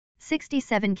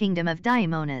67 Kingdom of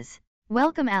Daimonas.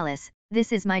 Welcome Alice,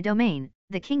 this is my domain,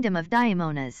 the Kingdom of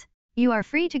Daimonas. You are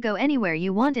free to go anywhere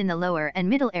you want in the lower and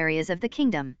middle areas of the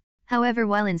kingdom. However,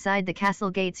 while inside the castle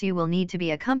gates you will need to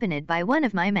be accompanied by one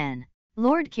of my men.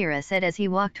 Lord Kira said as he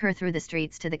walked her through the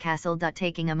streets to the castle.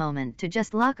 Taking a moment to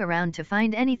just look around to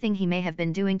find anything he may have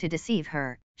been doing to deceive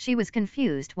her, she was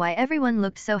confused why everyone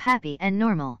looked so happy and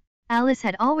normal. Alice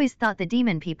had always thought the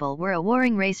demon people were a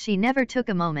warring race. She never took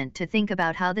a moment to think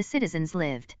about how the citizens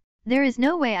lived. There is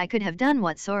no way I could have done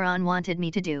what Sauron wanted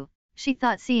me to do, she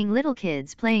thought, seeing little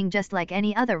kids playing just like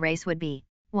any other race would be.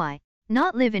 Why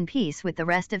not live in peace with the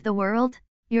rest of the world?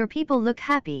 Your people look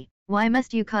happy, why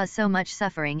must you cause so much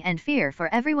suffering and fear for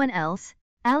everyone else?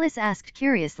 Alice asked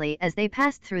curiously as they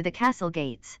passed through the castle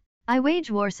gates. I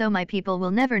wage war so my people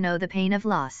will never know the pain of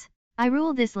loss. I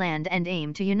rule this land and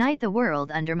aim to unite the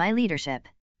world under my leadership.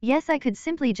 Yes, I could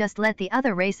simply just let the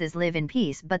other races live in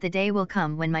peace, but the day will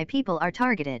come when my people are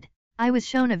targeted. I was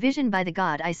shown a vision by the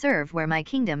god I serve where my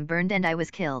kingdom burned and I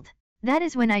was killed. That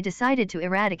is when I decided to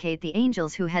eradicate the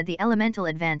angels who had the elemental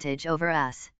advantage over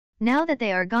us. Now that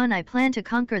they are gone, I plan to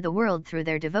conquer the world through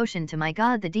their devotion to my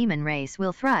god. The demon race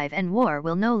will thrive and war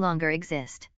will no longer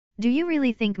exist. Do you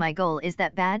really think my goal is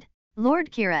that bad? Lord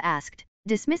Kira asked,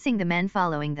 dismissing the men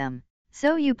following them.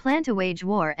 So you plan to wage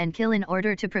war and kill in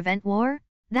order to prevent war?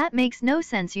 That makes no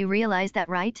sense. You realize that,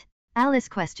 right? Alice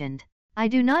questioned. I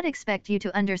do not expect you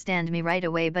to understand me right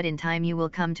away, but in time you will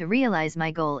come to realize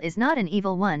my goal is not an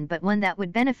evil one but one that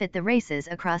would benefit the races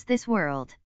across this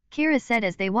world. Kira said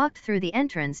as they walked through the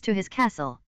entrance to his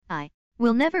castle. I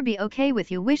will never be okay with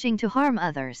you wishing to harm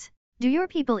others. Do your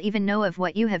people even know of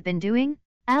what you have been doing?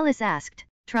 Alice asked,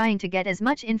 trying to get as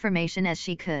much information as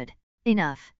she could.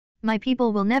 Enough. My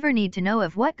people will never need to know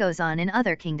of what goes on in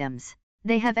other kingdoms.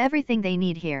 They have everything they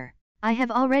need here. I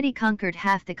have already conquered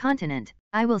half the continent.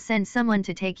 I will send someone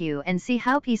to take you and see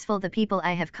how peaceful the people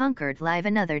I have conquered live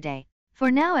another day. For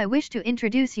now I wish to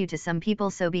introduce you to some people,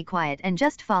 so be quiet and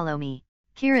just follow me.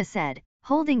 Kira said,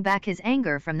 holding back his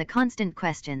anger from the constant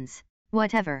questions.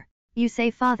 Whatever you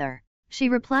say, father, she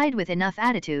replied with enough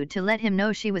attitude to let him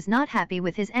know she was not happy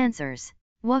with his answers.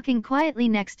 Walking quietly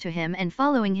next to him and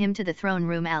following him to the throne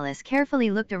room, Alice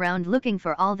carefully looked around looking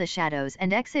for all the shadows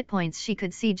and exit points she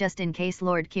could see just in case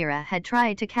Lord Kira had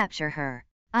tried to capture her.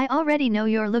 I already know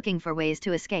you're looking for ways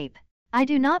to escape. I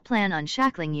do not plan on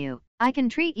shackling you. I can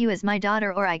treat you as my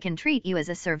daughter or I can treat you as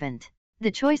a servant.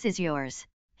 The choice is yours,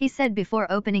 he said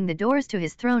before opening the doors to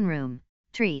his throne room.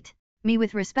 Treat me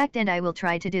with respect and I will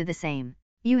try to do the same.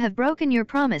 You have broken your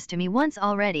promise to me once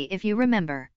already, if you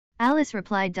remember. Alice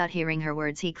replied. Hearing her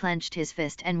words, he clenched his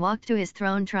fist and walked to his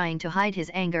throne, trying to hide his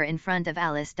anger in front of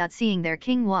Alice. Seeing their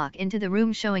king walk into the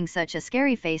room showing such a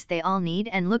scary face, they all kneed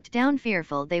and looked down,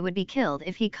 fearful they would be killed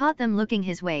if he caught them looking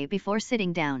his way before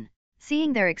sitting down.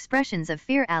 Seeing their expressions of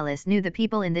fear, Alice knew the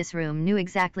people in this room knew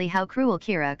exactly how cruel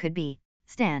Kira could be.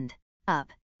 Stand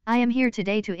up. I am here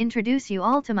today to introduce you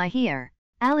all to my heir,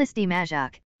 Alice de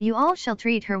Majak. You all shall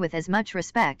treat her with as much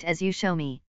respect as you show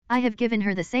me. I have given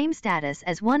her the same status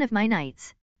as one of my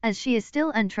knights. As she is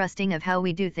still untrusting of how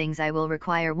we do things, I will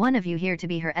require one of you here to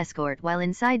be her escort while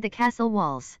inside the castle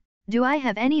walls. Do I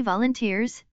have any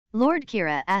volunteers? Lord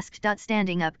Kira asked.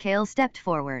 Standing up, Kale stepped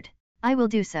forward. I will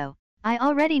do so. I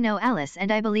already know Alice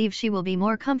and I believe she will be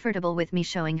more comfortable with me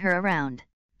showing her around,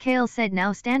 Kale said,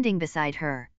 now standing beside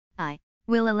her. I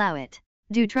will allow it.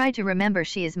 Do try to remember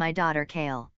she is my daughter,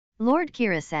 Kale, Lord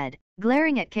Kira said,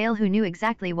 glaring at Kale, who knew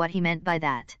exactly what he meant by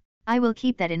that. I will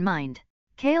keep that in mind,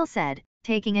 Kale said,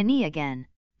 taking a knee again.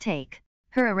 Take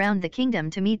her around the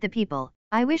kingdom to meet the people.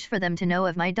 I wish for them to know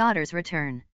of my daughter's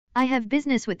return. I have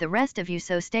business with the rest of you,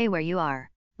 so stay where you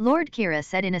are, Lord Kira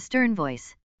said in a stern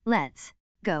voice. Let's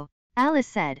go, Alice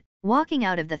said, walking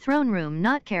out of the throne room,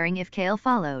 not caring if Kale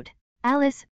followed.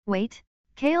 Alice, wait,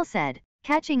 Kale said,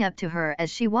 catching up to her as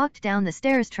she walked down the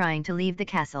stairs trying to leave the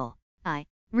castle. I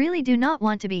really do not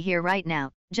want to be here right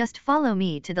now, just follow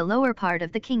me to the lower part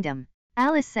of the kingdom,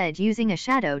 Alice said, using a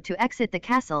shadow to exit the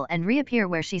castle and reappear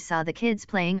where she saw the kids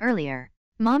playing earlier.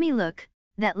 Mommy, look,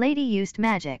 that lady used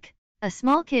magic, a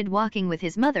small kid walking with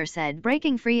his mother said,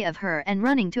 breaking free of her and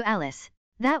running to Alice.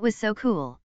 That was so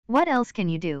cool. What else can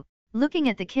you do? Looking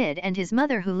at the kid and his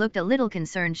mother, who looked a little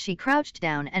concerned, she crouched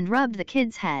down and rubbed the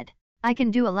kid's head. I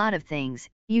can do a lot of things.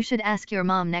 You should ask your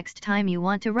mom next time you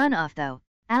want to run off though,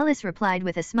 Alice replied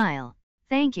with a smile.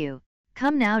 Thank you.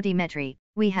 Come now, Dimitri,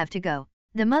 we have to go,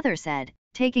 the mother said,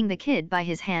 taking the kid by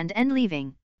his hand and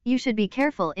leaving. You should be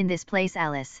careful in this place,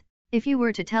 Alice. If you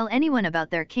were to tell anyone about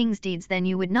their king's deeds, then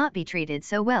you would not be treated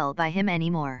so well by him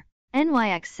anymore.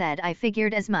 NYX said, I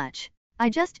figured as much. I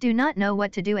just do not know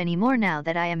what to do anymore now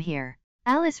that I am here.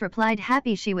 Alice replied,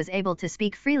 happy she was able to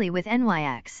speak freely with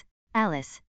Nyx.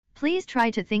 Alice, please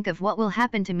try to think of what will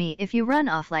happen to me if you run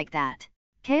off like that.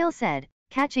 Kale said,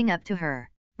 catching up to her.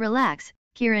 Relax,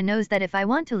 Kira knows that if I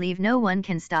want to leave no one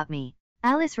can stop me.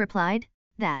 Alice replied,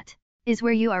 that is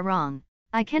where you are wrong.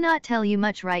 I cannot tell you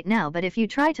much right now, but if you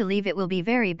try to leave it will be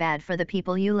very bad for the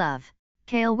people you love.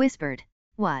 Kale whispered.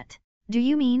 What do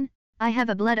you mean? I have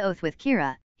a blood oath with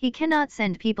Kira, he cannot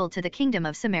send people to the kingdom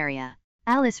of Samaria.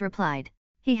 Alice replied.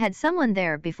 He had someone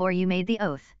there before you made the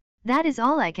oath. That is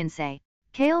all I can say.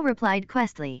 Kale replied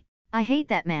questly. I hate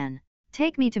that man.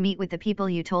 Take me to meet with the people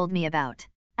you told me about.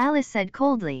 Alice said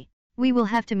coldly. We will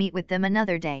have to meet with them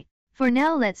another day. For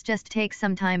now let's just take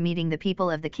some time meeting the people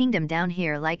of the kingdom down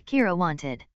here like Kira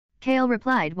wanted. Kale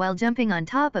replied while jumping on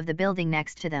top of the building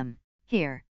next to them.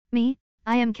 Here. Me?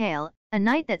 I am Kale, a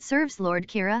knight that serves Lord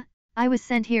Kira. I was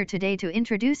sent here today to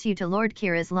introduce you to Lord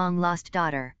Kira's long-lost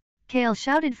daughter. Kale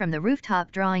shouted from the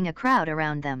rooftop, drawing a crowd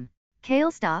around them. Kale,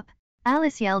 stop!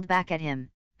 Alice yelled back at him.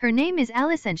 Her name is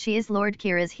Alice and she is Lord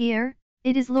Kira's heir.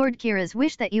 It is Lord Kira's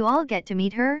wish that you all get to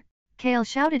meet her. Kale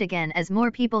shouted again as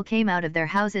more people came out of their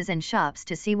houses and shops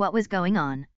to see what was going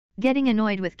on. Getting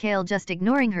annoyed with Kale just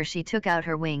ignoring her, she took out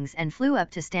her wings and flew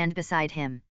up to stand beside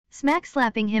him. Smack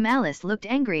slapping him, Alice looked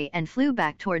angry and flew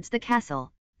back towards the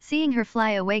castle. Seeing her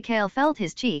fly away, Kale felt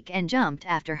his cheek and jumped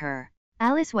after her.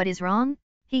 Alice, what is wrong?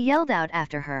 He yelled out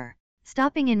after her.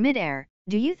 Stopping in midair,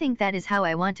 do you think that is how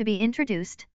I want to be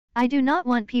introduced? I do not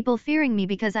want people fearing me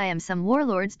because I am some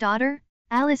warlord's daughter,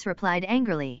 Alice replied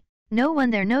angrily. No one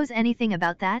there knows anything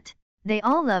about that. They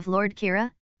all love Lord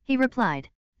Kira, he replied.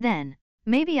 Then,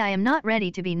 maybe I am not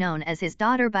ready to be known as his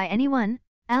daughter by anyone?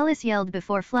 Alice yelled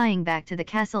before flying back to the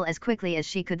castle as quickly as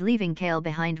she could, leaving Kale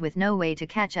behind with no way to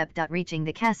catch up. Reaching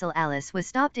the castle, Alice was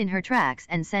stopped in her tracks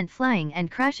and sent flying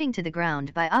and crashing to the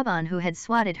ground by Aban, who had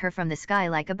swatted her from the sky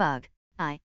like a bug.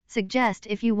 I suggest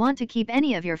if you want to keep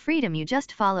any of your freedom, you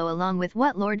just follow along with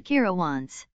what Lord Kira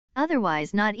wants.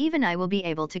 Otherwise not even I will be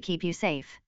able to keep you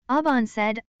safe. Aban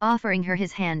said, offering her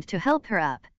his hand to help her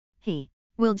up. He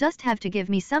will just have to give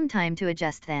me some time to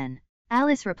adjust then.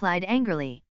 Alice replied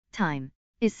angrily. Time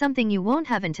is something you won't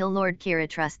have until Lord Kira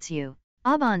trusts you,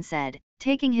 Aban said,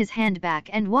 taking his hand back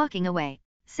and walking away.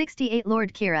 68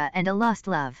 Lord Kira and a Lost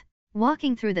Love.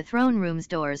 Walking through the throne room's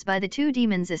doors by the two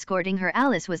demons escorting her,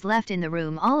 Alice was left in the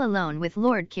room all alone with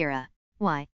Lord Kira.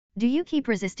 Why do you keep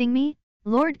resisting me?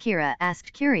 Lord Kira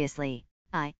asked curiously.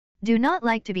 I do not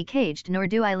like to be caged, nor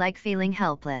do I like feeling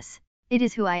helpless. It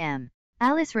is who I am.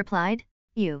 Alice replied.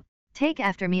 You take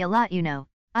after me a lot, you know.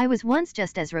 I was once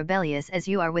just as rebellious as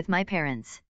you are with my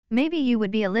parents. Maybe you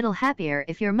would be a little happier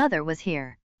if your mother was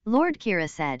here, Lord Kira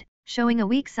said, showing a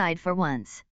weak side for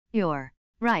once. You're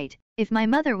right, if my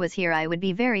mother was here I would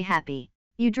be very happy.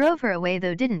 You drove her away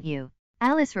though, didn't you?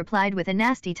 Alice replied with a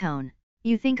nasty tone.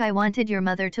 You think I wanted your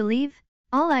mother to leave?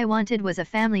 All I wanted was a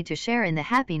family to share in the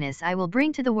happiness I will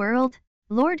bring to the world.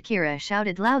 Lord Kira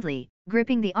shouted loudly,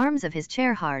 gripping the arms of his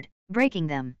chair hard, breaking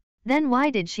them. Then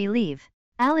why did she leave?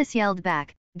 Alice yelled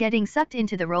back, getting sucked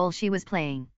into the role she was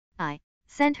playing. I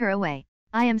sent her away.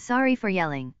 I am sorry for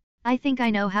yelling. I think I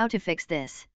know how to fix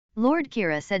this, Lord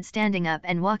Kira said, standing up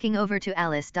and walking over to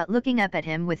Alice. Looking up at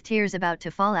him with tears about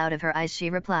to fall out of her eyes, she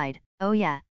replied, Oh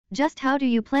yeah, just how do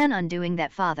you plan on doing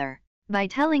that, father? By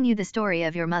telling you the story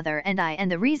of your mother and I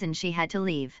and the reason she had to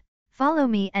leave. Follow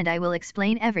me and I will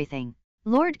explain everything,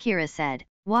 Lord Kira said,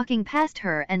 walking past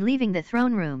her and leaving the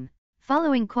throne room.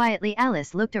 Following quietly,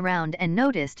 Alice looked around and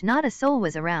noticed not a soul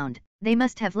was around. They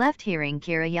must have left hearing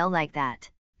Kira yell like that.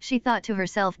 She thought to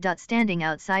herself. Standing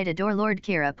outside a door, Lord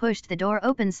Kira pushed the door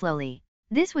open slowly.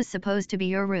 This was supposed to be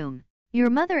your room. Your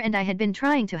mother and I had been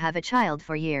trying to have a child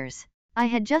for years. I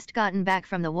had just gotten back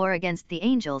from the war against the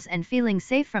angels, and feeling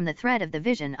safe from the threat of the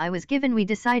vision I was given, we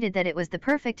decided that it was the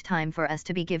perfect time for us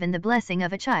to be given the blessing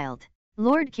of a child,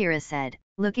 Lord Kira said,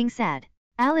 looking sad.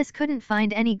 Alice couldn't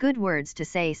find any good words to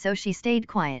say, so she stayed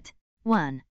quiet.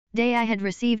 One day I had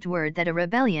received word that a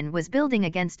rebellion was building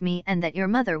against me and that your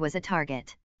mother was a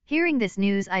target. Hearing this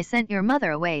news, I sent your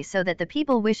mother away so that the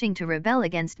people wishing to rebel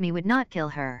against me would not kill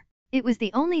her. It was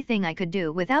the only thing I could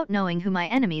do without knowing who my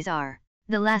enemies are.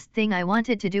 The last thing I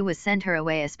wanted to do was send her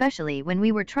away, especially when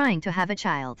we were trying to have a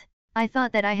child. I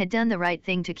thought that I had done the right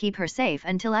thing to keep her safe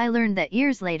until I learned that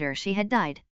years later she had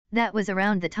died. That was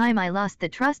around the time I lost the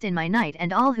trust in my knight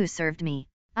and all who served me.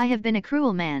 I have been a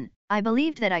cruel man. I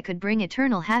believed that I could bring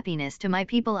eternal happiness to my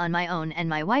people on my own and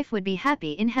my wife would be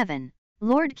happy in heaven,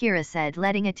 Lord Kira said,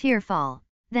 letting a tear fall.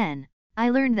 Then I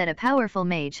learned that a powerful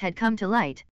mage had come to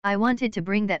light. I wanted to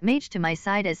bring that mage to my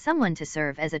side as someone to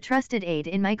serve as a trusted aid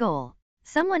in my goal.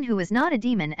 Someone who was not a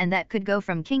demon and that could go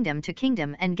from kingdom to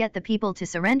kingdom and get the people to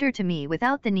surrender to me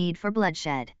without the need for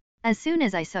bloodshed. As soon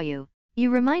as I saw you, you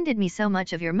reminded me so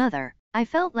much of your mother. I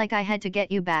felt like I had to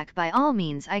get you back by all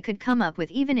means I could come up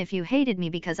with, even if you hated me,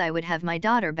 because I would have my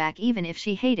daughter back even if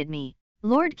she hated me,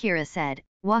 Lord Kira said,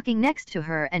 walking next to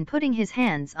her and putting his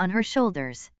hands on her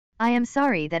shoulders. I am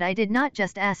sorry that I did not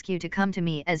just ask you to come to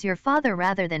me as your father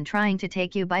rather than trying to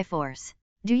take you by force.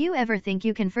 Do you ever think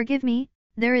you can forgive me?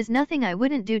 There is nothing I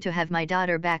wouldn't do to have my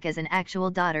daughter back as an actual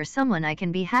daughter, someone I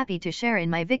can be happy to share in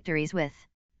my victories with.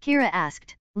 Kira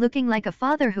asked, looking like a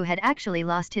father who had actually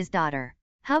lost his daughter.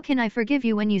 How can I forgive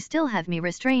you when you still have me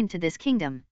restrained to this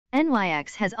kingdom?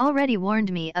 Nyx has already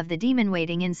warned me of the demon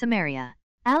waiting in Samaria,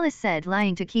 Alice said,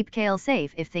 lying to keep Kale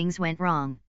safe if things went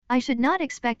wrong. I should not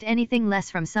expect anything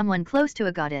less from someone close to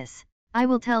a goddess. I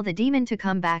will tell the demon to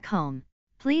come back home.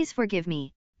 Please forgive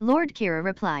me, Lord Kira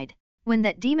replied. When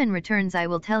that demon returns I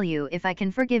will tell you if I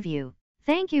can forgive you.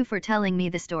 Thank you for telling me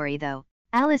the story though,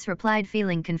 Alice replied,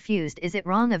 feeling confused. Is it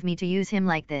wrong of me to use him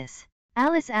like this?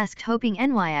 Alice asked, hoping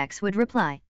Nyx would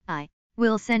reply. I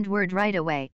will send word right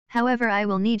away, however I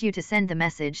will need you to send the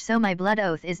message so my blood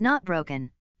oath is not broken,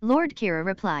 Lord Kira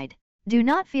replied. Do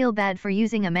not feel bad for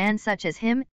using a man such as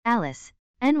him, Alice,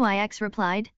 Nyx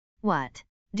replied. What?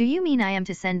 Do you mean I am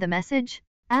to send the message?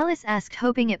 Alice asked,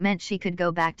 hoping it meant she could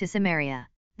go back to Samaria.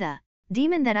 The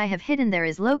demon that I have hidden there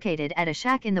is located at a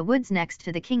shack in the woods next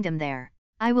to the kingdom there.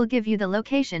 I will give you the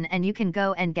location and you can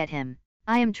go and get him.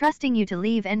 I am trusting you to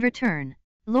leave and return,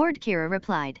 Lord Kira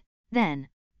replied. Then,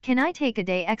 can I take a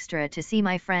day extra to see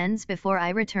my friends before I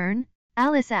return?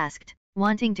 Alice asked,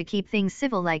 wanting to keep things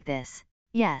civil like this.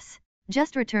 Yes,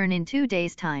 just return in 2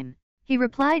 days' time, he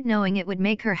replied, knowing it would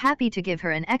make her happy to give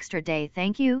her an extra day.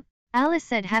 Thank you, Alice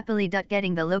said happily.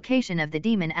 Getting the location of the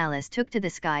demon, Alice took to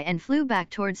the sky and flew back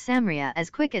towards Samaria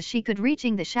as quick as she could,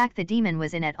 reaching the shack the demon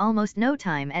was in at almost no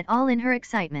time at all. In her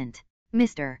excitement,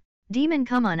 Mr. Demon,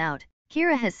 come on out,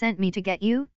 Kira has sent me to get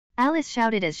you, Alice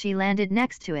shouted as she landed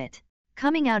next to it.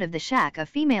 Coming out of the shack, a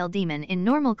female demon in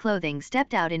normal clothing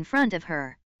stepped out in front of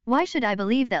her. Why should I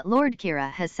believe that Lord Kira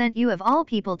has sent you of all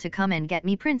people to come and get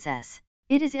me, princess?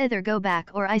 It is either go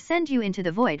back or I send you into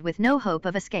the void with no hope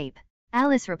of escape,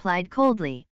 Alice replied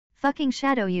coldly. Fucking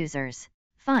shadow users.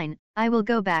 Fine, I will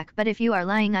go back, but if you are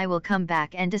lying I will come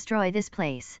back and destroy this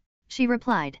place, she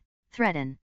replied.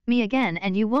 Threaten me again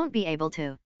and you won't be able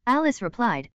to, Alice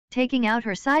replied, taking out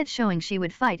her scythe, showing she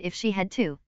would fight if she had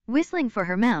to. Whistling for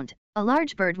her mount, a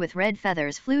large bird with red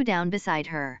feathers flew down beside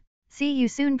her. See you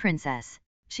soon, princess,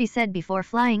 she said before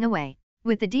flying away.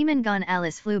 With the demon gone,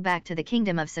 Alice flew back to the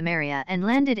kingdom of Samaria and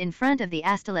landed in front of the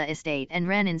Astala estate and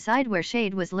ran inside where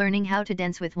Shade was learning how to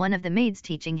dance with one of the maids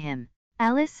teaching him.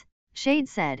 Alice, Shade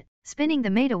said, spinning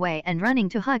the maid away and running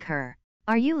to hug her.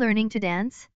 Are you learning to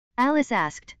dance? Alice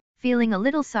asked, feeling a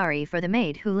little sorry for the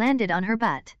maid who landed on her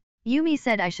butt. Yumi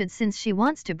said I should, since she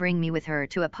wants to bring me with her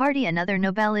to a party another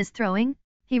Nobel is throwing,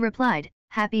 he replied,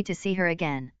 happy to see her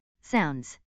again.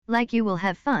 Sounds like you will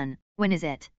have fun. When is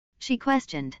it? She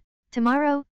questioned.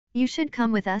 Tomorrow, you should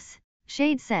come with us,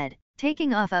 Shade said,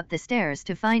 taking off up the stairs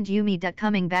to find Yumi.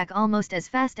 Coming back almost as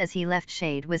fast as he left,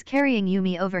 Shade was carrying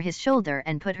Yumi over his shoulder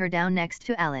and put her down next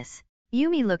to Alice.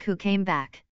 Yumi, look who came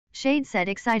back, Shade said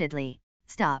excitedly.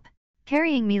 Stop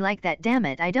carrying me like that, damn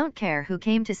it, I don't care who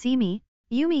came to see me,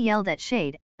 Yumi yelled at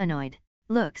Shade, annoyed.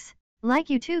 Looks like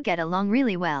you two get along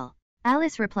really well,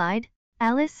 Alice replied.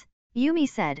 Alice? Yumi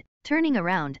said, turning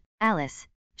around. Alice,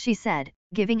 she said,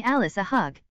 giving Alice a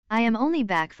hug. I am only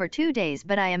back for 2 days,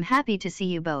 but I am happy to see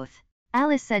you both,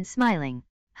 Alice said, smiling.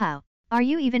 How are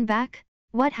you even back?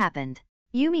 What happened?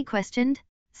 Yumi questioned.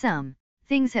 Some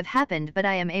things have happened, but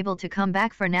I am able to come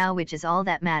back for now, which is all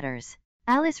that matters,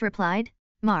 Alice replied.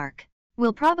 Mark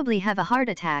will probably have a heart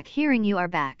attack hearing you are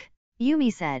back,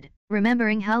 Yumi said,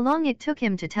 remembering how long it took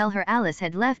him to tell her Alice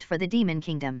had left for the Demon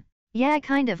Kingdom. Yeah, I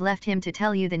kind of left him to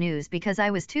tell you the news because I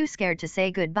was too scared to say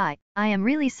goodbye. I am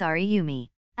really sorry, Yumi,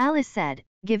 Alice said,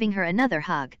 giving her another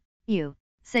hug. You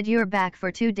said you're back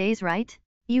for 2 days, right?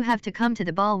 You have to come to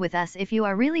the ball with us if you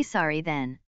are really sorry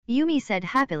then, Yumi said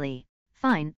happily.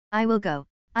 Fine, I will go.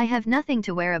 I have nothing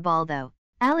to wear a ball though,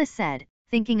 Alice said,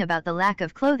 thinking about the lack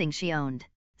of clothing she owned.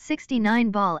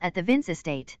 69 ball at the Vince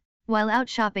estate. While out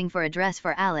shopping for a dress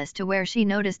for Alice to wear, she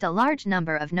noticed a large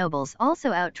number of nobles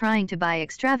also out trying to buy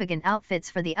extravagant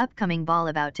outfits for the upcoming ball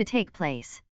about to take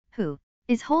place. Who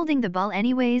is holding the ball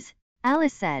anyways?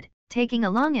 Alice said, taking a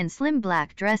long and slim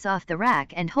black dress off the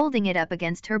rack and holding it up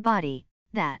against her body.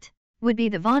 That would be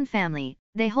the Vaughn family.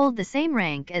 They hold the same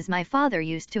rank as my father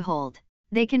used to hold.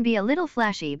 They can be a little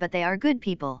flashy, but they are good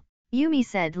people, Yumi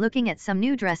said, looking at some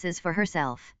new dresses for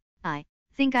herself. I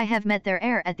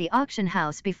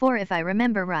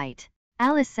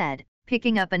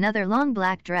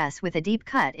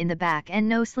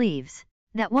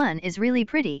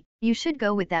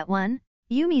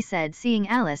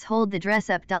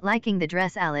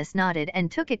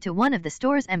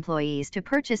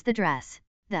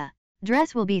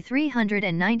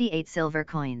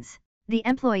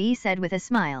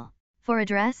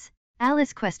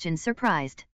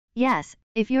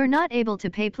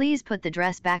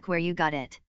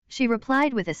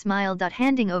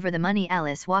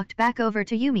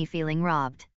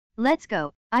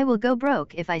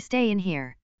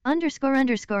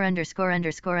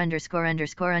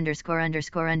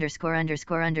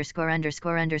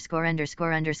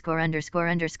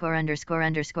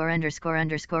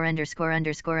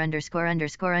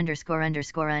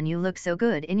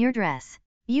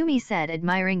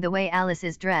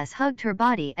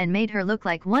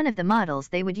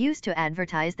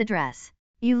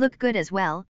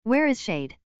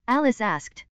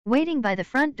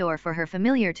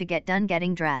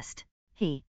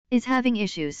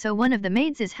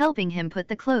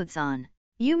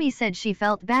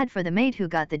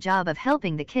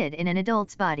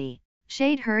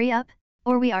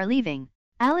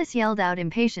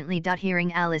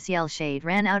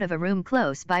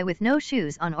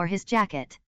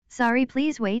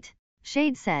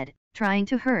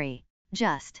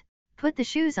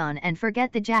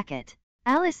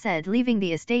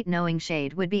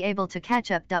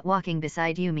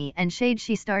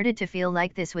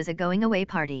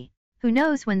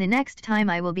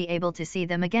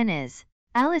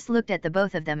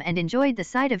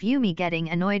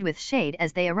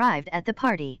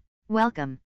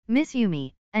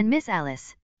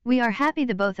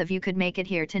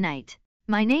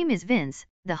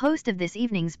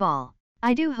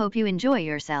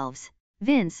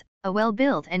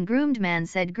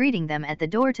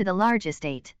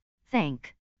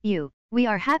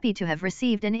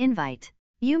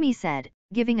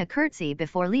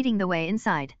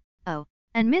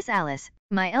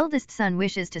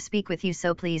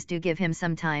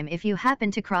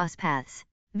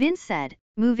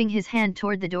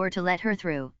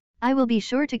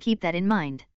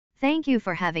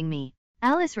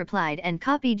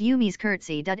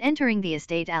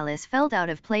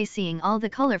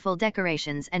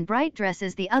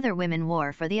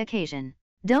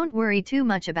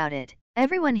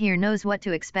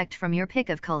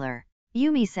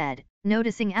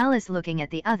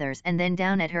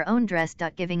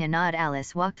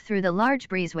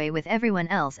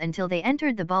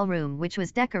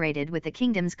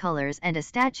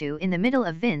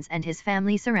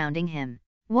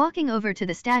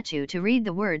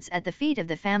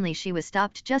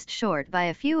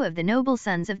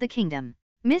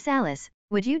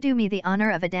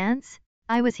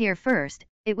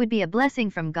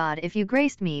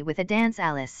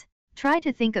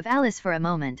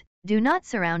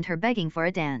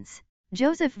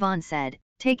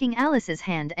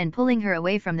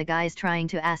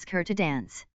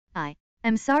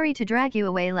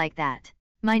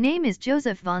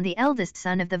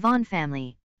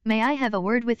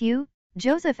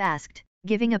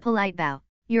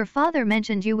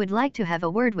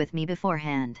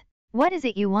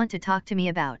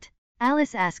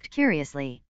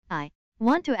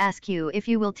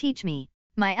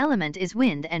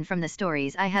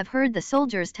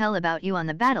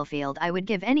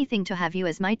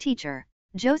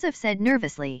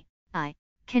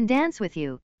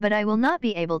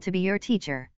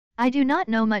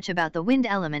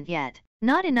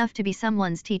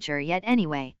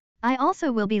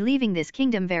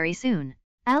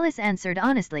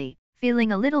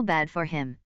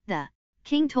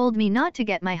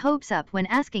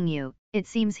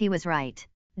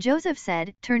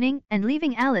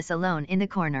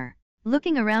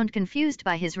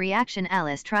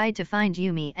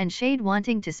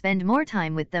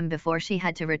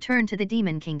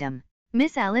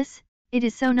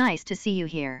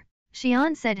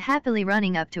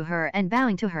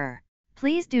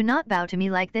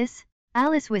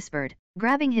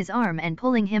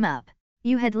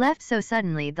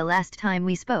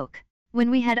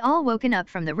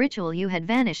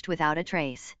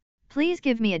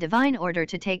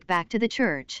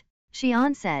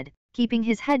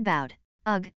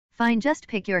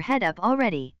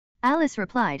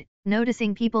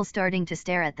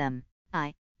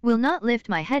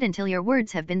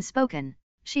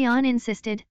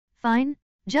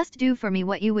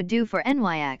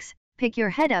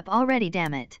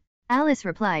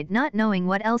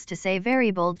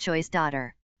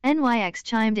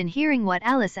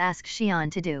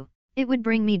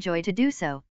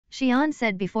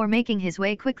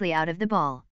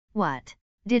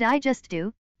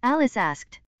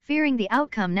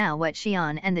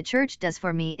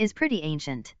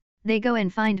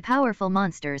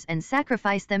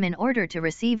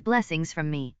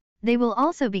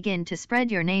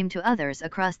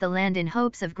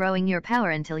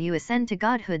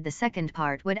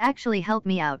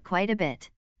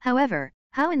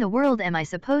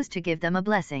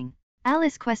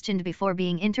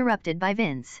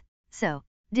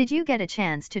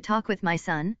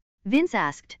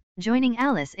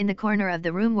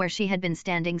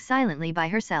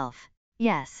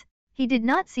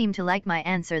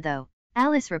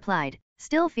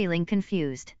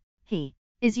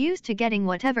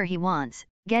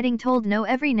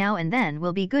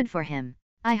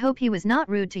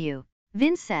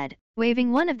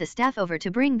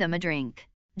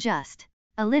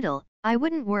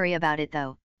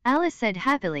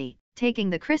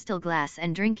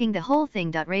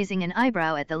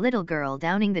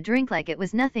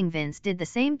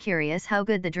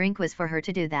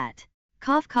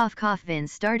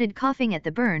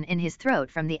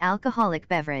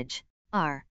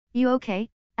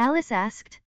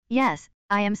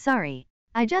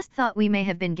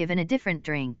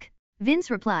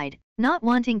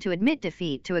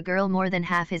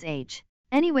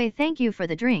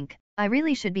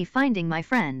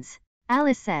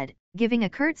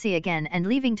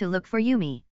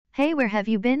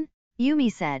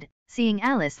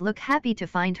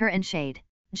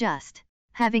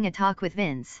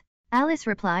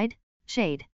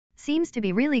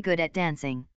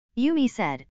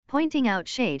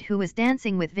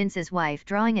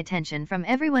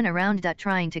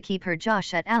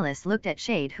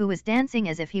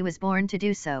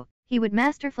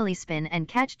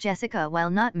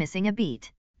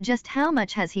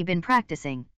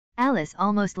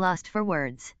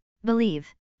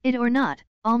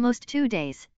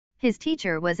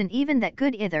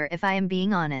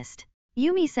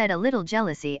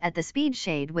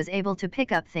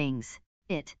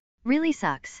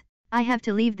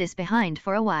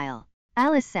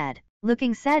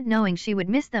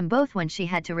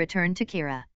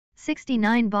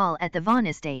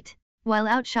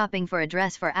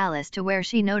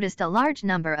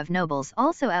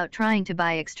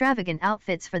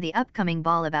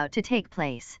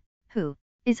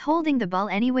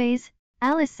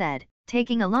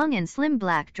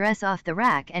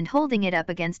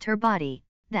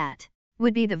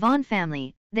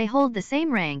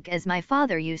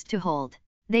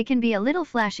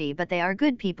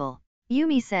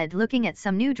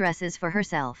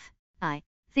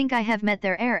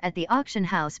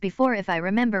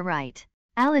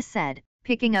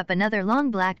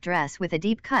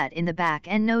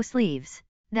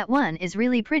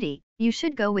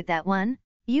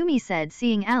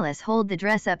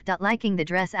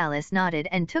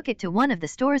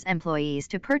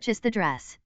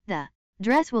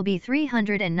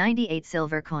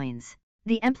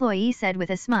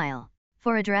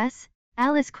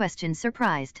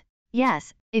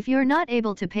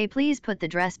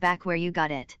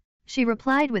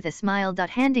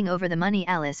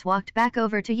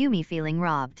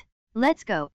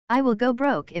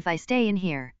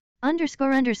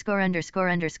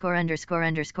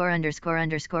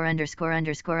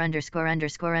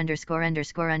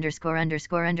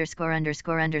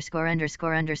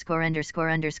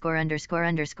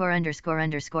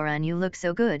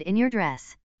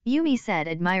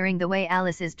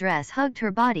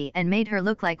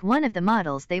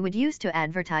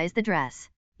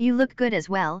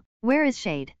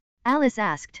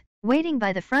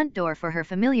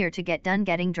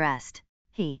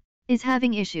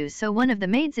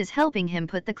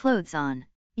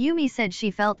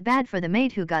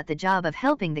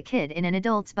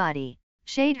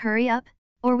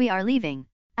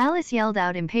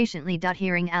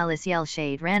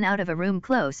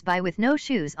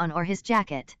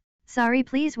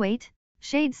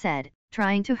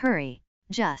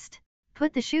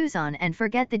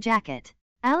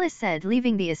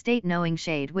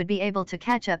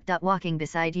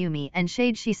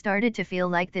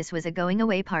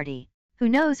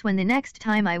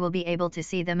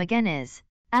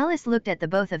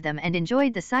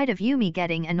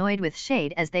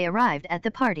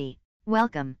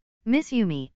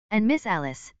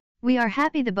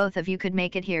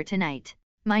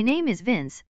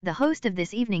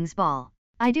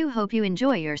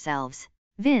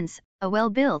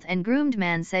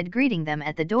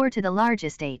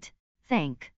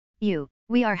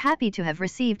We are happy to have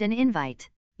received an invite,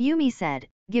 Yumi said,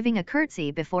 giving a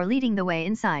curtsy before leading the way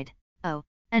inside. Oh,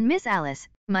 and Miss Alice,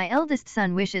 my eldest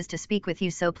son wishes to speak with you,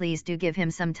 so please do give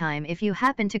him some time if you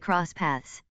happen to cross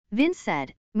paths, Vince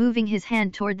said, moving his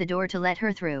hand toward the door to let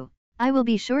her through. I will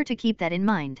be sure to keep that in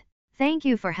mind. Thank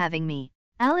you for having me,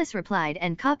 Alice replied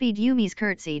and copied Yumi's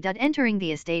curtsy. Entering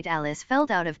the estate, Alice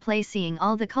felt out of place seeing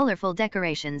all the colorful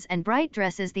decorations and bright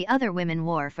dresses the other women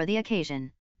wore for the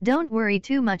occasion. Don't worry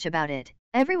too much about it,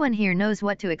 everyone here knows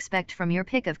what to expect from your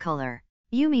pick of color,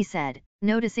 Yumi said,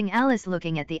 noticing Alice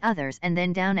looking at the others and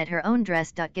then down at her own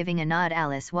dress. Giving a nod,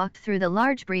 Alice walked through the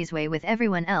large breezeway with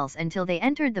everyone else until they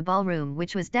entered the ballroom,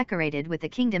 which was decorated with the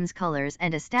kingdom's colors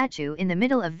and a statue in the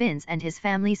middle of Vince and his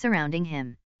family surrounding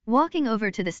him. Walking over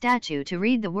to the statue to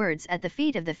read the words at the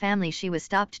feet of the family, she was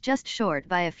stopped just short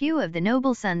by a few of the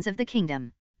noble sons of the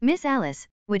kingdom. Miss Alice,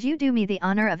 would you do me the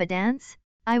honor of a dance?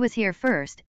 I was here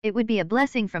first, it would be a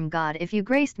blessing from God if you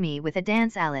graced me with a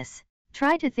dance. Alice.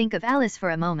 Try to think of Alice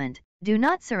for a moment, do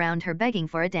not surround her begging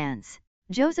for a dance,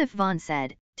 Joseph Vaughn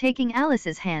said, taking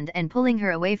Alice's hand and pulling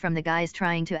her away from the guys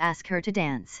trying to ask her to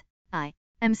dance. I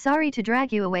am sorry to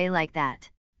drag you away like that.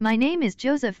 My name is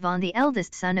Joseph Vaughn, the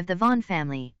eldest son of the Vaughn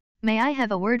family. May I have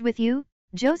a word with you?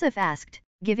 Joseph asked,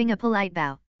 giving a polite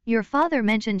bow. Your father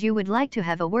mentioned you would like to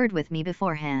have a word with me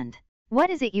beforehand.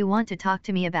 What is it you want to talk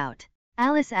to me about?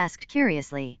 Alice asked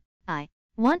curiously. I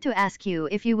want to ask you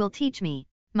if you will teach me.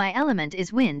 My element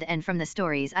is wind, and from the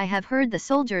stories I have heard the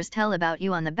soldiers tell about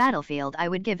you on the battlefield, I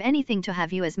would give anything to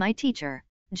have you as my teacher,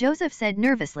 Joseph said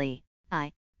nervously.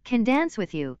 I can dance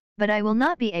with you, but I will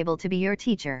not be able to be your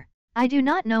teacher. I do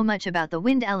not know much about the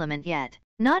wind element yet,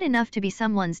 not enough to be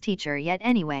someone's teacher yet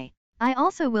anyway. I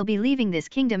also will be leaving this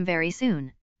kingdom very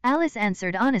soon, Alice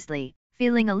answered honestly,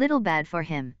 feeling a little bad for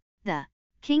him. The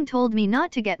king told me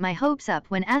not to get my hopes up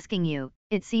when asking you,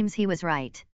 it seems he was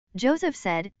right, Joseph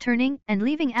said, turning and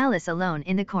leaving Alice alone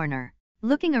in the corner.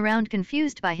 Looking around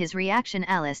confused by his reaction,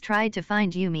 Alice tried to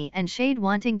find Yumi and Shade,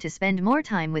 wanting to spend more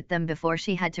time with them before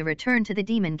she had to return to the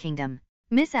Demon Kingdom.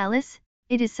 Miss Alice?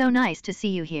 It is so nice to see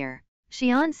you here,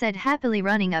 Xian said happily,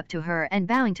 running up to her and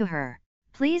bowing to her.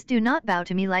 Please do not bow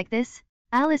to me like this,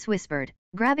 Alice whispered,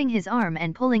 grabbing his arm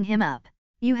and pulling him up.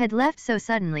 You had left so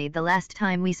suddenly the last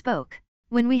time we spoke.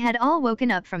 When we had all woken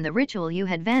up from the ritual, you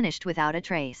had vanished without a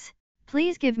trace.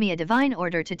 Please give me a divine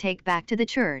order to take back to the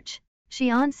church,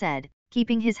 Xian said,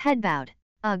 keeping his head bowed.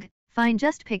 Ugh, fine,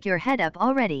 just pick your head up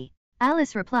already,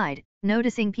 Alice replied,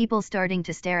 noticing people starting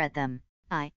to stare at them.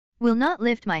 I will not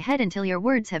lift my head until your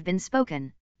words have been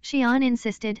spoken, Xian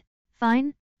insisted.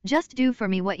 Fine, just do for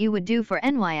me what you would do for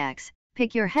Nyx,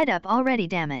 pick your head up already,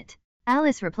 damn it,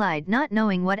 Alice replied, not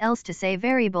knowing what else to say.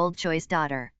 Very bold choice,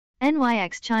 daughter.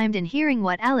 Nyx chimed in, hearing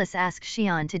what Alice asked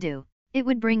Xian to do. It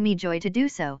would bring me joy to do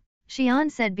so,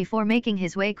 Xian said before making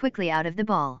his way quickly out of the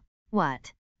ball.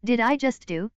 What did I just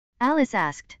do? Alice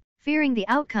asked, fearing the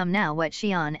outcome. Now what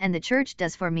Xian and the church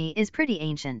does for me is pretty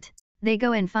ancient. They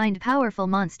go and find powerful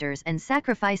monsters and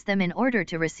sacrifice them in order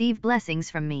to receive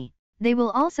blessings from me. They will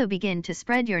also begin to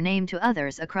spread your name to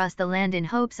others across the land in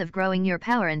hopes of growing your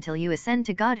power until you ascend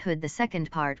to godhood. The second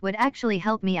part would actually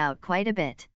help me out quite a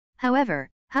bit. However,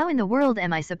 how in the world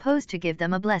am I supposed to give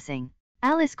them a blessing?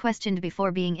 Alice questioned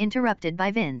before being interrupted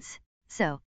by Vince.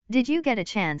 So, did you get a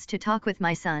chance to talk with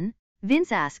my son?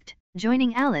 Vince asked,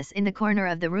 joining Alice in the corner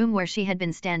of the room where she had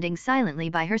been standing silently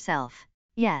by herself.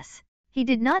 Yes. He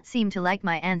did not seem to like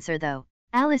my answer though,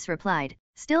 Alice replied,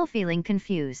 still feeling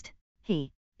confused.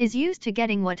 He is used to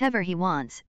getting whatever he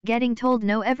wants, getting told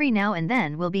no every now and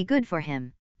then will be good for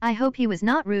him. I hope he was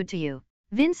not rude to you,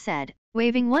 Vince said,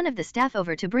 waving one of the staff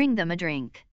over to bring them a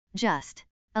drink. Just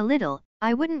a little,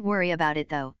 I wouldn't worry about it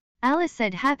though, Alice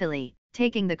said happily,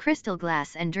 taking the crystal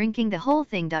glass and drinking the whole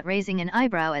thing. Raising an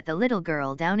eyebrow at the little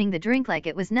girl downing the drink like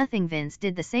it was nothing, Vince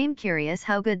did the same, curious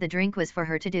how good the drink was for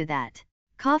her to do that.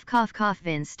 Cough cough cough.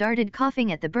 Vince started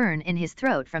coughing at the burn in his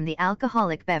throat from the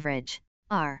alcoholic beverage.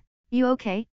 Are you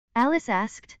okay? Alice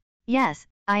asked. Yes,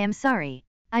 I am sorry.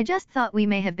 I just thought we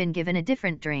may have been given a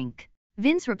different drink,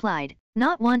 Vince replied,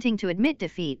 not wanting to admit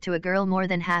defeat to a girl more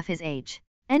than half his age.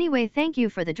 Anyway, thank you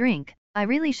for the drink, I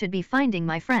really should be finding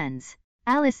my friends,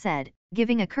 Alice said,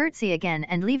 giving a curtsy again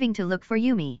and leaving to look for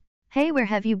Yumi. Hey, where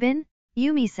have you been?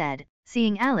 Yumi said,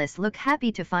 seeing Alice look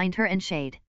happy to find her and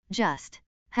Shade. Just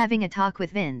having a talk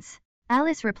with Vince,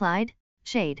 Alice replied.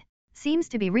 Shade seems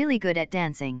to be really good at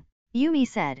dancing, Yumi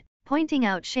said, pointing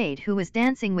out Shade, who was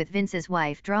dancing with Vince's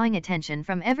wife, drawing attention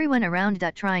from everyone around.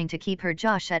 Trying to keep her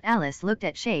jaw shut, Alice looked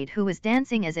at Shade, who was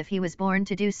dancing as if he was born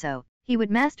to do so. He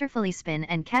would masterfully spin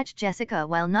and catch Jessica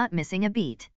while not missing a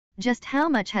beat. Just how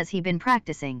much has he been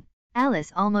practicing?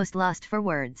 Alice almost lost for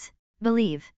words.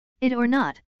 Believe it or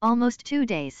not, almost 2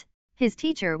 days. His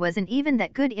teacher wasn't even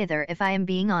that good either if I am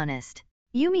being honest.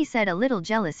 Yumi said, a little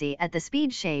jealousy at the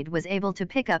speed Shade was able to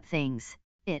pick up things.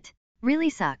 It really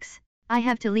sucks. I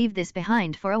have to leave this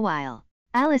behind for a while.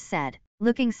 Alice said,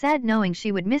 looking sad knowing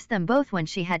she would miss them both when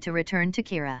she had to return to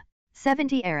Kira.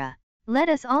 70 era. Let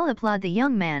us all applaud the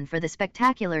young man for the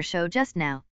spectacular show just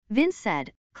now, Vince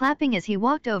said, clapping as he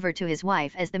walked over to his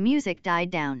wife as the music died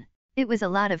down. It was a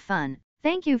lot of fun.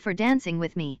 Thank you for dancing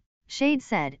with me, Shade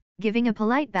said, giving a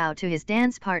polite bow to his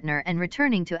dance partner and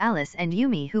returning to Alice and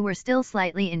Yumi, who were still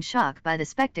slightly in shock by the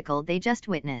spectacle they just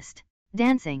witnessed.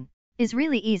 Dancing is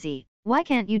really easy, why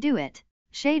can't you do it?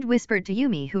 Shade whispered to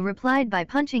Yumi, who replied by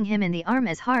punching him in the arm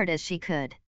as hard as she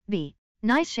could. Be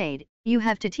nice, Shade, you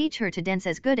have to teach her to dance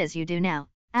as good as you do now,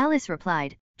 Alice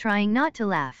replied, trying not to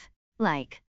laugh.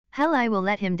 Like hell I will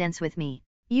let him dance with me,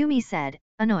 Yumi said,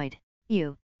 annoyed.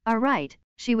 You are right,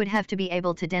 she would have to be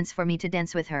able to dance for me to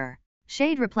dance with her.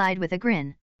 Shade replied with a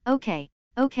grin. Okay,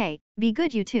 be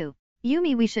good you two.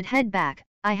 Yumi, we should head back,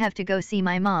 I have to go see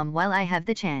my mom while I have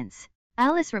the chance.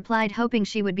 Alice replied, hoping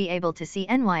she would be able to see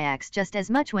NYX just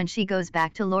as much when she goes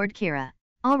back to Lord Kira.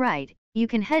 Alright, you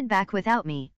can head back without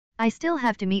me. I still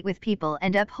have to meet with people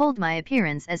and uphold my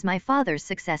appearance as my father's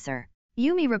successor.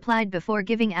 Yumi replied before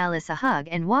giving Alice a hug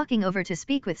and walking over to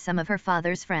speak with some of her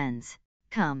father's friends.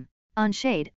 Come on,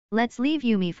 Shade, let's leave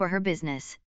Yumi for her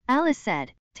business, Alice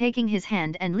said, taking his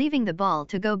hand and leaving the ball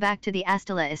to go back to the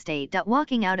Astala estate.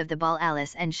 Walking out of the ball,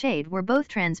 Alice and Shade were both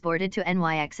transported to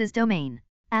NYX's domain.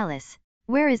 Alice,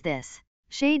 where is this?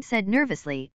 Shade said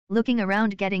nervously, looking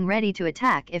around getting ready to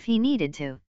attack if he needed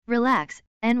to. Relax,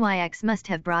 NYX must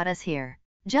have brought us here.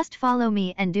 Just follow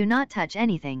me and do not touch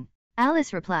anything,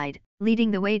 Alice replied,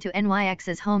 leading the way to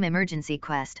NYX's home emergency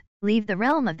quest. Leave the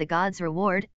realm of the gods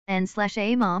reward,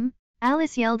 N/A mom?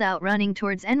 Alice yelled out, running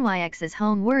towards NYX's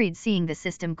home, worried seeing the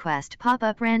system quest pop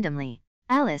up randomly.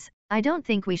 Alice, I don't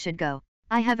think we should go.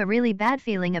 I have a really bad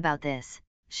feeling about this,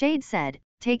 Shade said,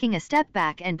 taking a step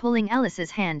back and pulling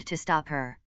Alice's hand to stop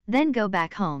her. Then go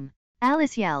back home,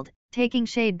 Alice yelled, taking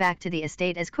Shade back to the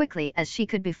estate as quickly as she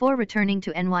could before returning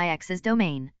to NYX's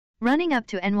domain. Running up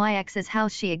to NYX's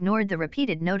house, she ignored the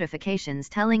repeated notifications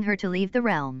telling her to leave the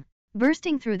realm.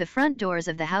 Bursting through the front doors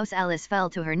of the house, Alice fell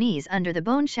to her knees under the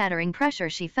bone-shattering pressure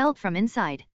she felt from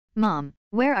inside. Mom,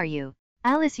 where are you?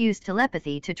 Alice used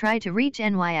telepathy to try to reach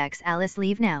NYX. Alice,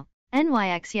 leave now,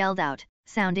 NYX yelled out,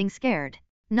 sounding scared.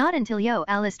 Not until yo,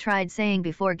 Alice tried saying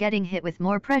before getting hit with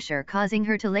more pressure, causing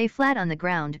her to lay flat on the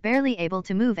ground, barely able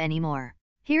to move anymore.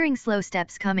 Hearing slow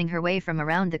steps coming her way from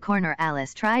around the corner,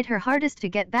 Alice tried her hardest to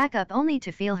get back up, only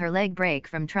to feel her leg break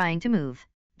from trying to move.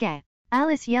 Gah!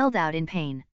 Alice yelled out in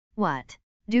pain. What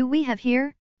do we have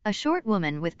here? A short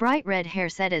woman with bright red hair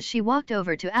said as she walked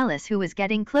over to Alice, who was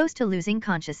getting close to losing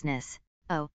consciousness.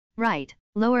 Oh, right,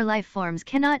 lower life forms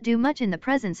cannot do much in the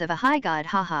presence of a high god,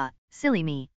 haha, silly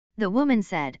me, the woman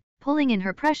said, pulling in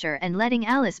her pressure and letting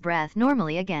Alice breathe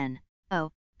normally again.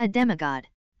 Oh, a demigod.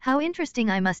 How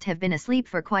interesting, I must have been asleep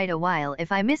for quite a while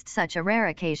if I missed such a rare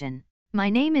occasion. My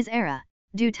name is Era.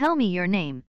 Do tell me your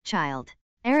name, child,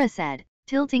 Era said,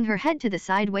 tilting her head to the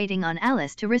side, waiting on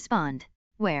Alice to respond.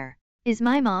 Where is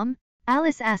my mom?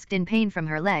 Alice asked in pain from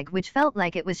her leg, which felt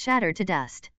like it was shattered to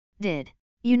dust. Did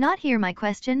you not hear my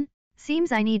question?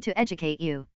 Seems I need to educate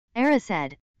you, Era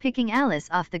said, picking Alice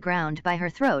off the ground by her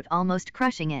throat, almost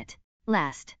crushing it.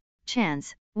 Last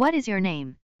chance, what is your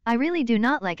name? I really do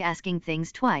not like asking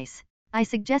things twice. I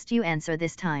suggest you answer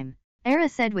this time, Era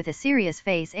said with a serious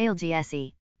face.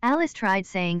 ALGSE. Alice tried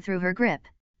saying through her grip.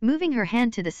 Moving her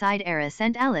hand to the side, Era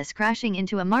sent Alice crashing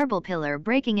into a marble pillar,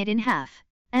 breaking it in half.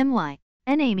 MY.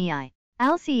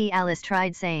 LCE, Alice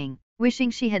tried saying,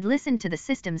 wishing she had listened to the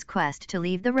system's quest to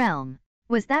leave the realm.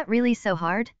 Was that really so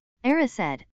hard? Era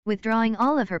said, withdrawing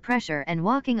all of her pressure and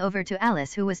walking over to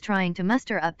Alice, who was trying to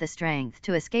muster up the strength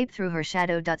to escape through her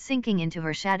shadow. Sinking into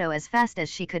her shadow as fast as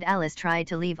she could, Alice tried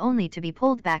to leave, only to be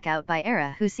pulled back out by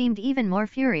Era, who seemed even more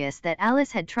furious that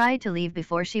Alice had tried to leave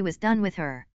before she was done with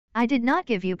her. I did not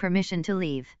give you permission to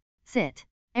leave. Sit,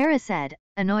 Era said,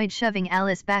 annoyed, shoving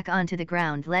Alice back onto the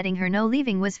ground, letting her know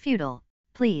leaving was futile.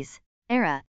 Please,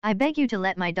 Era, I beg you to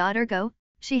let my daughter go.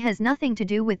 She has nothing to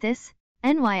do with this,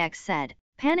 NYX said,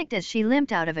 panicked as she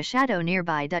limped out of a shadow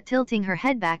nearby. Tilting her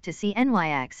head back to see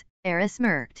NYX, Era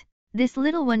smirked. This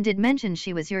little one did mention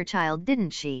she was your child,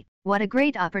 didn't she? What a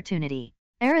great opportunity,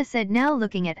 Era said, now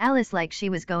looking at Alice like she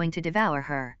was going to devour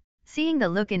her. Seeing the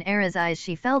look in Era's eyes,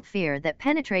 she felt fear that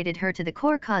penetrated her to the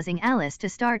core, causing Alice to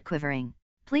start quivering.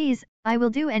 Please, I will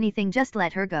do anything, just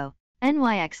let her go,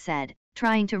 NYX said,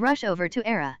 trying to rush over to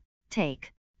Era.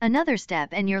 Take another step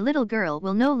and your little girl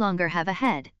will no longer have a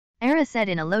head. Era said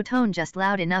in a low tone just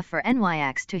loud enough for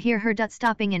Nyx to hear her.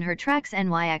 Stopping in her tracks,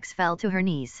 Nyx fell to her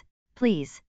knees.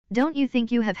 Please, don't you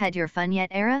think you have had your fun yet,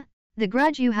 Era? The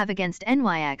grudge you have against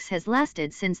Nyx has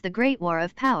lasted since the Great War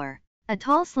of Power. A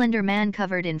tall slender man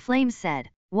covered in flames said,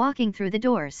 walking through the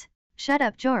doors. Shut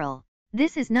up, Jorel.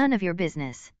 This is none of your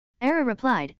business. Era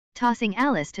replied, tossing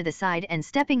Alice to the side and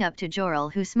stepping up to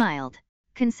Jorel, who smiled.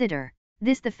 Consider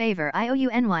this the favor I owe you,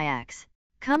 Nyx.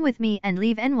 Come with me and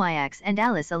leave Nyx and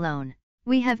Alice alone.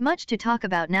 We have much to talk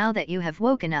about now that you have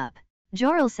woken up,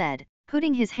 Jorel said,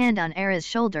 putting his hand on Era's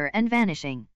shoulder and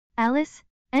vanishing. Alice?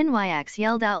 Nyx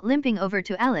yelled out, limping over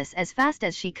to Alice as fast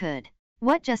as she could.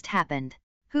 What just happened?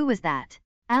 Who was that?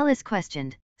 Alice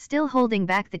questioned, still holding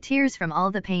back the tears from all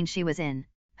the pain she was in.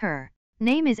 Her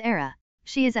name is Era.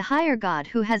 She is a higher god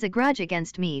who has a grudge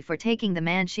against me for taking the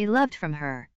man she loved from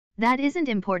her. That isn't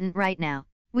important right now.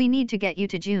 We need to get you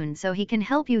to June so he can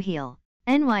help you heal,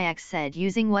 Nyx said,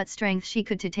 using what strength she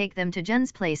could to take them to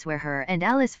Jun's place, where her and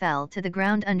Alice fell to the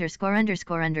ground.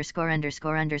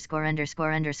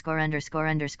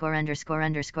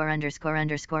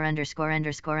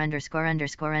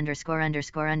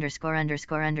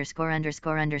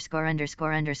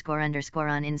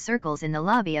 In circles in the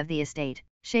lobby of the estate,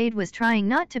 Shade was trying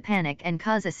not to panic and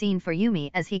cause a scene for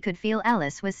Yumi, as he could feel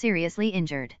Alice was seriously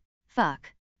injured.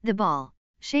 Fuck the ball,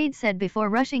 Shade said before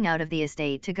rushing out of the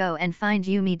estate to go and find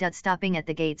Yumi. Stopping at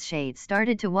the gates, Shade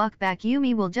started to walk back.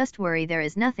 Yumi will just worry. There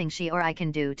is nothing she or I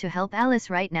can do to help Alice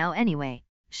right now anyway,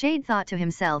 Shade thought to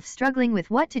himself, struggling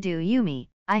with what to do. Yumi,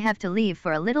 I have to leave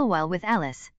for a little while with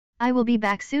Alice. I will be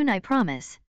back soon, I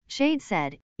promise, Shade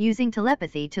said, using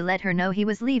telepathy to let her know he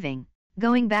was leaving.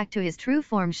 Going back to his true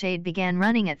form, Shade began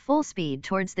running at full speed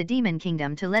towards the Demon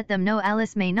Kingdom to let them know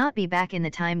Alice may not be back in the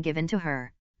time given to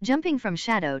her. Jumping from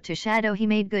shadow to shadow, he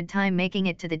made good time making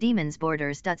it to the demons'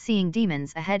 borders. Seeing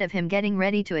demons ahead of him getting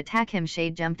ready to attack him,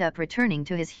 Shade jumped up, returning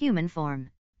to his human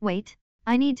form. Wait,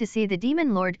 I need to see the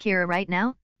demon Lord Kira right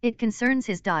now. It concerns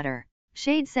his daughter,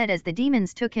 Shade said as the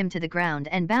demons took him to the ground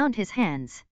and bound his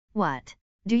hands. What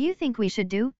do you think we should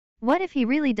do? What if he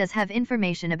really does have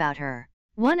information about her?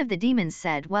 One of the demons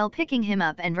said while picking him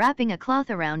up and wrapping a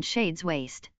cloth around Shade's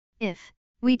waist. If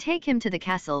we take him to the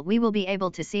castle, we will be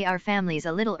able to see our families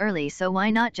a little early, so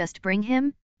why not just bring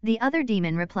him? The other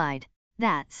demon replied.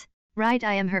 That's right,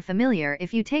 I am her familiar.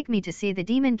 If you take me to see the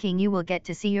Demon King, you will get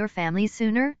to see your families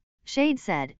sooner, Shade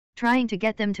said, trying to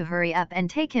get them to hurry up and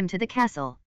take him to the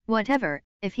castle. Whatever,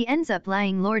 if he ends up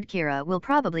lying, Lord Kira will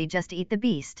probably just eat the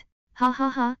beast. Ha ha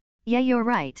ha, yeah, you're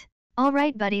right. All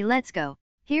right buddy, let's go.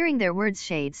 Hearing their words,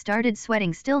 Shade started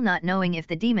sweating, still not knowing if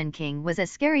the Demon King was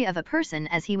as scary of a person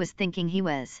as he was thinking he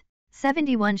was.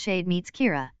 71 Shade meets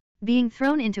Kira. Being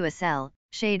thrown into a cell,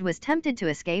 Shade was tempted to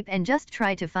escape and just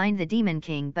try to find the Demon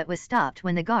King, but was stopped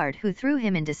when the guard who threw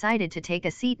him in decided to take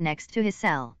a seat next to his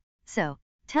cell. So,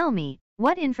 tell me,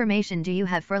 what information do you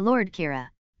have for Lord Kira?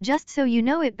 Just so you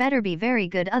know, it better be very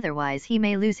good, otherwise he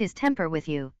may lose his temper with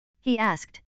you, he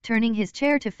asked, turning his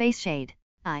chair to face Shade.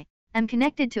 I'm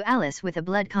connected to Alice with a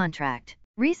blood contract.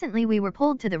 Recently we were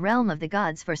pulled to the realm of the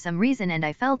gods for some reason, and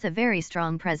I felt a very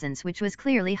strong presence which was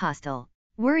clearly hostile.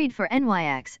 Worried for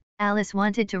Nyx, Alice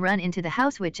wanted to run into the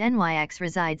house which Nyx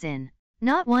resides in.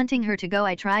 Not wanting her to go,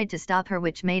 I tried to stop her,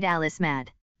 which made Alice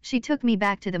mad. She took me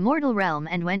back to the mortal realm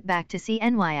and went back to see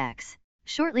Nyx.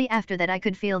 Shortly after that I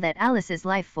could feel that Alice's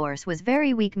life force was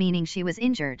very weak, meaning she was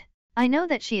injured. I know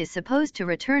that she is supposed to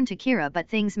return to Kira, but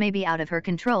things may be out of her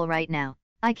control right now.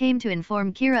 I came to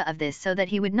inform Kira of this so that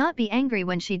he would not be angry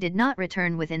when she did not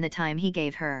return within the time he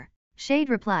gave her,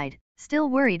 Shade replied, still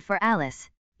worried for Alice.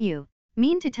 You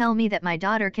mean to tell me that my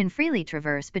daughter can freely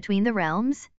traverse between the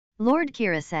realms? Lord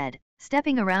Kira said,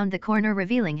 stepping around the corner,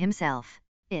 revealing himself.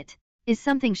 It is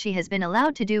something she has been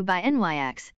allowed to do by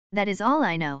Nyx, that is all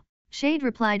I know, Shade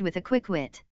replied with a quick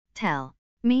wit. Tell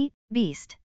me,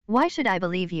 beast. Why should I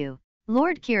believe you?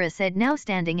 Lord Kira said, now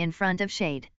standing in front of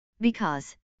Shade.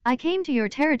 Because I came to your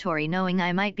territory knowing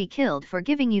I might be killed for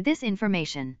giving you this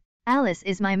information. Alice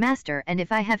is my master, and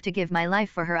if I have to give my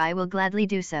life for her, I will gladly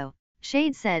do so,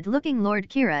 Shade said, looking Lord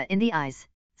Kira in the eyes.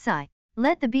 Sigh.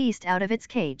 Let the beast out of its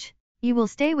cage. You will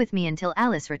stay with me until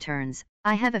Alice returns.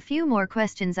 I have a few more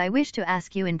questions I wish to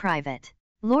ask you in private,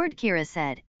 Lord Kira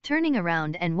said, turning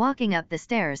around and walking up the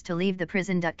stairs to leave the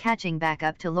prison. Catching back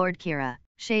up to Lord Kira,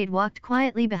 Shade walked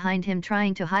quietly behind him,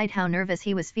 trying to hide how nervous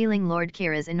he was feeling. Lord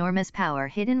Kira's enormous power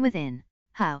hidden within.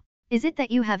 How is it that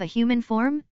you have a human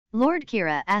form? Lord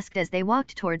Kira asked as they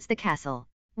walked towards the castle.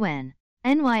 When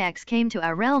Nyx came to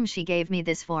our realm, she gave me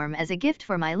this form as a gift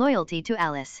for my loyalty to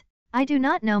Alice. I do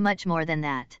not know much more than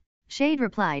that, Shade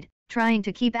replied, trying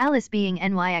to keep Alice being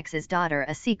Nyx's daughter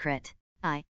a secret.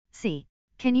 I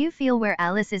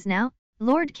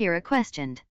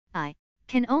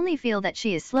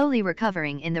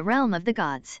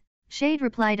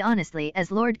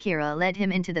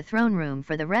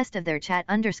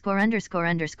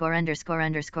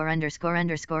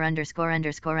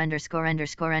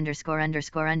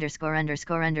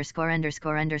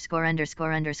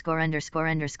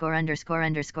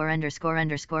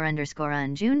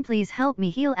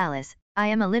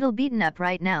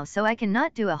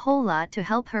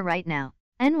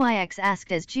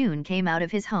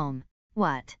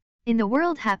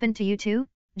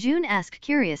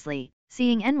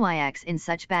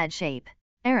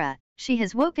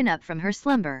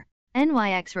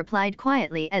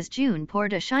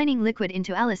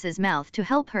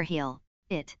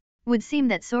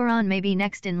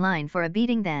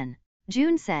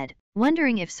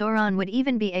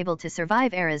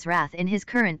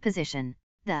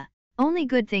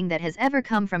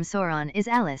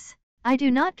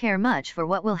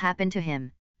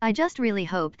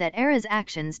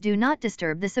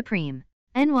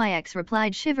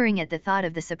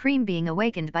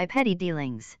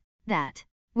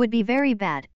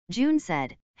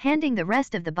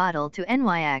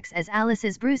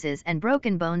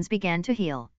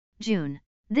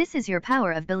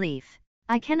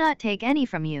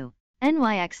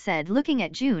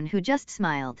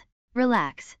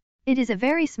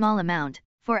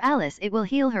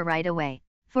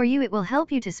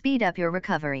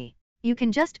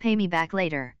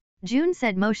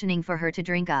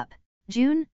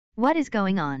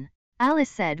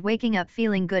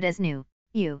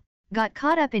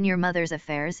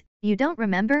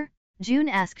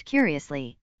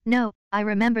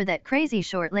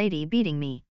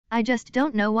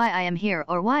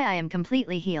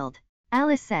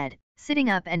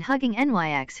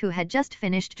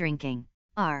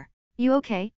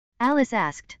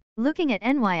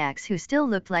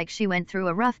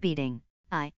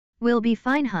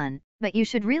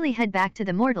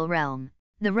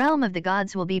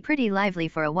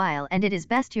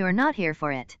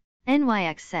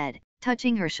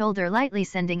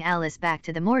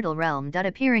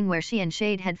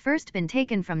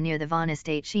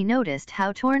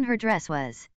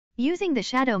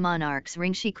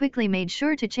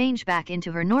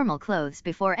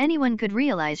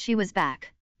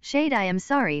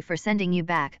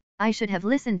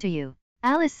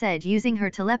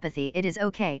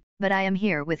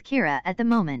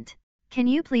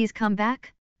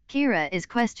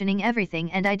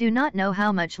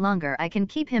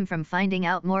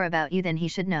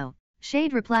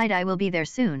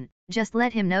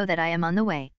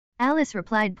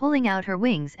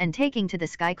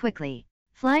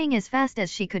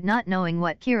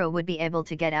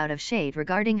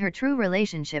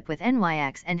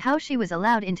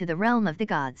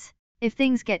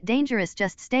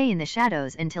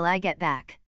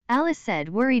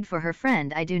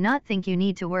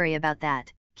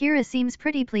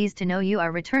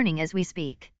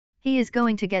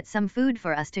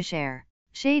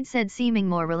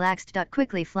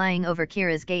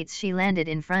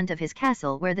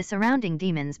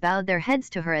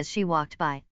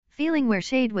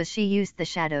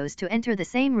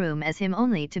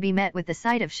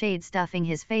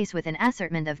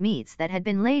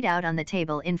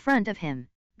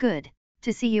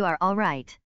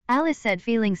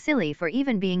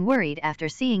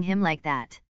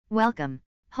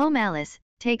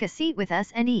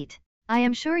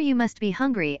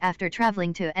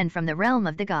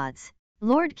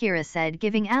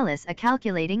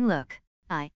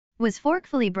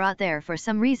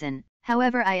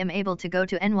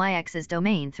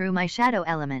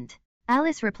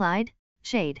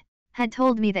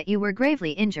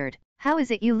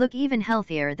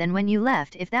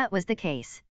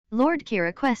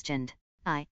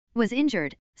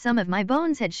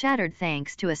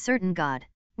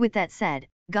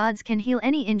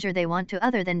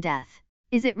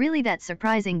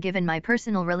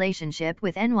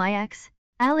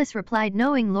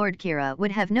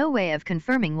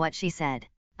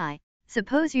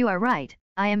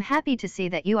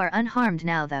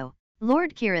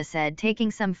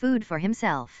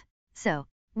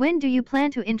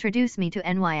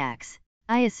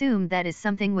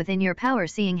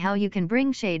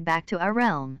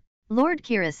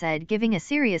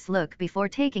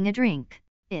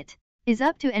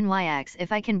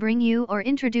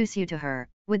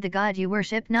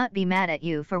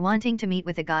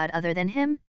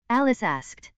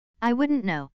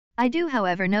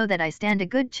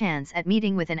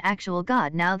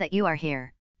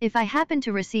If I happen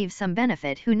to receive some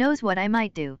benefit, who knows what I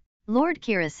might do? Lord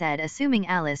Kira said, assuming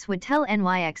Alice would tell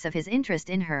NYX of his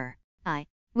interest in her. I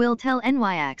will tell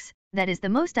NYX, that is the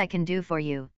most I can do for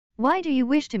you. Why do you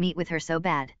wish to meet with her so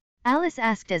bad? Alice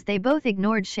asked as they both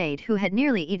ignored Shade, who had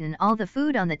nearly eaten all the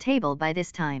food on the table by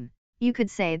this time. You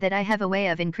could say that I have a way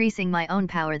of increasing my own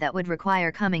power that would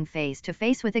require coming face to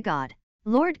face with a god,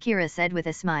 Lord Kira said with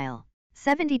a smile.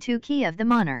 72 Key of the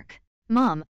Monarch.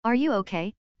 Mom, are you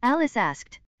okay? Alice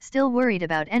asked, still worried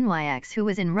about NYX, who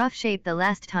was in rough shape the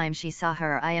last time she saw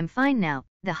her. I am fine now.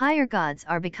 The higher gods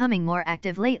are becoming more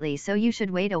active lately, so you should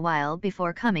wait a while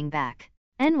before coming back.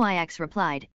 NYX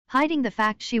replied, hiding the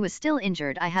fact she was still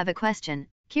injured. I have a question.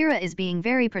 Kira is being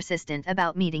very persistent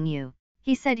about meeting you.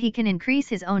 He said he can increase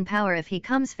his own power if he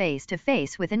comes face to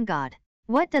face with an god.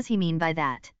 What does he mean by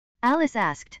that? Alice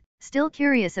asked, still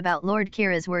curious about Lord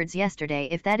Kira's words yesterday.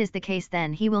 If that is the case,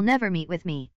 then he will never meet with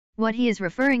me. What he is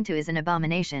referring to is an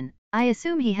abomination. I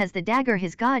assume he has the dagger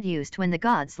his god used when the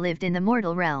gods lived in the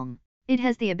mortal realm. It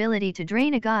has the ability to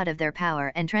drain a god of their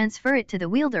power and transfer it to the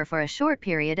wielder for a short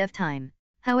period of time.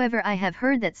 However, I have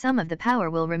heard that some of the power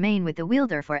will remain with the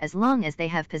wielder for as long as they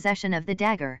have possession of the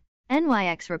dagger.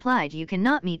 NYX replied, you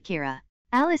cannot meet Kira.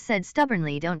 Alice said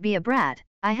stubbornly, don't be a brat.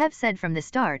 I have said from the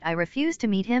start I refuse to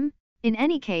meet him. In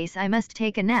any case, I must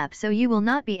take a nap, so you will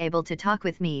not be able to talk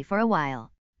with me for a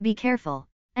while. Be careful,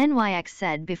 NYX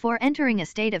said before entering a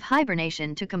state of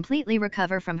hibernation to completely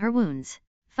recover from her wounds.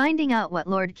 Finding out what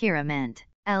Lord Kira meant,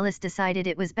 Alice decided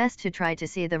it was best to try to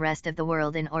see the rest of the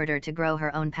world in order to grow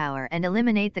her own power and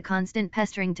eliminate the constant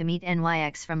pestering to meet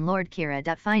NYX from Lord Kira.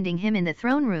 Finding him in the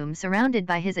throne room surrounded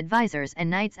by his advisors and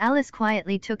knights, Alice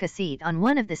quietly took a seat on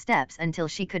one of the steps until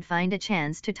she could find a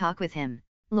chance to talk with him.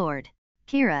 Lord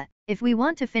Kira, if we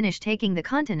want to finish taking the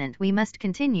continent, we must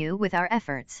continue with our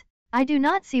efforts. I do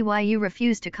not see why you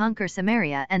refuse to conquer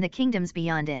Samaria and the kingdoms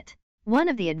beyond it. One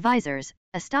of the advisors,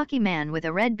 a stocky man with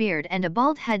a red beard and a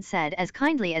bald head, said as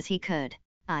kindly as he could.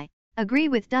 I agree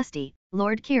with Dusty,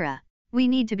 Lord Kira. We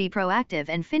need to be proactive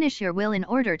and finish your will in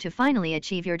order to finally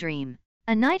achieve your dream.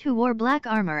 A knight who wore black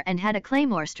armor and had a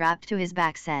claymore strapped to his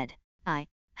back said, I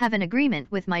have an agreement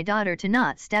with my daughter to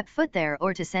not step foot there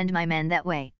or to send my men that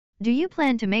way. Do you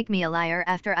plan to make me a liar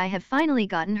after I have finally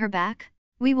gotten her back?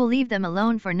 We will leave them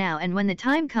alone for now, and when the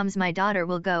time comes my daughter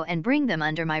will go and bring them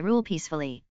under my rule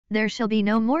peacefully. There shall be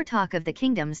no more talk of the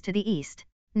kingdoms to the east.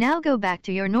 Now go back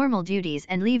to your normal duties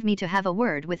and leave me to have a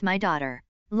word with my daughter.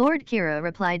 Lord Kira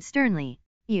replied sternly.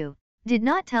 You did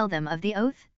not tell them of the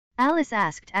oath? Alice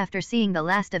asked after seeing the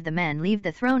last of the men leave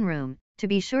the throne room, to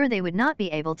be sure they would not be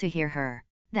able to hear her.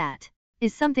 That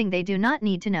is something they do not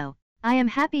need to know. I am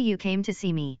happy you came to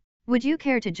see me. Would you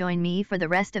care to join me for the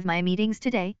rest of my meetings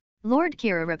today? Lord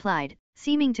Kira replied,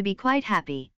 seeming to be quite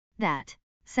happy. That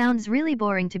sounds really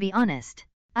boring, to be honest.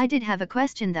 I did have a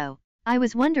question though. I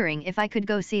was wondering if I could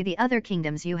go see the other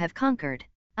kingdoms you have conquered.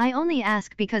 I only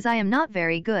ask because I am not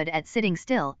very good at sitting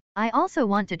still. I also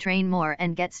want to train more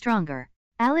and get stronger.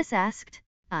 Alice asked.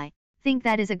 I think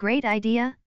that is a great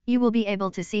idea. You will be able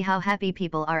to see how happy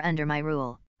people are under my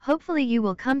rule. Hopefully you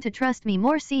will come to trust me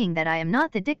more, seeing that I am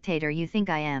not the dictator you think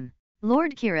I am.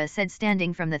 Lord Kira said,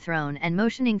 standing from the throne and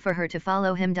motioning for her to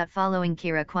follow him. Following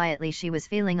Kira quietly, she was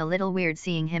feeling a little weird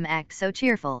seeing him act so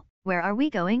cheerful. Where are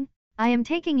we going? I am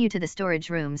taking you to the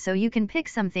storage room so you can pick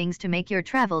some things to make your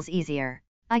travels easier.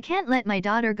 I can't let my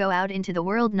daughter go out into the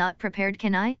world not prepared,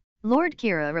 can I? Lord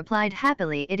Kira replied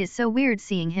happily. It is so weird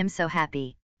seeing him so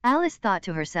happy. Alice thought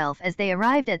to herself as they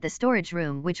arrived at the storage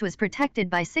room, which was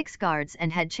protected by 6 guards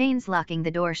and had chains locking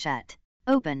the door shut.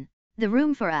 Open the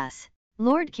room for us.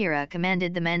 Lord Kira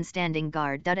commanded the men standing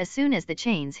guard. As soon as the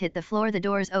chains hit the floor, the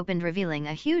doors opened, revealing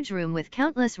a huge room with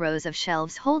countless rows of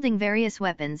shelves holding various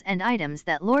weapons and items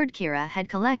that Lord Kira had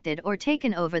collected or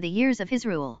taken over the years of his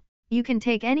rule. You can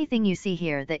take anything you see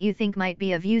here that you think might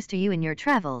be of use to you in your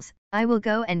travels. I will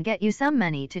go and get you some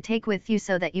money to take with you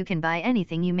so that you can buy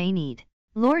anything you may need.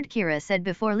 Lord Kira said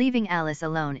before leaving Alice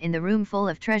alone in the room full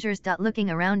of treasures. Looking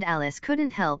around, Alice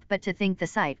couldn't help but to think the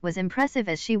sight was impressive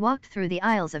as she walked through the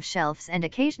aisles of shelves and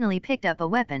occasionally picked up a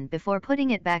weapon before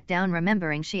putting it back down,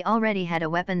 remembering she already had a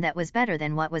weapon that was better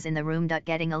than what was in the room.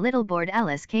 Getting a little bored,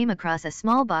 Alice came across a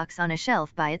small box on a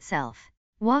shelf by itself.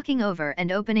 Walking over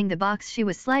and opening the box, she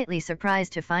was slightly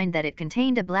surprised to find that it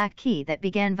contained a black key that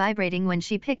began vibrating when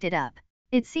she picked it up.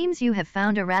 It seems you have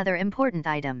found a rather important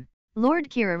item, Lord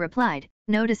Kira replied,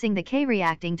 noticing the key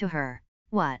reacting to her.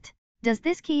 What does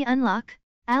this key unlock?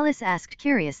 Alice asked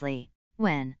curiously.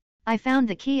 When I found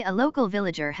the key, a local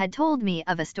villager had told me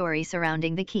of a story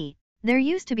surrounding the key. There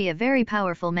used to be a very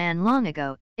powerful man long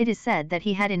ago. It is said that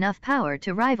he had enough power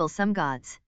to rival some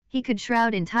gods. He could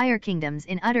shroud entire kingdoms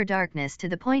in utter darkness to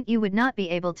the point you would not be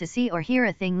able to see or hear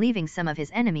a thing, leaving some of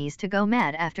his enemies to go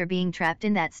mad after being trapped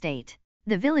in that state.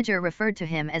 The villager referred to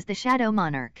him as the Shadow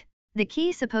Monarch. The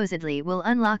key supposedly will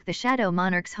unlock the Shadow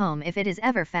Monarch's home if it is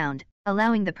ever found,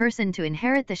 allowing the person to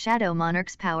inherit the Shadow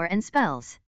Monarch's power and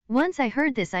spells. Once I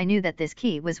heard this, I knew that this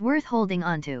key was worth holding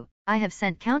onto. I have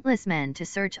sent countless men to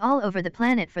search all over the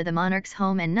planet for the Monarch's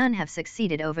home and none have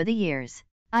succeeded over the years.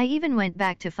 I even went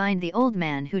back to find the old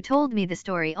man who told me the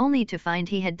story only to find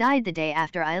he had died the day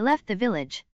after I left the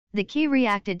village. The key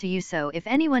reacted to you, so if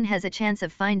anyone has a chance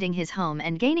of finding his home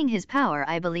and gaining his power,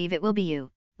 I believe it will be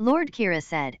you, Lord Kira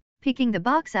said, picking the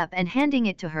box up and handing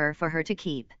it to her for her to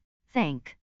keep.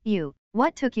 Thank you.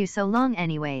 What took you so long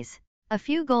anyways? A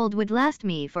few gold would last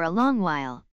me for a long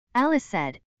while, Alice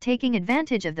said, taking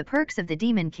advantage of the perks of the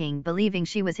Demon King, believing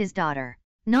she was his daughter.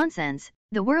 Nonsense,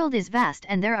 the world is vast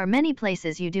and there are many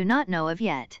places you do not know of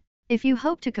yet. If you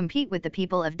hope to compete with the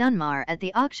people of Dunmar at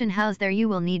the auction house there, you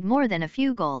will need more than a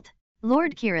few gold,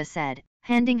 Lord Kira said,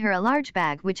 handing her a large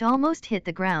bag which almost hit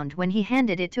the ground when he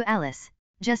handed it to Alice.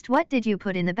 Just what did you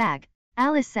put in the bag?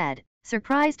 Alice said,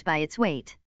 surprised by its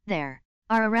weight. There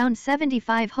are around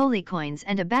 75 holy coins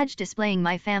and a badge displaying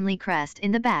my family crest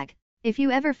in the bag. If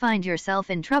you ever find yourself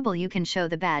in trouble, you can show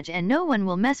the badge and no one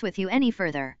will mess with you any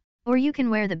further. Or you can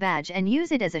wear the badge and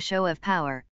use it as a show of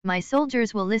power. My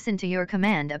soldiers will listen to your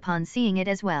command upon seeing it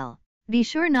as well. Be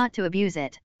sure not to abuse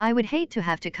it. I would hate to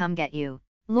have to come get you,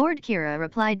 Lord Kira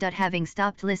replied. Having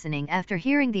stopped listening after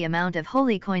hearing the amount of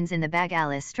holy coins in the bag,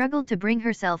 Alice struggled to bring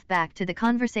herself back to the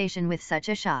conversation with such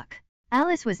a shock.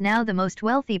 Alice was now the most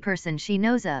wealthy person she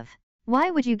knows of.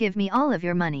 Why would you give me all of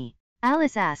your money?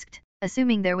 Alice asked,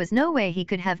 assuming there was no way he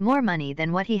could have more money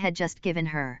than what he had just given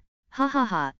her. Ha ha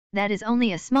ha, that is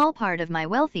only a small part of my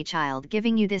wealthy child.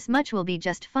 Giving you this much will be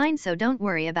just fine, so don't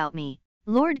worry about me,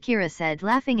 Lord Kira said,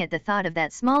 laughing at the thought of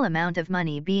that small amount of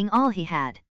money being all he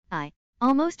had. I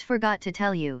almost forgot to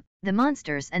tell you, the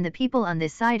monsters and the people on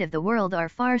this side of the world are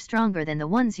far stronger than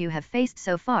the ones you have faced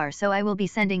so far, so I will be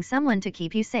sending someone to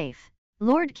keep you safe,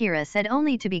 Lord Kira said,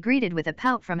 only to be greeted with a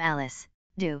pout from Alice.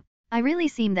 Do I really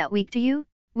seem that weak to you?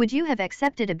 Would you have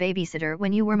accepted a babysitter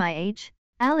when you were my age?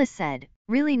 Alice said,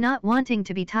 really not wanting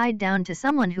to be tied down to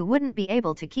someone who wouldn't be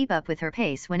able to keep up with her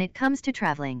pace when it comes to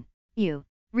traveling. You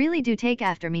really do take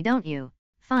after me, don't you?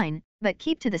 Fine, but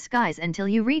keep to the skies until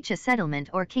you reach a settlement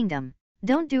or kingdom.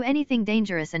 Don't do anything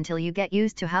dangerous until you get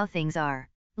used to how things are,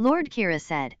 Lord Kira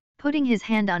said, putting his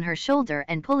hand on her shoulder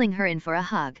and pulling her in for a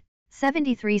hug.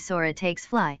 73 Sora takes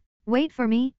fly. Wait for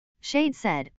me, Shade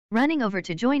said, running over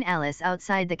to join Alice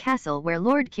outside the castle where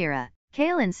Lord Kira,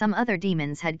 Kale and some other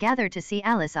demons had gathered to see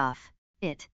Alice off.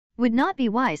 It would not be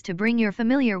wise to bring your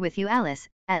familiar with you, Alice,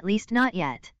 at least not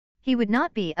yet. He would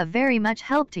not be of very much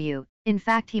help to you, in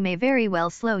fact he may very well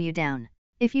slow you down.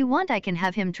 If you want I can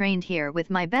have him trained here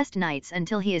with my best knights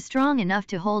until he is strong enough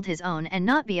to hold his own and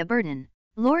not be a burden,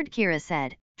 Lord Kira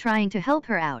said, trying to help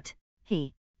her out.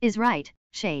 He is right,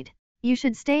 Shade. You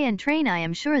should stay and train. I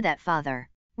am sure that father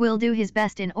will do his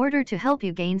best in order to help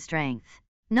you gain strength.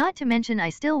 Not to mention I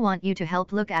still want you to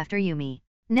help look after Yumi.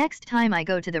 Next time I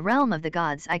go to the realm of the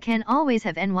gods I can always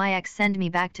have NYX send me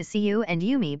back to see you and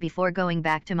Yumi before going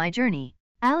back to my journey,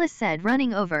 Alice said,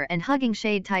 running over and hugging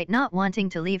Shade tight, not wanting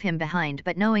to leave him behind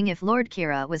but knowing if Lord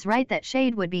Kira was right that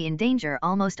Shade would be in danger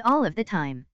almost all of the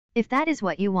time. If that is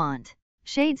what you want,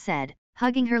 Shade said,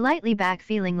 hugging her lightly back,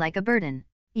 feeling like a burden.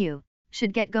 You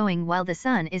should get going while the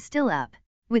sun is still up.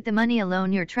 With the money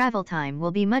alone your travel time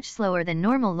will be much slower than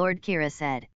normal, Lord Kira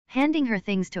said, handing her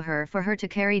things to her for her to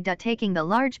carry. Taking the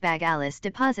large bag, Alice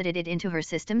deposited it into her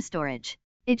system storage.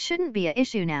 It shouldn't be an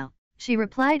issue now, she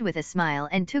replied with a smile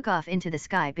and took off into the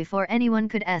sky before anyone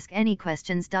could ask any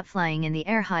questions. Flying in the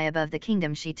air high above the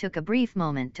kingdom, she took a brief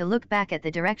moment to look back at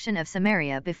the direction of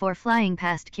Samaria before flying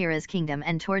past Kira's kingdom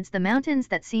and towards the mountains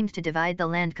that seemed to divide the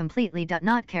land completely.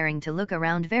 Not caring to look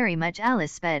around very much,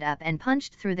 Alice sped up and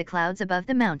punched through the clouds above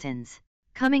the mountains.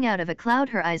 Coming out of a cloud,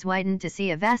 her eyes widened to see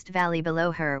a vast valley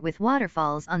below her with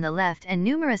waterfalls on the left and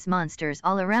numerous monsters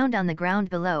all around on the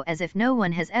ground below as if no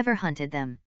one has ever hunted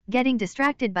them. Getting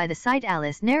distracted by the sight,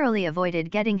 Alice narrowly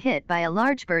avoided getting hit by a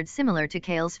large bird similar to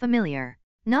Kale's familiar.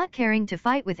 Not caring to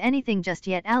fight with anything just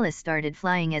yet, Alice started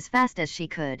flying as fast as she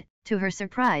could. To her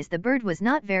surprise, the bird was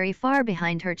not very far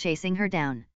behind her, chasing her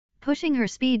down. Pushing her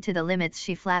speed to the limits,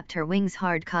 she flapped her wings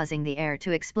hard, causing the air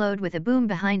to explode with a boom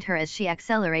behind her as she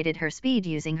accelerated her speed,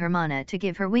 using her mana to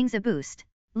give her wings a boost.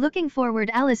 Looking forward,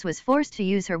 Alice was forced to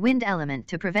use her wind element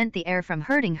to prevent the air from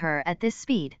hurting her at this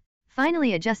speed.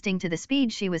 Finally adjusting to the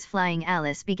speed she was flying,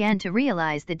 Alice began to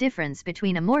realize the difference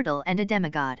between a mortal and a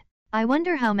demigod. I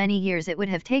wonder how many years it would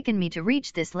have taken me to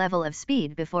reach this level of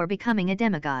speed before becoming a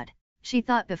demigod. She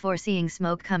thought before seeing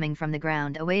smoke coming from the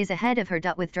ground a ways ahead of her.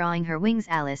 Withdrawing her wings,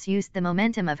 Alice used the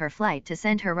momentum of her flight to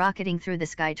send her rocketing through the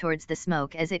sky towards the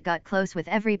smoke as it got close with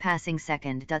every passing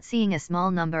second. Seeing a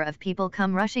small number of people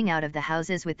come rushing out of the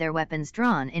houses with their weapons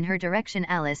drawn in her direction,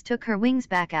 Alice took her wings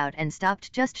back out and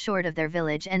stopped just short of their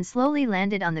village and slowly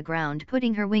landed on the ground,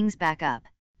 putting her wings back up.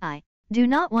 I do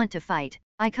not want to fight.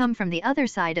 I come from the other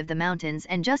side of the mountains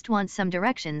and just want some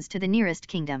directions to the nearest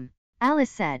kingdom, Alice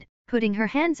said, putting her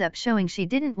hands up showing she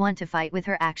didn't want to fight with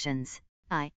her actions.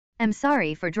 I am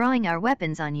sorry for drawing our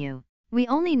weapons on you. We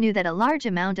only knew that a large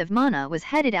amount of mana was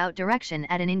headed out direction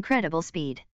at an incredible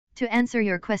speed. To answer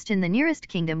your question, the nearest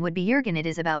kingdom would be Jurgen. It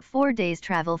is about 4 days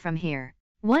travel from here,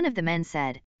 one of the men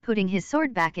said, putting his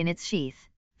sword back in its sheath.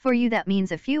 For you that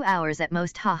means a few hours at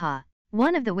most, haha,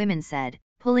 one of the women said,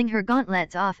 pulling her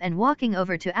gauntlets off and walking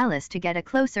over to Alice to get a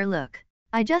closer look.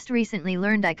 I just recently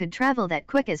learned I could travel that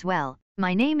quick as well.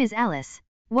 My name is Alice.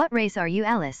 What race are you,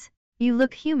 Alice? You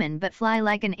look human but fly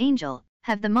like an angel,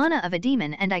 have the mana of a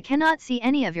demon, and I cannot see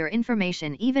any of your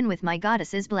information even with my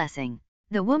goddess's blessing,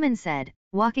 the woman said,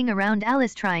 walking around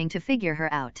Alice trying to figure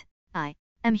her out. I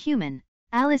am human,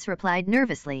 Alice replied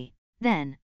nervously.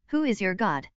 Then, who is your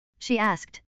god? She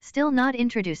asked, still not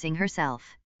introducing herself.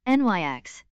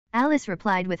 Nyx, Alice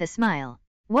replied with a smile.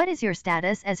 What is your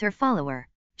status as her follower?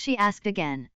 She asked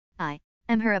again. I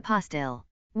am her apostille.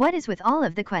 What is with all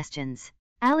of the questions?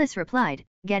 Alice replied,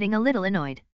 getting a little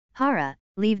annoyed. Hara,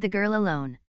 leave the girl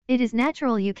alone. It is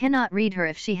natural you cannot read her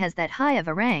if she has that high of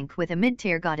a rank with a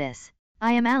mid-tier goddess.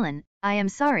 I am Alan. I am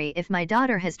sorry if my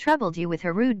daughter has troubled you with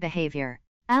her rude behavior,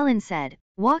 Alan said,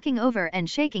 walking over and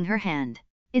shaking her hand.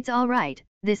 It's all right,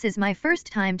 this is my first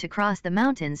time to cross the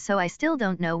mountains, so I still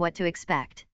don't know what to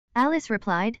expect, Alice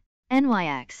replied.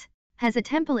 Nyx has a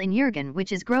temple in Jurgen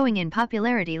which is growing in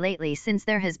popularity lately since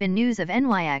there has been news of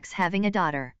Nyx having a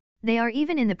daughter. They are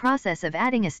even in the process of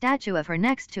adding a statue of her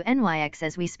next to Nyx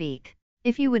as we speak.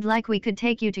 If you would like, we could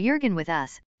take you to Jurgen with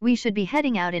us. We should be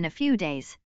heading out in a few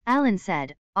days, Alan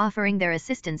said, offering their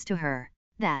assistance to her.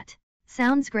 That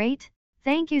sounds great.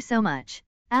 Thank you so much,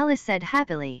 Alice said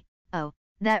happily. Oh,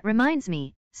 that reminds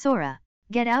me, Sora,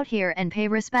 get out here and pay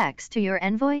respects to your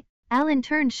envoy. Alan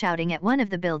turned, shouting at one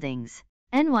of the buildings.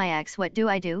 Nyx, what do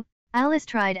I do? Alice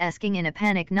tried asking in a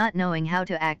panic, not knowing how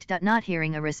to act. Not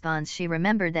hearing a response, she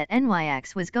remembered that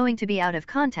Nyx was going to be out of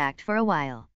contact for a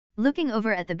while. Looking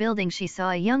over at the building, she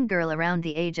saw a young girl around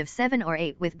the age of 7 or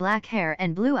 8 with black hair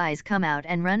and blue eyes come out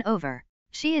and run over.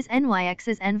 She is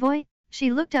Nyx's envoy?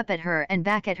 She looked up at her and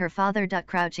back at her father.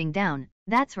 Crouching down.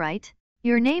 That's right.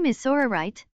 Your name is Sora,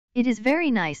 right? It is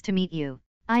very nice to meet you.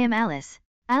 I am Alice,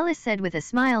 Alice said with a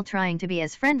smile, trying to be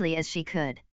as friendly as she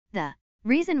could. The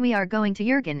reason we are going to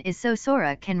Jurgen is so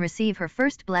Sora can receive her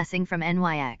first blessing from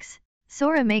Nyx.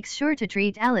 Sora makes sure to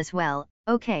treat Alice well.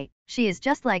 Okay, she is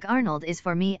just like Arnold is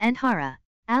for me and Hara,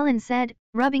 Alan said,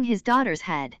 rubbing his daughter's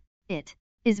head. It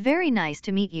is very nice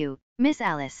to meet you, Miss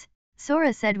Alice,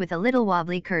 Sora said with a little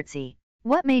wobbly curtsy.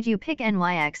 What made you pick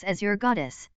Nyx as your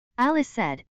goddess? Alice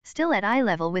said, still at eye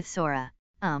level with Sora.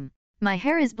 My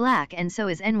hair is black and so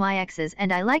is Nyx's,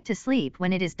 and I like to sleep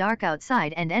when it is dark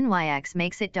outside and Nyx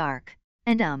makes it dark.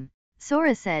 And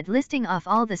Sora said, listing off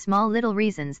all the small little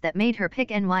reasons that made her pick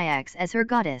Nyx as her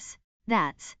goddess.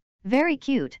 That's very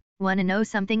cute. Wanna know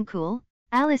something cool?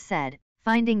 Alice said,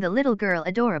 finding the little girl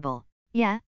adorable.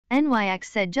 Yeah, Nyx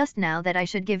said just now that I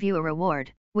should give you a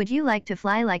reward. Would you like to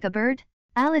fly like a bird?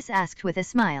 Alice asked with a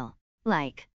smile.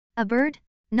 Like a bird?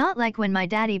 Not like when my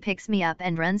daddy picks me up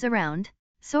and runs around?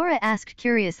 Sora asked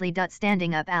curiously.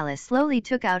 Standing up, Alice slowly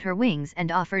took out her wings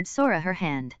and offered Sora her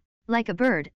hand. Like a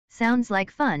bird, sounds like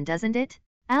fun, doesn't it?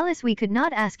 Alice, we could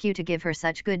not ask you to give her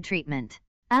such good treatment,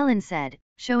 Alan said,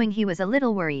 showing he was a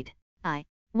little worried. I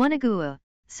wanna go,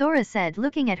 Sora said,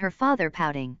 looking at her father,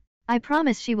 pouting. I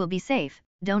promise she will be safe,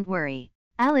 don't worry,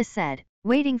 Alice said,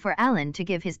 waiting for Alan to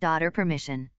give his daughter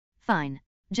permission. Fine.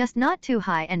 Just not too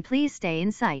high and please stay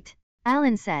in sight,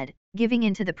 Alan said, giving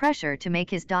into the pressure to make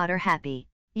his daughter happy.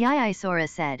 Yai, Sora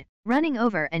said, running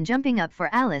over and jumping up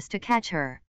for Alice to catch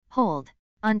her. Hold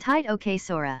on tight, okay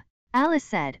Sora, Alice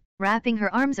said, wrapping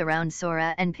her arms around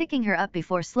Sora and picking her up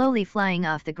before slowly flying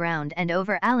off the ground and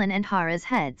over Alan and Hara's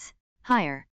heads.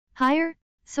 Higher, higher,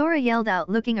 Sora yelled out,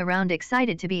 looking around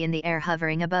excited to be in the air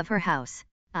hovering above her house.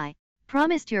 I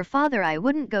promised your father I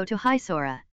wouldn't go too high,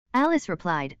 Sora, Alice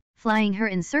replied, flying her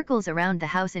in circles around the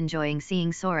house, enjoying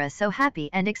seeing Sora so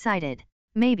happy and excited.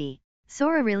 Maybe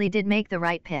Sora really did make the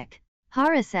right pick,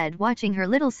 Hara said, watching her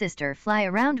little sister fly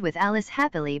around with Alice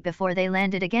happily before they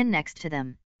landed again next to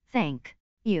them. Thank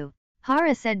you,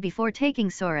 Hara said before taking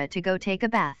Sora to go take a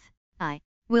bath. I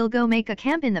will go make a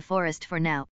camp in the forest for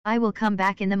now, I will come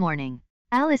back in the morning.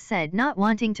 Alice said, not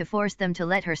wanting to force them to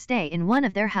let her stay in one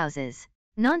of their houses.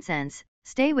 Nonsense,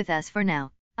 stay with us for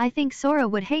now. I think Sora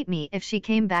would hate me if she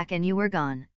came back and you were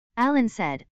gone. Alan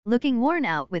said, looking worn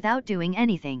out without doing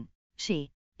anything.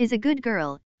 She is a good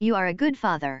girl, you are a good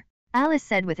father. Alice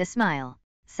said with a smile.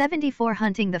 74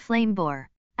 Hunting the flame boar.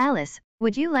 Alice,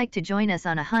 would you like to join us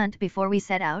on a hunt before we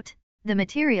set out? The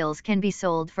materials can be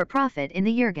sold for profit in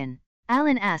the Jurgen.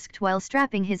 Alan asked while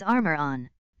strapping his armor on.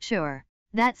 Sure.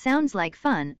 That sounds like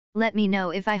fun, let me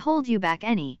know if I hold you back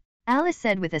any. Alice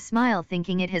said with a smile,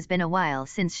 thinking it has been a while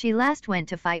since she last went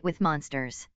to fight with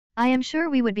monsters. I am sure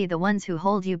we would be the ones who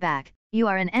hold you back, you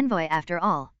are an envoy after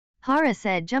all. Hara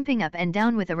said, jumping up and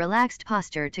down with a relaxed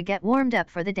posture to get warmed up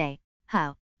for the day.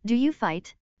 How do you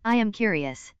fight? I am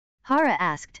curious. Hara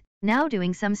asked, now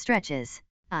doing some stretches.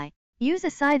 I use a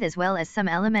scythe as well as some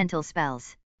elemental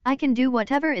spells. I can do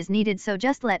whatever is needed, so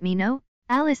just let me know,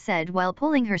 Alice said while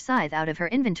pulling her scythe out of her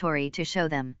inventory to show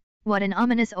them. What an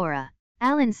ominous aura,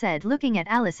 Alan said, looking at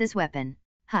Alice's weapon.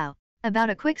 How about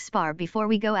a quick spar before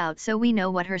we go out so we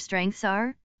know what her strengths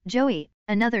are? Joey,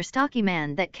 another stocky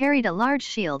man that carried a large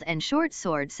shield and short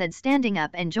sword, said, standing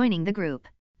up and joining the group.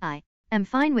 I am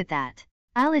fine with that,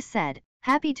 Alice said,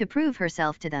 happy to prove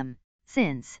herself to them.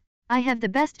 Since I have the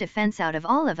best defense out of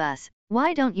all of us,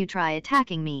 why don't you try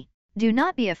attacking me? Do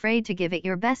not be afraid to give it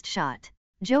your best shot,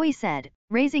 Joey said,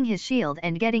 raising his shield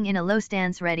and getting in a low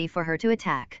stance ready for her to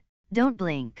attack. Don't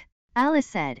blink, Alice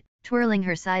said, twirling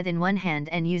her scythe in one hand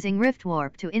and using Rift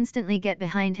Warp to instantly get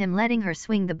behind him, letting her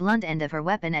swing the blunt end of her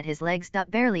weapon at his legs.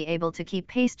 Barely able to keep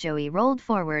pace, Joey rolled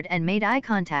forward and made eye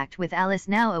contact with Alice,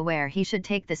 now aware he should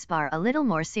take the spar a little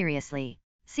more seriously.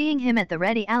 Seeing him at the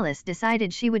ready, Alice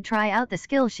decided she would try out the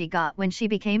skill she got when she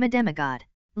became a demigod.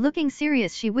 Looking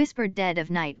serious, she whispered Dead of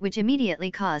Night, which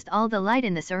immediately caused all the light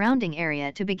in the surrounding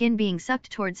area to begin being sucked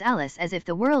towards Alice, as if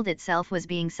the world itself was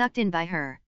being sucked in by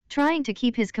her. Trying to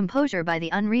keep his composure by the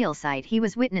unreal sight he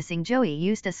was witnessing, Joey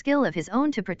used a skill of his own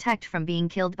to protect from being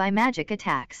killed by magic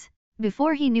attacks.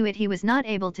 Before he knew it, he was not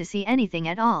able to see anything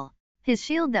at all. His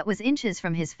shield that was inches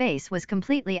from his face was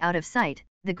completely out of sight,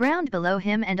 the ground below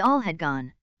him and all had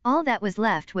gone. All that was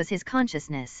left was his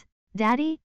consciousness.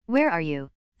 Daddy, where are you?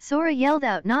 Sora yelled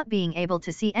out, not being able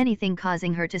to see anything,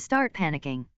 causing her to start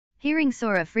panicking. Hearing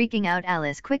Sora freaking out,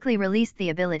 Alice quickly released the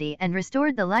ability and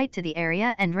restored the light to the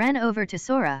area and ran over to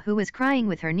Sora, who was crying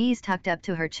with her knees tucked up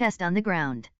to her chest on the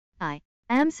ground. I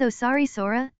am so sorry,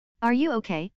 Sora. Are you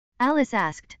okay? Alice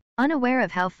asked, unaware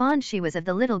of how fond she was of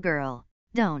the little girl.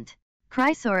 Don't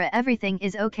cry, Sora, everything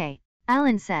is okay,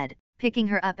 Alan said, picking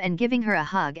her up and giving her a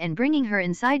hug and bringing her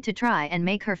inside to try and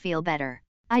make her feel better.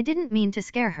 I didn't mean to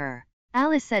scare her,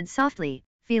 Alice said softly,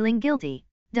 feeling guilty.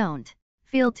 Don't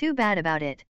feel too bad about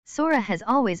it. Sora has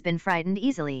always been frightened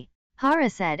easily, Hara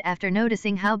said after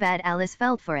noticing how bad Alice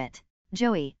felt for it.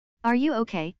 Joey, are you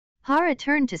okay? Hara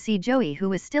turned to see Joey, who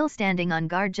was still standing on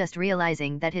guard, just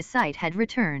realizing that his sight had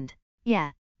returned.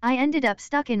 Yeah, I ended up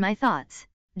stuck in my thoughts,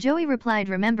 Joey replied,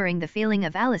 remembering the feeling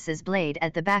of Alice's blade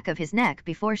at the back of his neck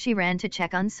before she ran to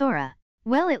check on Sora.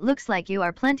 Well, it looks like you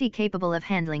are plenty capable of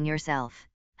handling yourself.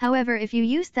 However, if you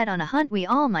used that on a hunt, we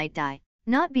all might die.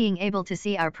 Not being able to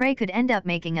see our prey could end up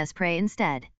making us prey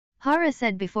instead, Hara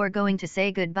said before going to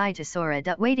say goodbye to Sora.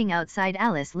 Waiting outside,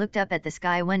 Alice looked up at the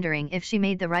sky, wondering if she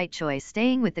made the right choice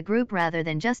staying with the group rather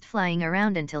than just flying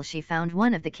around until she found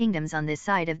one of the kingdoms on this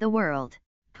side of the world.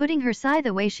 Putting her scythe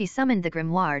away, she summoned the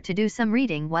grimoire to do some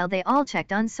reading while they all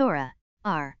checked on Sora.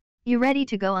 Are you ready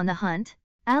to go on the hunt?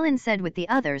 Alan said, with the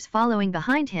others following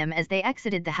behind him as they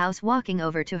exited the house, walking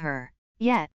over to her.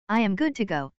 Yeah, I am good to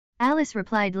go, Alice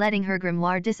replied, letting her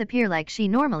grimoire disappear like she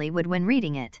normally would when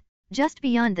reading it. Just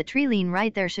beyond the tree line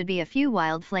right there should be a few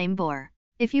wild flame boar.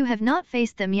 If you have not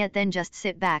faced them yet, then just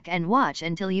sit back and watch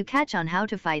until you catch on how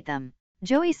to fight them,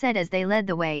 Joey said as they led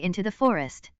the way into the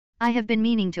forest. I have been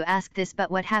meaning to ask this,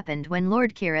 but what happened when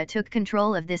Lord Kira took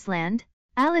control of this land?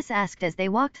 Alice asked as they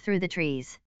walked through the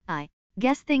trees. I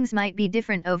guess things might be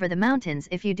different over the mountains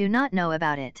if you do not know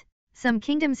about it. Some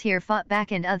kingdoms here fought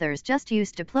back and others just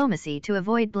used diplomacy to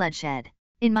avoid bloodshed.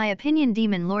 In my opinion,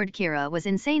 Demon Lord Kira was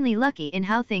insanely lucky in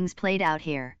how things played out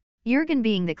here. Jurgen,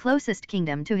 being the closest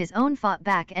kingdom to his own, fought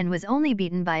back and was only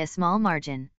beaten by a small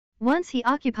margin. Once he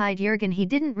occupied Jurgen, he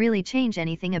didn't really change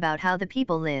anything about how the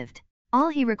people lived. All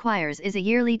he requires is a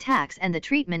yearly tax and the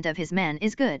treatment of his men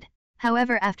is good.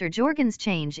 However, after Jurgen's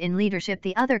change in leadership,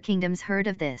 the other kingdoms heard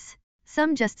of this.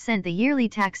 Some just sent the yearly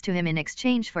tax to him in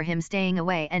exchange for him staying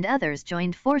away, and others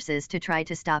joined forces to try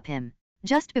to stop him.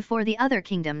 Just before the other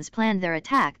kingdoms planned their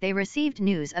attack, they received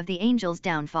news of the Angel's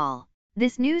downfall.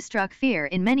 This news struck fear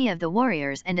in many of the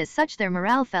warriors, and as such their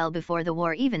morale fell before the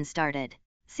war even started.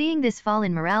 Seeing this fall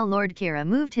in morale, Lord Kira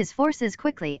moved his forces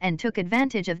quickly and took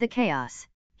advantage of the chaos.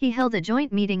 He held a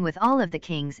joint meeting with all of the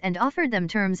kings and offered them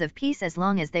terms of peace as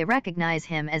long as they recognize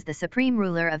him as the supreme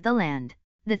ruler of the land.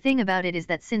 The thing about it is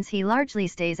that since he largely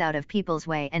stays out of people's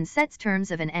way and sets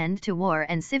terms of an end to war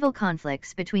and civil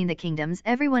conflicts between the kingdoms,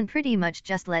 everyone pretty much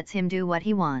just lets him do what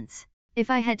he wants. If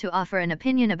I had to offer an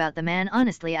opinion about the man,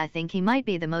 honestly I think he might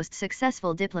be the most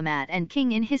successful diplomat and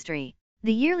king in history.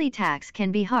 The yearly tax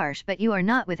can be harsh, but you are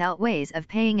not without ways of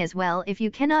paying as well. If you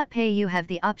cannot pay, you have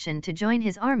the option to join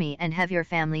his army and have your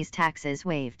family's taxes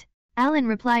waived. Alan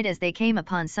replied as they came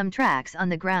upon some tracks on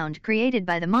the ground created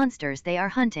by the monsters they are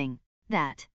hunting.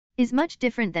 That is much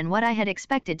different than what I had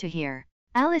expected to hear,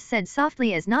 Alice said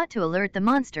softly as not to alert the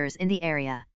monsters in the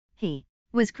area. He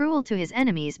was cruel to his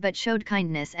enemies but showed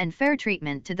kindness and fair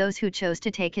treatment to those who chose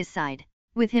to take his side.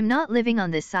 With him not living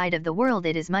on this side of the world,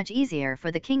 it is much easier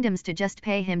for the kingdoms to just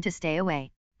pay him to stay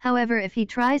away. However, if he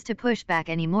tries to push back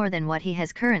any more than what he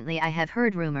has currently, I have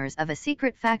heard rumors of a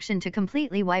secret faction to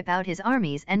completely wipe out his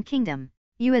armies and kingdom.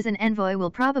 You as an envoy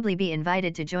will probably be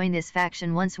invited to join this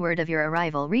faction once word of your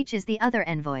arrival reaches the other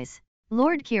envoys.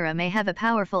 Lord Kira may have a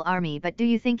powerful army, but do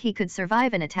you think he could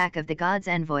survive an attack of the gods'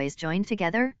 envoys joined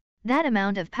together? That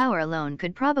amount of power alone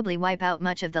could probably wipe out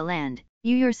much of the land.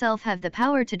 You yourself have the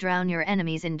power to drown your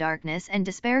enemies in darkness and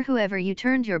despair. Whoever you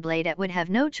turned your blade at would have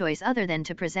no choice other than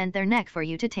to present their neck for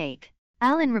you to take.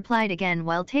 Alan replied again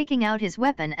while taking out his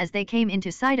weapon as they came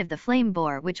into sight of the flame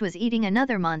boar, which was eating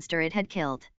another monster it had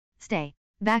killed. Stay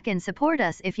back and support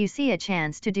us if you see a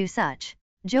chance to do such,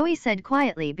 Joey said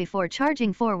quietly before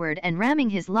charging forward and ramming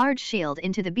his large shield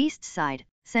into the beast's side,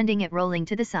 sending it rolling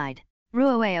to the side.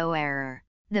 Ruoeoerer.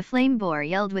 The flame boar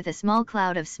yelled with a small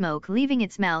cloud of smoke leaving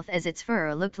its mouth as its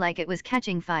fur looked like it was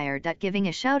catching fire. Giving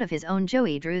a shout of his own,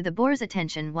 Joey drew the boar's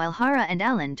attention while Hara and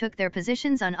Alan took their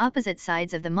positions on opposite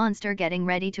sides of the monster, getting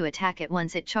ready to attack it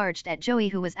once it charged at Joey,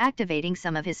 who was activating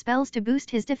some of his spells to boost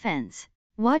his defense.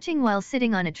 Watching while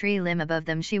sitting on a tree limb above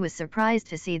them, she was surprised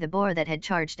to see the boar that had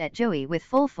charged at Joey with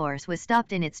full force was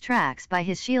stopped in its tracks by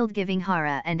his shield, giving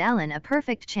Hara and Alan a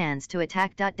perfect chance to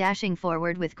attack. Dashing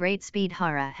forward with great speed,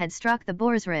 Hara had struck the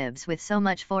boar's ribs with so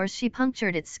much force she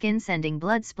punctured its skin, sending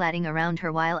blood splatting around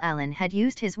her, while Alan had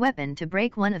used his weapon to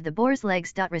break one of the boar's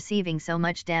legs. Receiving so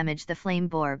much damage, the flame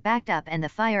boar backed up and the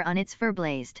fire on its fur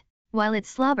blazed, while its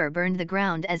slobber burned the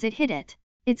ground as it hit it.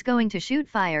 It's going to shoot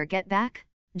fire, get back!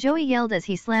 Joey yelled as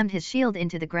he slammed his shield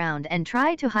into the ground and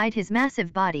tried to hide his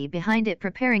massive body behind it,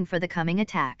 preparing for the coming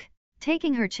attack.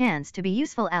 Taking her chance to be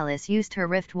useful, Alice used her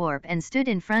rift warp and stood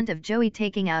in front of Joey,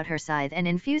 taking out her scythe and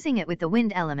infusing it with the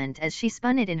wind element as she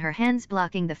spun it in her hands,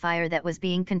 blocking the fire that was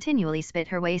being continually spit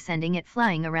her way, sending it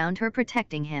flying around her,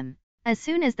 protecting him. As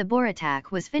soon as the boar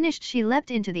attack was finished, she leapt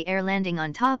into the air, landing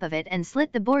on top of it and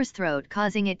slit the boar's throat,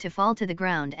 causing it to fall to the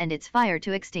ground and its fire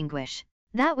to extinguish.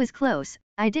 That was close.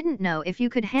 I didn't know if you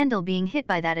could handle being hit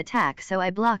by that attack, so I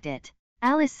blocked it,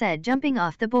 Alice said, jumping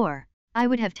off the boar. I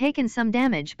would have taken some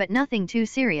damage but nothing too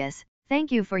serious.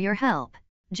 Thank you for your help,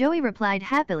 Joey replied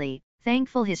happily,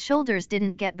 thankful his shoulders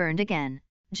didn't get burned again.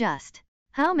 Just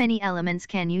how many elements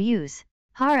can you use?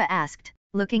 Hara asked,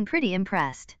 looking pretty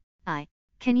impressed. I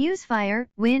can use fire,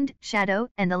 wind, shadow,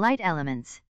 and the light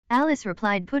elements, Alice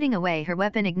replied, putting away her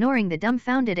weapon, ignoring the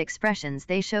dumbfounded expressions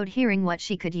they showed hearing what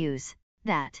she could use.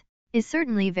 That is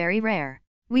certainly very rare.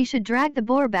 We should drag the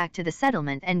boar back to the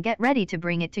settlement and get ready to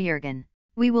bring it to Jurgen.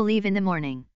 We will leave in the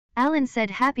morning, Alan said,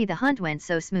 happy the hunt went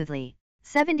so smoothly.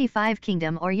 75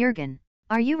 Kingdom or Jurgen?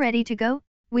 Are you ready to go?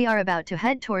 We are about to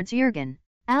head towards Jurgen,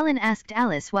 Alan asked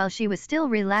Alice while she was still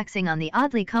relaxing on the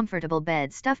oddly comfortable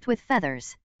bed stuffed with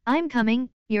feathers. I'm coming.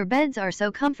 Your beds are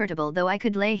so comfortable, though I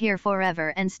could lay here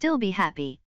forever and still be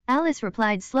happy, Alice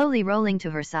replied, slowly rolling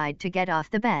to her side to get off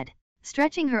the bed.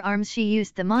 Stretching her arms, she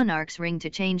used the monarch's ring to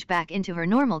change back into her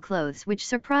normal clothes, which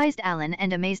surprised Alan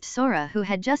and amazed Sora, who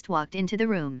had just walked into the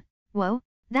room. Whoa,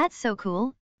 that's so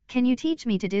cool. Can you teach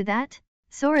me to do that?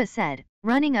 Sora said,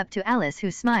 running up to Alice, who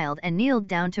smiled and kneeled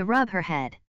down to rub her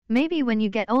head. Maybe when you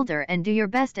get older and do your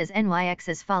best as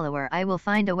NYX's follower, I will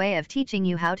find a way of teaching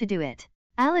you how to do it,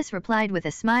 Alice replied with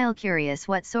a smile, curious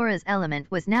what Sora's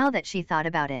element was now that she thought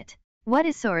about it. What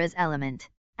is Sora's element?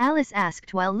 Alice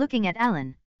asked while looking at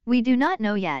Alan. We do not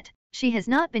know yet. She has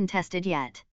not been tested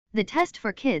yet. The test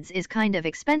for kids is kind of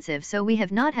expensive, so we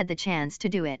have not had the chance to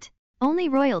do it. Only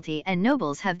royalty and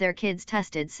nobles have their kids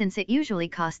tested, since it usually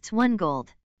costs 1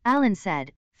 gold, Alan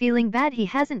said, feeling bad he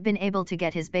hasn't been able to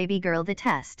get his baby girl the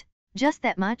test. Just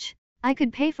that much? I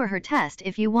could pay for her test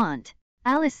if you want,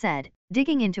 Alice said,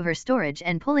 digging into her storage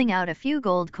and pulling out a few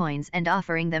gold coins and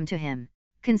offering them to him.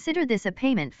 Consider this a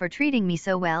payment for treating me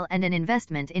so well and an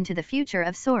investment into the future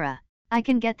of Sora. I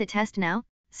can get the test now?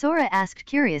 Sora asked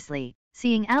curiously,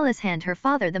 seeing Alice hand her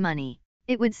father the money.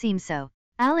 It would seem so.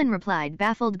 Alan replied,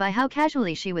 baffled by how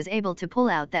casually she was able to pull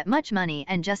out that much money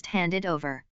and just hand it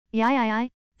over. Yai,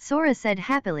 Sora said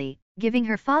happily, giving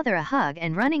her father a hug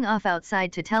and running off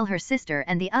outside to tell her sister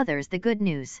and the others the good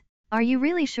news. Are you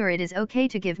really sure it is okay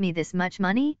to give me this much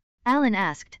money? Alan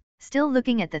asked, still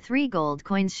looking at the 3 gold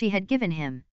coins she had given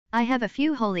him. I have a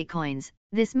few holy coins,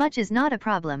 this much is not a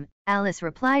problem, Alice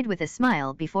replied with a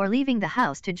smile before leaving the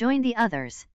house to join the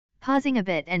others. Pausing a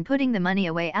bit and putting the money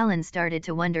away, Alan started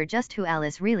to wonder just who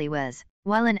Alice really was.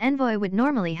 While an envoy would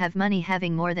normally have money,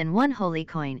 having more than 1 holy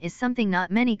coin is something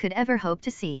not many could ever hope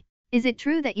to see. Is it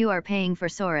true that you are paying for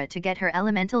Sora to get her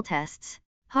elemental tests?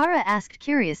 Hara asked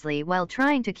curiously while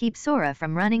trying to keep Sora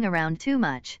from running around too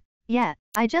much. Yeah,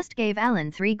 I just gave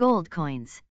Alan 3 gold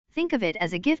coins. Think of it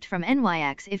as a gift from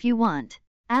NYX if you want.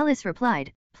 Alice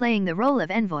replied, playing the role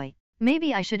of envoy.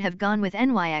 Maybe I should have gone with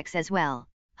NYX as well.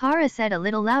 Hara said a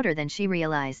little louder than she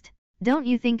realized. Don't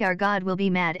you think our god will be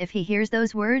mad if he hears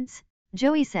those words?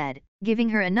 Joey said, giving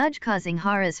her a nudge, causing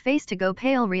Hara's face to go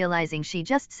pale, realizing she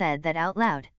just said that out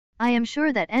loud. I am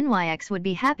sure that NYX would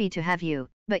be happy to have you,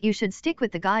 but you should stick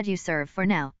with the god you serve for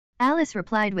now. Alice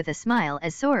replied with a smile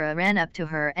as Sora ran up to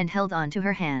her and held on to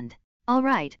her hand. All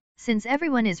right, since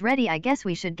everyone is ready, I guess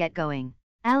we should get going.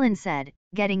 Alan said,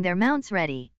 getting their mounts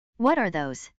ready. What are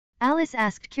those? Alice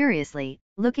asked curiously,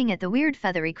 looking at the weird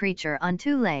feathery creature on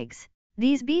 2 legs.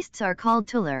 These beasts are called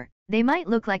Tuller. They might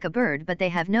look like a bird, but they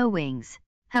have no wings.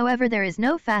 However, there is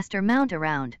no faster mount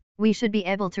around. We should be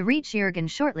able to reach Jurgen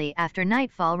shortly after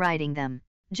nightfall riding them.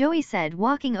 Joey said,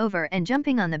 walking over and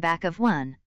jumping on the back of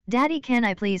one. Daddy, can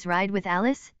I please ride with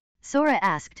Alice? Sora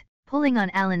asked, pulling on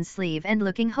Alan's sleeve and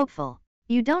looking hopeful.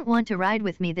 You don't want to ride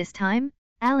with me this time?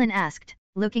 Alan asked,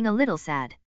 looking a little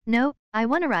sad. No, I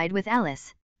want to ride with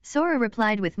Alice. Sora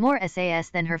replied with more sass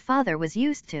than her father was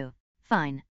used to.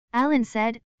 Fine. Alan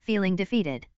said, feeling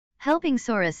defeated. Helping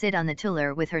Sora sit on the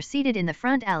Tuller with her seated in the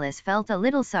front, Alice felt a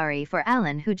little sorry for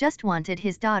Alan, who just wanted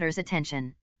his daughter's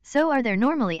attention. So are there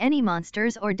normally any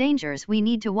monsters or dangers we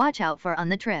need to watch out for on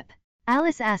the trip?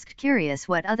 Alice asked, curious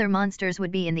what other monsters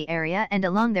would be in the area and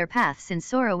along their path since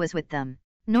Sora was with them.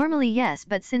 Normally yes,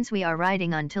 but since we are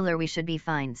riding on Tuller we should be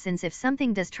fine, since if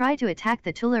something does try to attack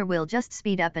the Tuller we'll just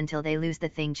speed up until they lose the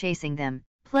thing chasing them.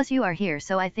 Plus you are here,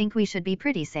 so I think we should be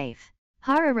pretty safe.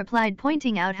 Hara replied,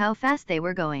 pointing out how fast they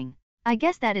were going. I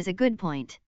guess that is a good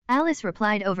point. Alice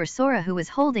replied over Sora, who was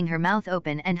holding her mouth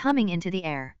open and humming into the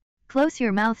air. Close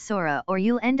your mouth, Sora, or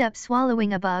you'll end up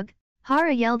swallowing a bug.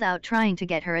 Hara yelled out, trying to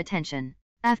get her attention.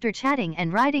 After chatting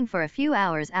and riding for a few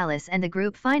hours, Alice and the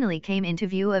group finally came into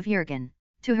view of Jurgen.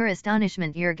 To her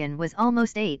astonishment, Jurgen was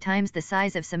almost 8 times the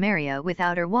size of Samaria, with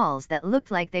outer walls that looked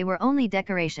like they were only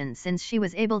decorations, since she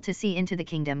was able to see into the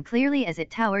kingdom clearly as it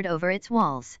towered over its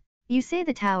walls. You say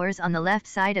the towers on the left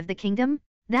side of the kingdom?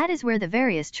 That is where the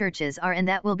various churches are, and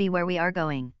that will be where we are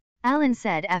going. Alan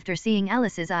said after seeing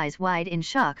Alice's eyes wide in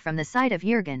shock from the sight of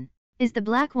Jurgen. Is the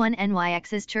black one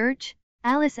NYX's church?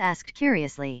 Alice asked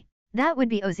curiously. That would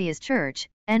be Ozia's church,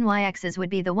 NYX's would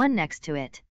be the one next to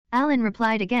it. Alan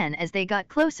replied again as they got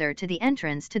closer to the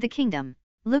entrance to the kingdom.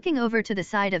 Looking over to the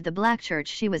side of the black church,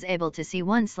 she was able to see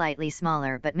one slightly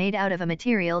smaller but made out of a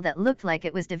material that looked like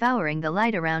it was devouring the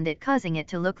light around it, causing it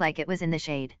to look like it was in the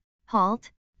shade.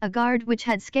 Halt! A guard which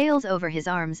had scales over his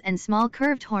arms and small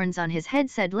curved horns on his head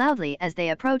said loudly as they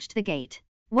approached the gate.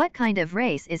 What kind of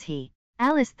race is he?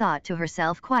 Alice thought to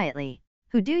herself quietly.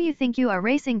 Who do you think you are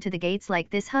racing to the gates like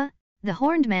this, huh? The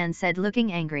horned man said,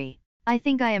 looking angry. I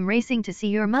think I am racing to see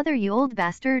your mother, you old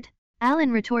bastard.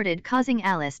 Alan retorted, causing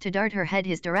Alice to dart her head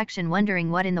his direction,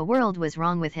 wondering what in the world was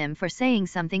wrong with him for saying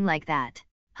something like that.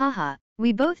 Haha,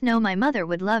 we both know my mother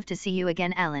would love to see you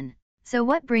again, Alan. So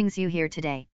what brings you here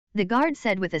today? The guard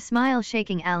said with a smile,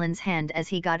 shaking Alan's hand as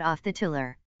he got off the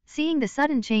Tuller. Seeing the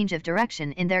sudden change of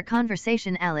direction in their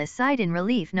conversation, Alice sighed in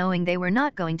relief, knowing they were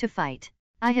not going to fight.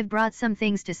 I have brought some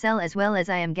things to sell, as well as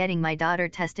I am getting my daughter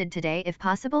tested today if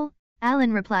possible.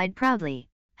 Alan replied proudly.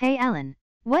 Hey Alan,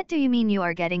 what do you mean you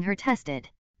are getting her tested?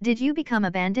 Did you become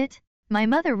a bandit? My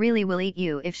mother really will eat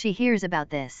you if she hears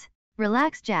about this.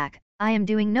 Relax, Jack, I am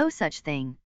doing no such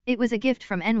thing. It was a gift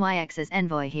from NYX's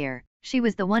envoy here. She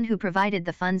was the one who provided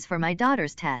the funds for my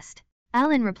daughter's test.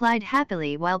 Alan replied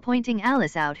happily while pointing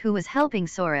Alice out, who was helping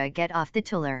Sora get off the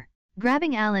Tuller.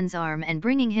 Grabbing Alan's arm and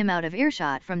bringing him out of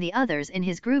earshot from the others in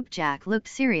his group, Jack looked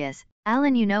serious.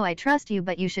 Alan, you know I trust you,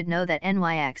 but you should know that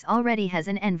NYX already has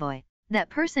an envoy. That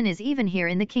person is even here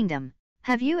in the kingdom.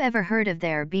 Have you ever heard of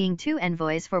there being two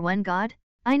envoys for one god?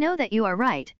 I know that you are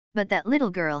right, but that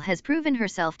little girl has proven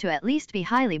herself to at least be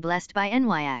highly blessed by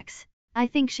Nyx. I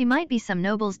think she might be some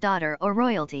noble's daughter or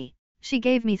royalty. She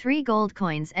gave me 3 gold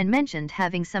coins and mentioned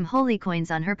having some holy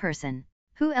coins on her person.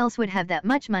 Who else would have that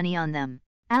much money on them?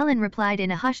 Alan replied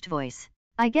in a hushed voice.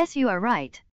 I guess you are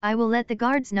right. I will let the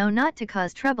guards know not to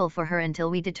cause trouble for her until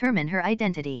we determine her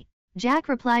identity. Jack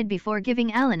replied before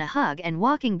giving Alan a hug and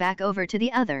walking back over to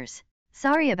the others.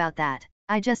 Sorry about that.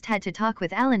 I just had to talk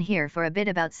with Alan here for a bit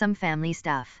about some family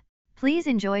stuff. Please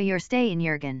enjoy your stay in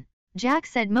Jurgen. Jack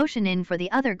said, motion in for the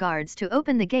other guards to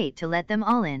open the gate to let them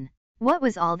all in. What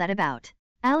was all that about?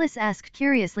 Alice asked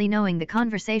curiously, knowing the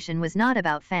conversation was not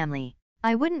about family.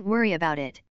 I wouldn't worry about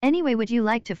it. Anyway, would you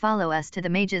like to follow us to the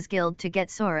Mages Guild to get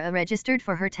Sora registered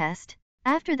for her test?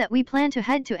 After that we plan to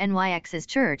head to Nyx's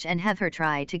church and have her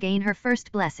try to gain her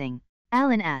first blessing.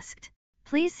 Alan asked.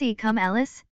 Please see, come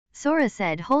Alice? Sora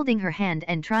said, holding her hand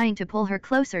and trying to pull her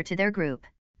closer to their group.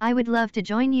 I would love to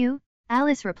join you,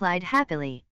 Alice replied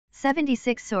happily.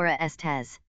 76 Sora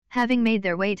Estes. Having made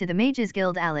their way to the Mages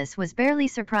Guild, Alice was barely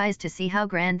surprised to see how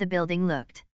grand the building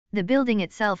looked. The building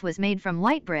itself was made from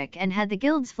white brick and had the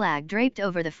guild's flag draped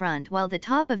over the front, while the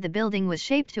top of the building was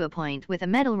shaped to a point with a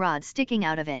metal rod sticking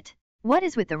out of it. What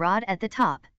is with the rod at the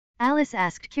top? Alice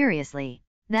asked curiously.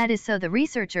 That is so the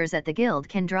researchers at the guild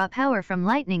can draw power from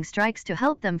lightning strikes to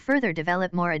help them further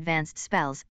develop more advanced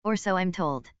spells, or so I'm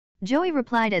told. Joey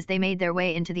replied as they made their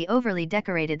way into the overly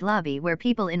decorated lobby where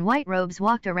people in white robes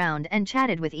walked around and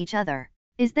chatted with each other.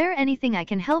 Is there anything I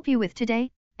can help you with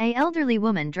today? An elderly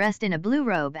woman dressed in a blue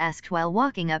robe asked while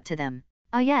walking up to them.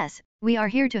 Ah yes, we are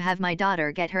here to have my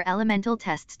daughter get her elemental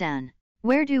tests done.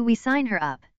 Where do we sign her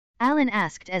up? Alan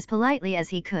asked as politely as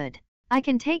he could. I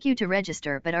can take you to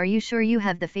register, but are you sure you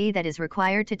have the fee that is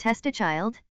required to test a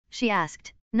child? She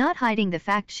asked, not hiding the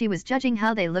fact she was judging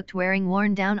how they looked wearing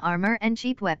worn-down armor and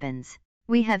cheap weapons.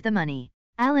 We have the money,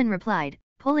 Alan replied,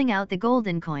 pulling out the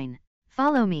golden coin.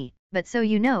 Follow me, but so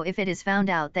you know, if it is found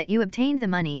out that you obtained the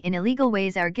money in illegal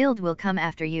ways, our guild will come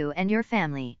after you and your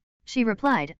family. She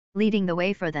replied, leading the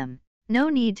way for them. No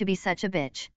need to be such a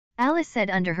bitch, Alice said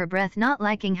under her breath, not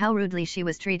liking how rudely she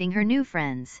was treating her new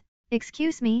friends.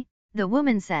 Excuse me? The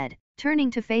woman said,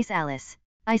 turning to face Alice.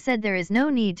 I said there is no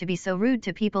need to be so rude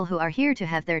to people who are here to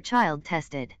have their child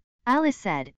tested. Alice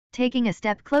said, taking a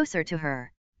step closer to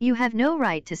her. You have no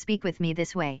right to speak with me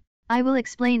this way. I will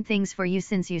explain things for you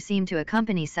since you seem to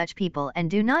accompany such people and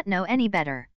do not know any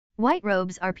better. White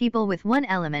robes are people with 1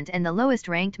 element and the lowest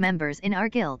ranked members in our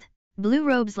guild. Blue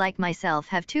robes like myself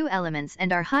have 2 elements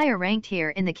and are higher ranked here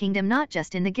in the kingdom, not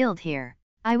just in the guild here.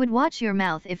 I would watch your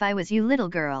mouth if I was you, little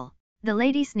girl. The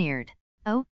lady sneered.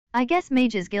 Oh, I guess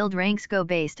Mages Guild ranks go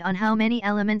based on how many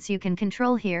elements you can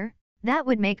control here? That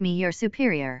would make me your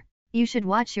superior. You should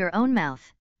watch your own mouth,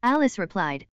 Alice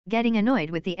replied, getting annoyed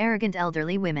with the arrogant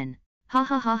elderly women. Ha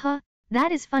ha ha ha,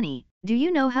 that is funny. Do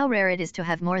you know how rare it is to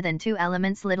have more than 2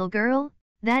 elements, little girl?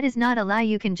 That is not a lie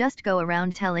you can just go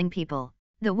around telling people.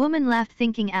 The woman laughed,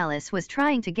 thinking Alice was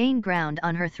trying to gain ground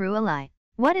on her through a lie.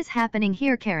 What is happening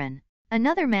here, Karen?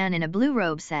 Another man in a blue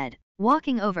robe said,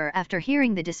 walking over after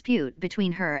hearing the dispute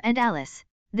between her and Alice.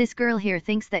 This girl here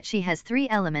thinks that she has 3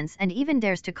 elements and even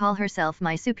dares to call herself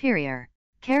my superior.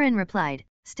 Karen replied,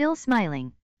 still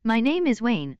smiling. My name is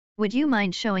Wayne, would you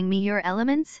mind showing me your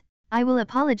elements? I will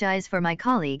apologize for my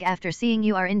colleague after seeing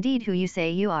you are indeed who you say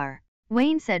you are,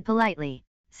 Wayne said politely.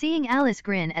 Seeing Alice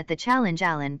grin at the challenge,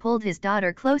 Alan pulled his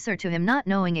daughter closer to him, not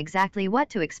knowing exactly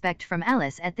what to expect from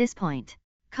Alice at this point.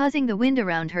 Causing the wind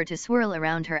around her to swirl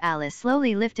around her, Alice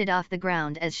slowly lifted off the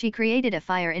ground as she created a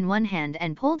fire in one hand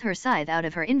and pulled her scythe out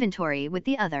of her inventory with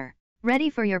the other. Ready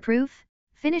for your proof?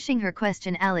 Finishing her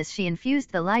question, she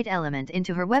infused the light element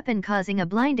into her weapon, causing a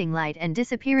blinding light and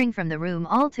disappearing from the room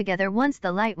altogether once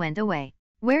the light went away.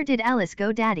 Where did Alice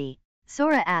go, Daddy?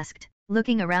 Sora asked,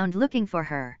 looking around looking for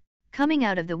her. Coming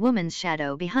out of the woman's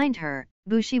shadow behind her,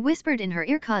 Bushi whispered in her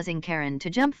ear, causing Karen to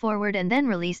jump forward and then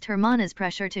released her mana's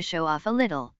pressure to show off a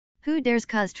little. Who dares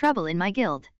cause trouble in my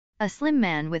guild? A slim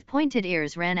man with pointed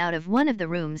ears ran out of one of the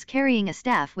rooms carrying a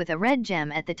staff with a red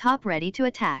gem at the top, ready to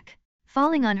attack.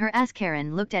 Falling on her ass,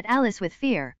 Karen looked at Alice with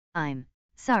fear. I'm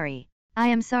sorry. I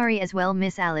am sorry as well,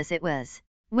 Miss Alice, it was,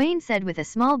 Wayne said with a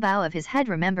small bow of his head,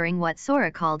 remembering what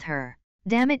Sora called her.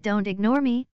 Damn it, don't ignore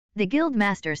me, the guild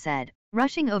master said,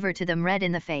 rushing over to them, red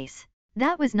in the face.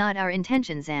 That was not our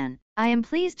intention, Zan. I am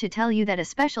pleased to tell you that a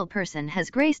special person has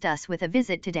graced us with a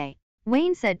visit today,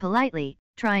 Wayne said politely,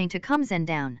 trying to calm Zan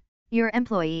down. Your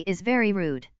employee is very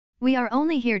rude. We are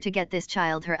only here to get this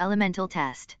child her elemental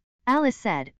test, Alice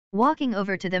said, walking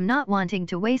over to them, not wanting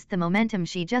to waste the momentum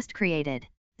she just created.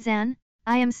 Zan,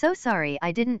 I am so sorry,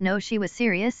 I didn't know she was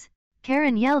serious,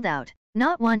 Karen yelled out,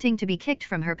 not wanting to be kicked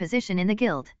from her position in the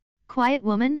guild. Quiet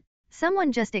woman,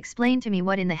 someone just explain to me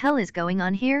what in the hell is going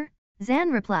on here?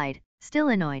 Zan replied, still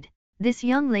annoyed. This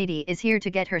young lady is here to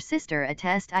get her sister a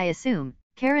test, I assume.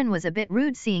 Karen was a bit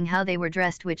rude seeing how they were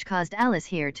dressed, which caused Alice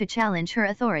here to challenge her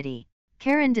authority.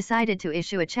 Karen decided to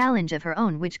issue a challenge of her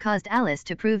own, which caused Alice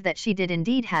to prove that she did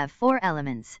indeed have 4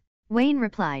 elements. Wayne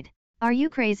replied, are you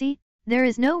crazy? There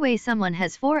is no way someone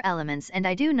has 4 elements and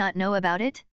I do not know about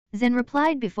it? Zen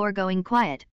replied before going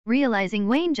quiet, realizing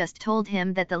Wayne just told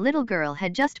him that the little girl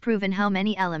had just proven how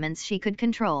many elements she could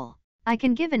control. I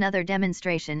can give another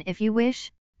demonstration if you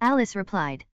wish, Alice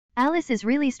replied. Alice is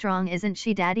really strong, isn't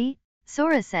she, Daddy?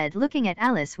 Sora said, looking at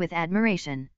Alice with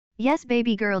admiration. Yes,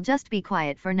 baby girl, just be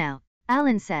quiet for now,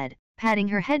 Alan said, patting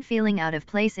her head, feeling out of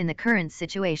place in the current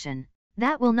situation.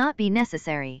 That will not be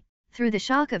necessary. Through the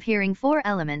shock of hearing 4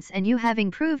 elements and you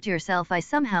having proved yourself, I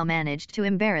somehow managed to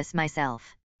embarrass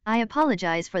myself. I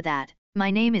apologize for that. My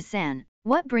name is Zan.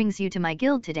 What brings you to my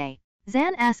guild today?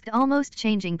 Zan asked, almost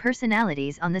changing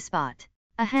personalities on the spot.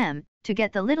 Ahem, to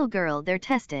get the little girl there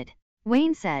tested,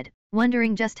 Wayne said,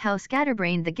 wondering just how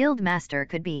scatterbrained the guild master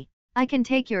could be. I can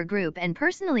take your group and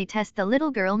personally test the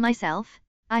little girl myself.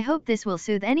 I hope this will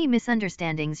soothe any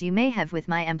misunderstandings you may have with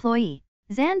my employee,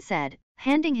 Zan said,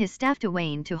 handing his staff to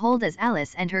Wayne to hold as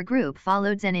Alice and her group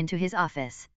followed Zan into his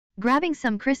office. Grabbing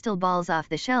some crystal balls off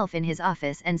the shelf in his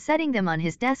office and setting them on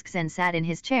his desk, Zan sat in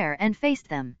his chair and faced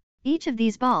them. Each of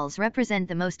these balls represent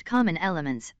the most common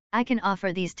elements. I can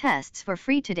offer these tests for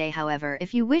free today, however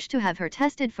if you wish to have her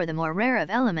tested for the more rare of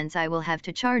elements I will have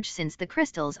to charge since the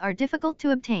crystals are difficult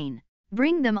to obtain.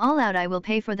 Bring them all out, I will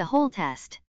pay for the whole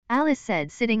test, Alice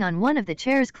said, sitting on one of the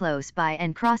chairs close by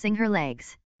and crossing her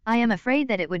legs. I am afraid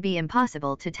that it would be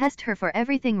impossible to test her for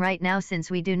everything right now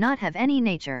since we do not have any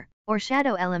nature or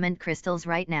shadow element crystals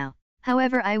right now.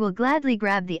 However, I will gladly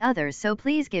grab the others, so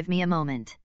please give me a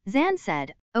moment, Zan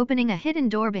said, opening a hidden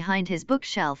door behind his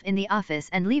bookshelf in the office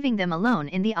and leaving them alone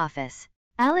in the office.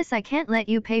 Alice, I can't let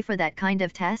you pay for that kind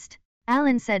of test,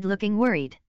 Alan said, looking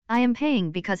worried. I am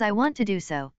paying because I want to do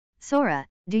so. Sora,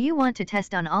 do you want to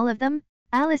test on all of them?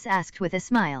 Alice asked with a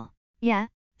smile. Yeah,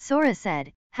 Sora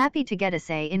said, happy to get a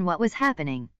say in what was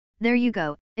happening. There you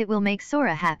go, it will make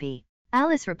Sora happy,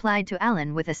 Alice replied to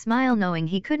Alan with a smile, knowing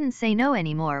he couldn't say no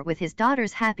anymore with his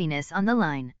daughter's happiness on the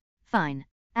line. Fine,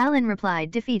 Alan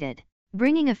replied, defeated.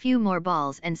 Bringing a few more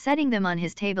balls and setting them on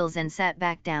his tables, and sat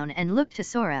back down and looked to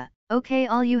Sora. Okay,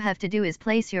 all you have to do is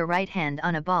place your right hand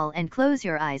on a ball and close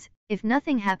your eyes. If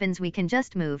nothing happens we can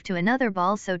just move to another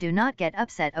ball, so do not get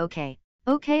upset, okay?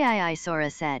 Okay, aye, Sora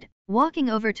said, walking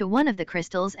over to one of the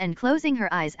crystals and closing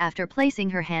her eyes after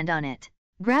placing her hand on it.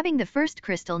 Grabbing the first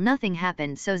crystal, nothing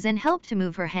happened, so Zen helped to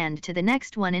move her hand to the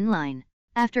next one in line.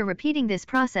 After repeating this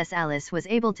process, Alice was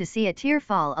able to see a tear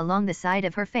fall along the side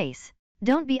of her face.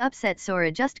 Don't be upset,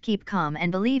 Sora, just keep calm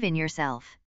and believe in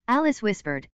yourself, Alice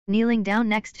whispered, kneeling down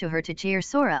next to her to cheer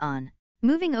Sora on.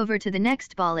 Moving over to the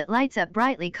next ball, it lights up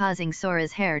brightly, causing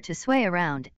Sora's hair to sway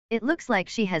around. It looks like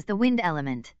she has the wind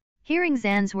element. Hearing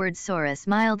Zan's words, Sora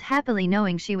smiled happily,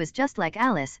 knowing she was just like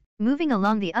Alice. Moving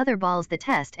along the other balls, the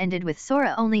test ended with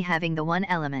Sora only having the 1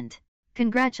 element.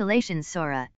 Congratulations,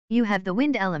 Sora, you have the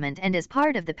wind element, and as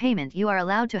part of the payment you are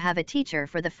allowed to have a teacher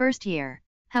for the first year.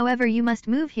 However, you must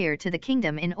move here to the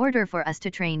kingdom in order for us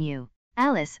to train you.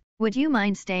 Alice, would you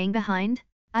mind staying behind?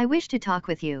 I wish to talk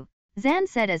with you, Zan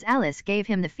said as Alice gave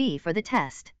him the fee for the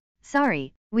test.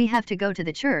 Sorry, we have to go to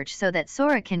the church so that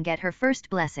Sora can get her first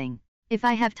blessing. If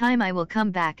I have time I will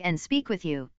come back and speak with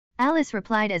you, Alice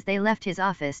replied as they left his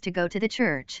office to go to the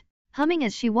church. Humming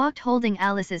as she walked holding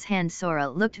Alice's hand, Sora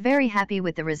looked very happy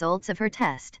with the results of her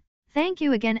test. Thank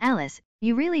you again, Alice,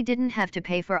 you really didn't have to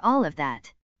pay for all of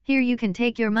that. Here, you can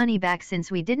take your money back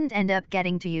since we didn't end up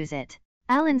getting to use it,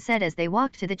 Alan said as they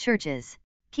walked to the churches.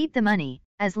 Keep the money,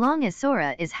 as long as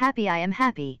Sora is happy I am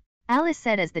happy, Alice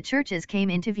said as the churches came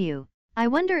into view. I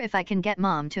wonder if I can get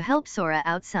Mom to help Sora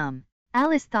out some,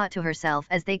 Alice thought to herself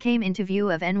as they came into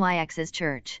view of NYX's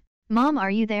church. Mom,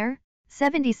 are you there?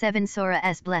 77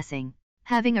 Sora's blessing.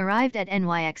 Having arrived at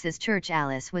NYX's church,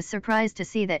 Alice was surprised to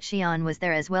see that Xion was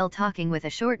there as well, talking with a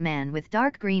short man with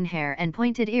dark green hair and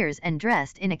pointed ears and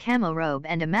dressed in a camo robe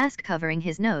and a mask covering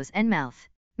his nose and mouth.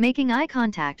 Making eye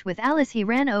contact with Alice, he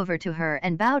ran over to her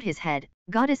and bowed his head.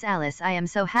 Goddess Alice, I am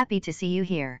so happy to see you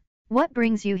here. What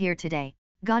brings you here today?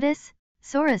 Goddess?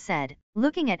 Sora said,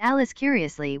 looking at Alice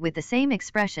curiously with the same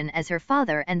expression as her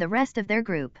father and the rest of their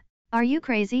group. Are you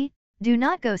crazy? Do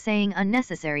not go saying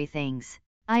unnecessary things.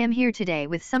 I am here today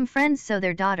with some friends so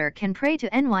their daughter can pray to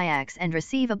NYX and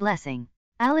receive a blessing.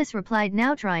 Alice replied,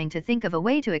 now trying to think of a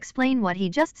way to explain what he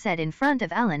just said in front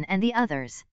of Alan and the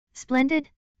others. Splendid.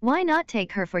 Why not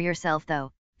take her for yourself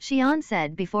though? Xian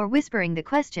said before whispering the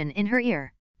question in her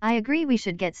ear. I agree, we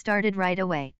should get started right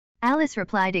away. Alice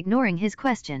replied, ignoring his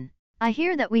question. I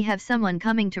hear that we have someone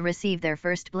coming to receive their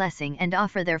first blessing and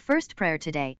offer their first prayer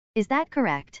today, is that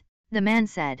correct? The man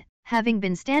said, having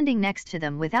been standing next to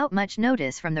them without much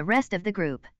notice from the rest of the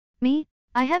group. Me?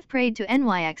 I have prayed to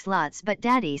NYX lots, but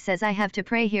Daddy says I have to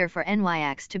pray here for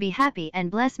NYX to be happy and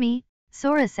bless me,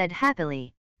 Sora said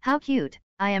happily. How cute.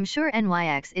 I am sure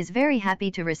NYX is very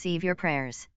happy to receive your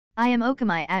prayers. I am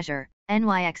Okamai Azure,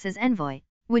 NYX's envoy.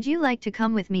 Would you like to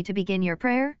come with me to begin your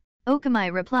prayer?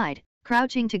 Okamai replied,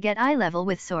 crouching to get eye level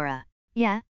with Sora.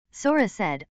 Yeah, Sora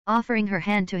said, offering her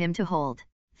hand to him to hold.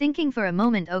 Thinking for a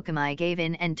moment, Okamai gave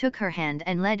in and took her hand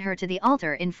and led her to the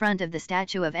altar in front of the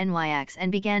statue of NYX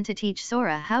and began to teach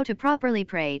Sora how to properly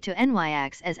pray to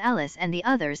NYX as Alice and the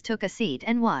others took a seat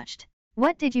and watched.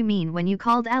 What did you mean when you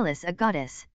called Alice a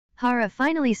goddess? Hara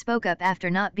finally spoke up after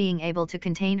not being able to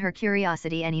contain her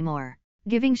curiosity anymore.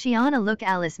 Giving Xian a look,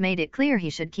 Alice made it clear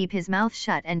he should keep his mouth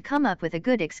shut and come up with a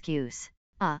good excuse.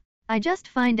 I just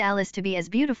find Alice to be as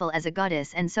beautiful as a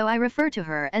goddess, and so I refer to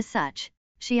her as such.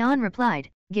 Xian replied,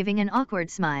 giving an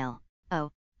awkward smile. Oh,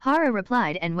 Hara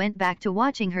replied and went back to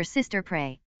watching her sister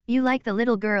pray. You like the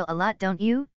little girl a lot, don't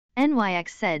you? NYX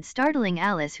said, startling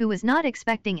Alice, who was not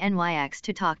expecting NYX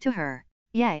to talk to her.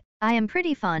 Yeah, I am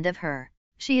pretty fond of her.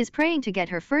 She is praying to get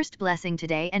her first blessing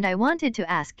today, and I wanted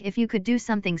to ask if you could do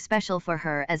something special for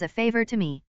her as a favor to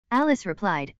me. Alice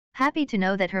replied, happy to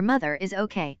know that her mother is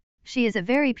okay. She is a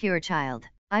very pure child.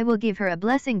 I will give her a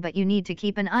blessing, but you need to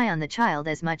keep an eye on the child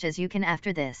as much as you can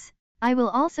after this. I will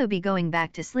also be going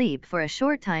back to sleep for a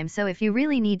short time, so if you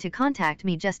really need to contact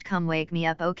me, just come wake me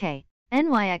up, okay?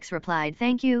 NYX replied,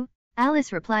 thank you.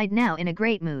 Alice replied, now in a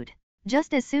great mood.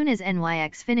 Just as soon as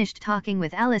NYX finished talking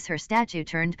with Alice, her statue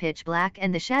turned pitch black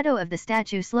and the shadow of the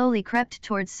statue slowly crept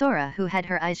towards Sora, who had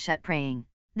her eyes shut praying.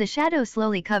 The shadow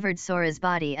slowly covered Sora's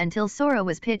body until Sora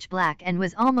was pitch black and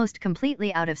was almost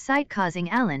completely out of sight,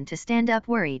 causing Alan to stand up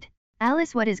worried.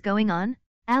 Alice, what is going on?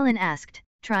 Alan asked,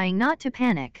 trying not to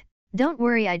panic. Don't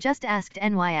worry, I just asked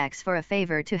NYX for a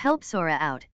favor to help Sora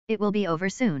out. It will be over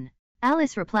soon.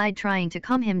 Alice replied, trying to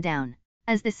calm him down.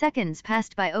 As the seconds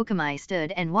passed by, Okamai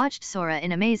stood and watched Sora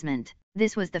in amazement.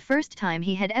 This was the first time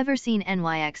he had ever seen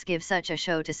NYX give such a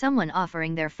show to someone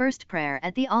offering their first prayer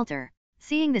at the altar.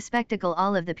 Seeing the spectacle,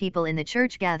 all of the people in the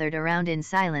church gathered around in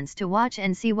silence to watch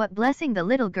and see what blessing the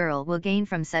little girl will gain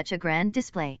from such a grand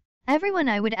display. Everyone,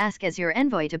 I would ask as your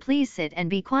envoy to please sit and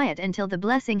be quiet until the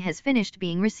blessing has finished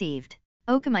being received.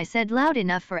 Okamai said loud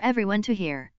enough for everyone to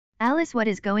hear. Alice, what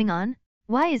is going on?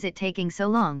 Why is it taking so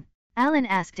long? Alan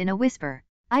asked in a whisper.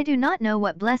 I do not know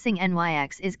what blessing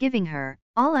NYX is giving her.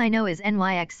 All I know is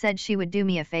NYX said she would do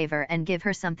me a favor and give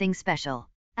her something special.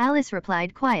 Alice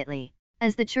replied quietly.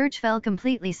 As the church fell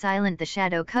completely silent, the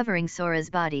shadow covering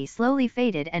Sora's body slowly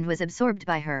faded and was absorbed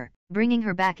by her, bringing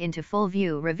her back into full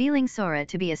view, revealing Sora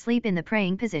to be asleep in the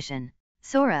praying position.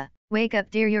 Sora, wake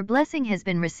up dear, your blessing has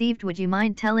been received. Would you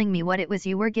mind telling me what it was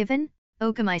you were given?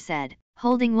 Okamai said,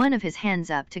 holding one of his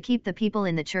hands up to keep the people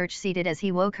in the church seated as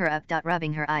he woke her up.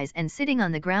 Rubbing her eyes and sitting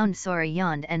on the ground, Sora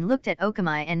yawned and looked at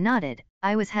Okamai and nodded.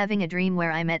 I was having a dream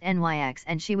where I met NYX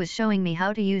and she was showing me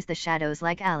how to use the shadows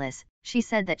like Alice. She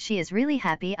said that she is really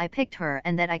happy I picked her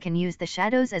and that I can use the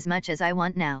shadows as much as I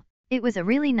want now. It was a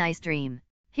really nice dream.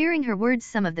 Hearing her words,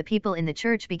 some of the people in the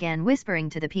church began whispering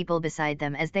to the people beside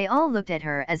them as they all looked at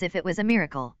her as if it was a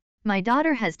miracle. My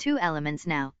daughter has 2 elements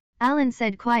now, Alan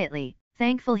said quietly,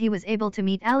 thankful he was able to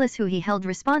meet Alice, who he held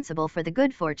responsible for the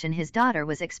good fortune his daughter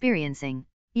was experiencing.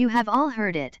 You have all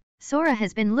heard it. Sora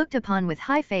has been looked upon with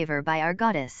high favor by our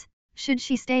goddess. Should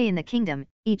she stay in the kingdom,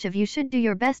 each of you should do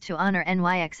your best to honor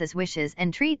NYX's wishes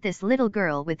and treat this little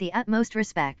girl with the utmost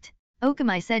respect.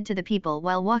 Okamai said to the people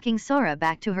while walking Sora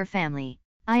back to her family.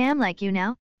 I am like you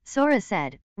now, Sora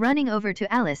said, running over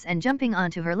to Alice and jumping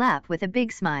onto her lap with a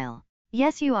big smile.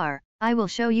 Yes you are, I will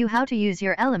show you how to use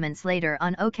your elements later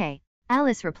on, okay?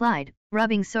 Alice replied,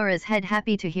 rubbing Sora's head,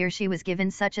 happy to hear she was given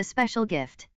such a special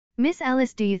gift. Miss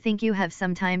Alice, do you think you have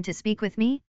some time to speak with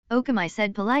me? Okamai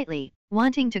said politely,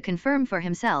 wanting to confirm for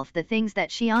himself the things that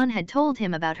Xian had told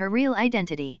him about her real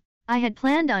identity. I had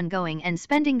planned on going and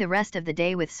spending the rest of the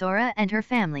day with Sora and her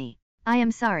family. I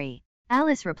am sorry,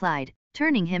 Alice replied,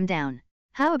 turning him down.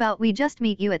 How about we just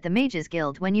meet you at the Mages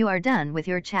Guild when you are done with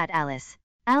your chat, Alice?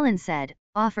 Alan said,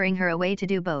 offering her a way to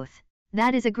do both.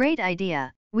 That is a great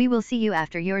idea, we will see you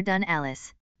after you're done,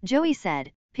 Alice. Joey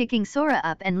said, picking Sora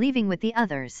up and leaving with the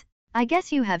others. I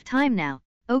guess you have time now.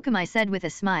 Okamai said with a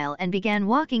smile and began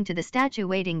walking to the statue,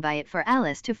 waiting by it for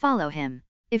Alice to follow him.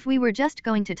 If we were just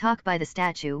going to talk by the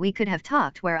statue, we could have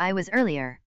talked where I was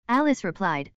earlier, Alice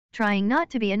replied, trying not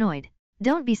to be annoyed.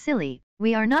 Don't be silly,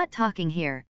 we are not talking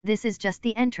here, this is just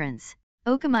the entrance,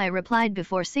 Okamai replied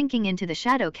before sinking into the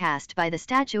shadow cast by the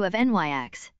statue of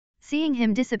Nyx. Seeing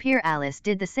him disappear, Alice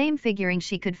did the same, figuring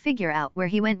she could figure out where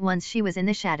he went once she was in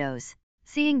the shadows.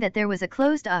 Seeing that there was a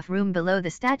closed-off room below the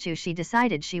statue, she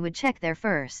decided she would check there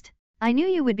first. I knew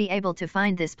you would be able to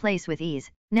find this place with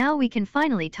ease, now we can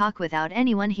finally talk without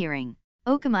anyone hearing,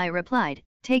 Okamai replied,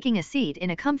 taking a seat in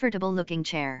a comfortable-looking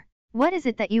chair. What is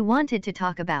it that you wanted to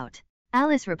talk about?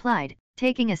 Alice replied,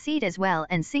 taking a seat as well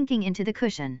and sinking into the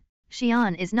cushion.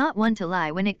 Xian is not one to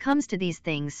lie when it comes to these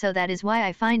things, so that is why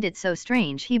I find it so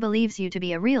strange he believes you to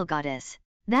be a real goddess.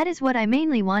 That is what I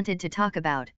mainly wanted to talk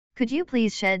about. Could you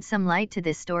please shed some light to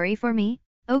this story for me?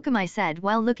 Okamai said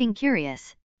while looking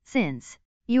curious. Since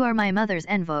you are my mother's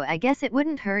envoy, I guess it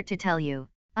wouldn't hurt to tell you.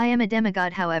 I am a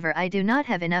demigod, however I do not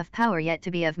have enough power yet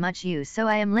to be of much use, so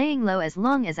I am laying low as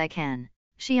long as I can.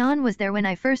 Xian was there when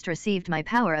I first received my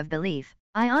power of belief.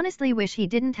 I honestly wish he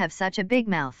didn't have such a big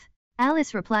mouth,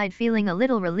 Alice replied, feeling a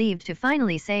little relieved to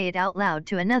finally say it out loud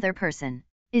to another person.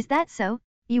 Is that so?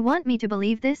 You want me to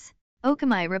believe this?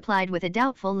 Okamai replied with a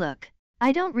doubtful look.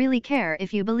 I don't really care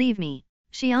if you believe me.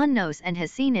 Xian knows and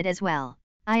has seen it as well.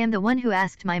 I am the one who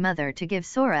asked my mother to give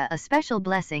Sora a special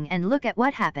blessing, and look at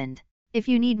what happened. If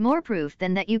you need more proof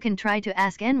than that, you can try to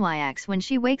ask Nyx when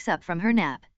she wakes up from her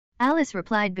nap, Alice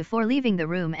replied before leaving the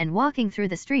room and walking through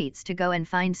the streets to go and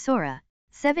find Sora.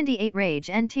 78 Rage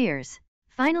and Tears.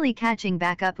 Finally catching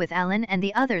back up with Alan and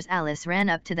the others, Alice ran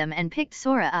up to them and picked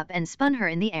Sora up and spun her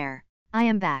in the air. I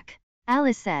am back,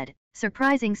 Alice said,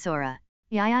 surprising Sora.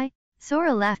 Yai?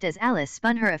 Sora laughed as Alice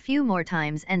spun her a few more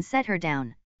times and set her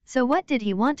down. So what did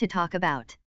he want to talk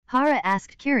about? Hara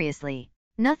asked curiously.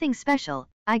 Nothing special,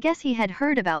 I guess he had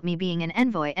heard about me being an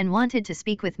envoy and wanted to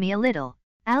speak with me a little,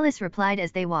 Alice replied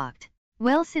as they walked.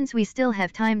 Well, since we still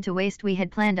have time to waste, we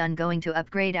had planned on going to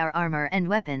upgrade our armor and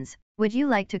weapons. Would you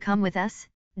like to come with us?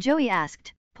 Joey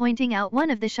asked, pointing out one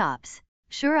of the shops.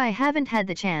 Sure, I haven't had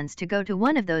the chance to go to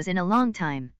one of those in a long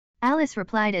time, Alice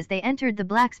replied as they entered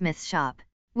the blacksmith's shop.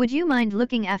 Would you mind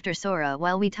looking after Sora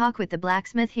while we talk with the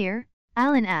blacksmith here?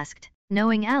 Alan asked,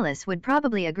 knowing Alice would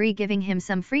probably agree, giving him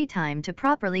some free time to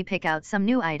properly pick out some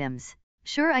new items.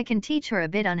 Sure, I can teach her a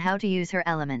bit on how to use her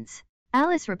elements,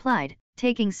 Alice replied,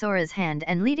 taking Sora's hand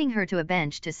and leading her to a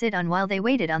bench to sit on while they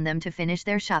waited on them to finish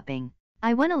their shopping.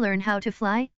 I wanna learn how to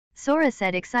fly? Sora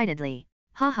said excitedly.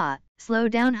 Haha, slow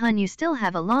down hun, you still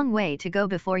have a long way to go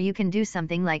before you can do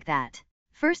something like that.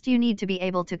 First you need to be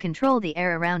able to control the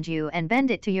air around you and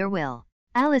bend it to your will,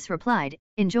 Alice replied,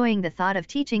 enjoying the thought of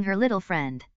teaching her little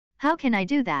friend. How can I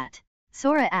do that?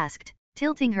 Sora asked,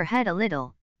 tilting her head a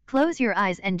little. Close your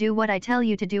eyes and do what I tell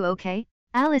you to do, okay?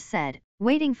 Alice said,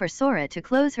 waiting for Sora to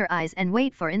close her eyes and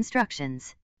wait for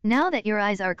instructions. Now that your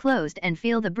eyes are closed and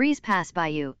feel the breeze pass by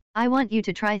you, I want you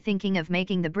to try thinking of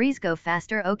making the breeze go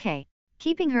faster, okay?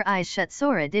 Keeping her eyes shut,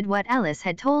 Sora did what Alice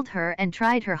had told her and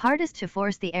tried her hardest to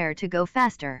force the air to go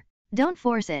faster. Don't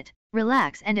force it,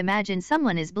 relax and imagine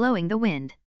someone is blowing the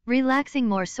wind. Relaxing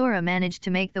more, Sora managed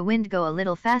to make the wind go a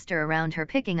little faster around her,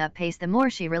 picking up pace the more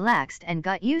she relaxed and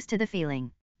got used to the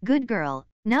feeling. Good girl,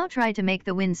 now try to make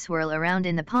the wind swirl around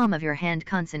in the palm of your hand.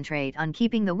 Concentrate on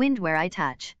keeping the wind where I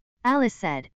touch, Alice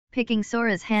said, picking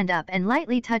Sora's hand up and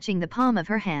lightly touching the palm of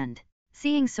her hand.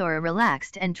 Seeing Sora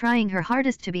relaxed and trying her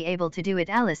hardest to be able to do it,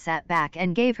 Alice sat back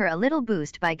and gave her a little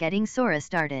boost by getting Sora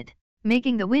started,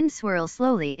 making the wind swirl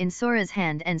slowly in Sora's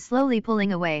hand and slowly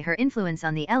pulling away her influence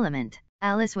on the element.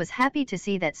 Alice was happy to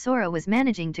see that Sora was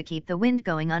managing to keep the wind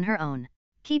going on her own.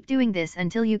 Keep doing this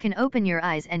until you can open your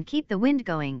eyes and keep the wind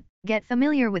going. Get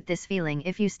familiar with this feeling.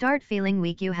 If you start feeling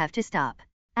weak, you have to stop,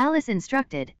 Alice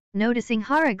instructed, noticing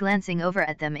Hara glancing over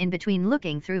at them in between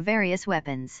looking through various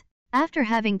weapons. After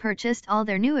having purchased all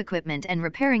their new equipment and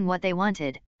repairing what they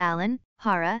wanted, Alan,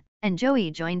 Hara, and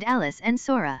Joey joined Alice and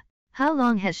Sora. How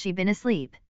long has she been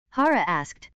asleep? Hara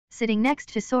asked, sitting next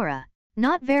to Sora.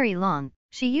 Not very long,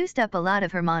 she used up a lot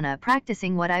of her mana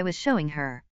practicing what I was showing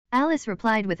her, Alice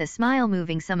replied with a smile,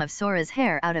 moving some of Sora's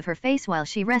hair out of her face while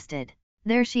she rested.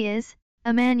 There she is,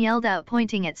 a man yelled out,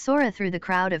 pointing at Sora through the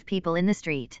crowd of people in the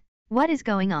street. What is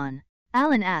going on?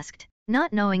 Alan asked,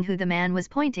 not knowing who the man was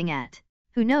pointing at.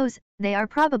 Who knows, they are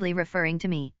probably referring to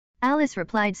me, Alice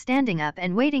replied, standing up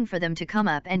and waiting for them to come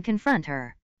up and confront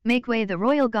her. Make way, the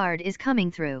royal guard is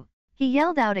coming through, he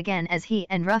yelled out again as he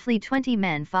and roughly 20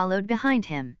 men followed behind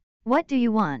him. What do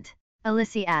you want?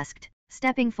 Alice asked,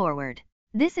 stepping forward.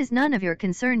 This is none of your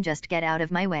concern, just get out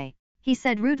of my way, he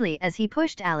said rudely as he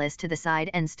pushed Alice to the side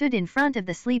and stood in front of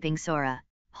the sleeping Sora.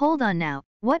 Hold on now,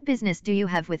 what business do you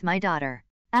have with my daughter?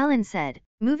 Alan said,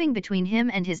 moving between him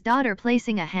and his daughter,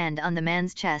 placing a hand on the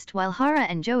man's chest while Hara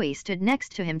and Joey stood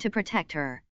next to him to protect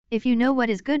her. If you know what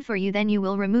is good for you, then you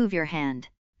will remove your hand.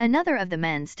 Another of the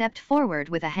men stepped forward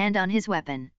with a hand on his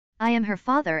weapon. I am her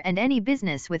father and any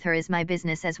business with her is my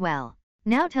business as well.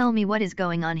 Now tell me what is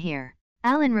going on here.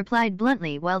 Alan replied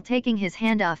bluntly while taking his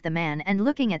hand off the man and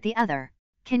looking at the other.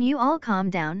 Can you all calm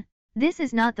down? This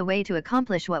is not the way to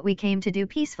accomplish what we came to do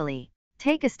peacefully.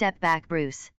 Take a step back,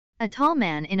 Bruce. A tall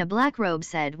man in a black robe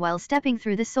said while stepping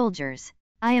through the soldiers.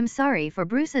 I am sorry for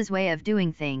Bruce's way of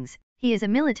doing things, he is a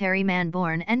military man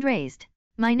born and raised.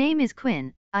 My name is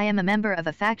Quinn, I am a member of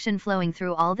a faction flowing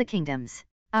through all the kingdoms.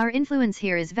 Our influence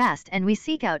here is vast and we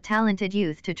seek out talented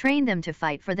youth to train them to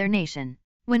fight for their nation.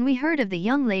 When we heard of the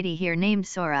young lady here named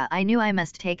Sora, I knew I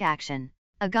must take action.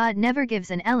 A god never gives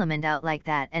an element out like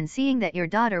that, and seeing that your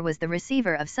daughter was the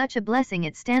receiver of such a blessing,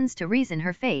 it stands to reason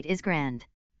her fate is grand.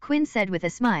 Quinn said with a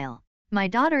smile. My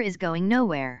daughter is going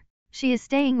nowhere. She is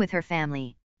staying with her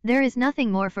family. There is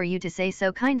nothing more for you to say,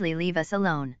 so kindly leave us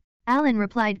alone. Alan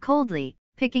replied coldly,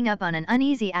 picking up on an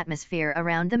uneasy atmosphere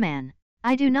around the man.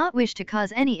 I do not wish to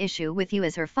cause any issue with you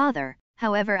as her father,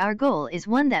 however our goal is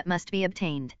one that must be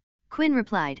obtained. Quinn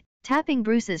replied, tapping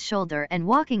Bruce's shoulder and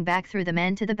walking back through the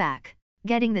man to the back.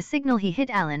 Getting the signal, he hit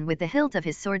Alan with the hilt of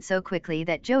his sword so quickly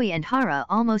that Joey and Hara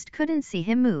almost couldn't see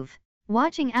him move.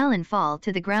 Watching Alan fall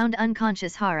to the ground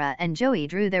unconscious, Hara and Joey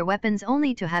drew their weapons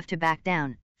only to have to back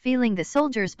down, feeling the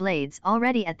soldiers' blades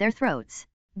already at their throats.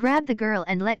 Grab the girl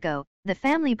and let go, the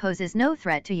family poses no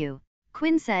threat to you.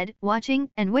 Quinn said, watching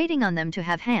and waiting on them to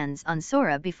have hands on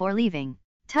Sora before leaving.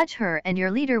 Touch her and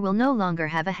your leader will no longer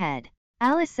have a head.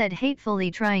 Alice said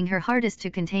hatefully, trying her hardest to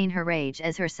contain her rage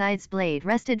as her scythe's blade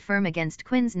rested firm against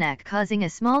Quinn's neck, causing a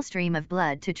small stream of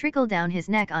blood to trickle down his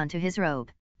neck onto his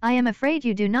robe. I am afraid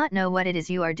you do not know what it is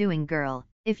you are doing, girl.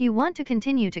 If you want to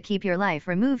continue to keep your life,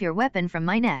 remove your weapon from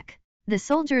my neck. The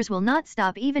soldiers will not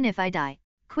stop even if I die.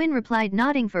 Quinn replied,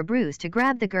 nodding for Bruce to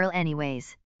grab the girl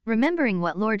anyways. Remembering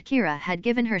what Lord Kira had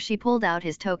given her, she pulled out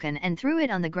his token and threw it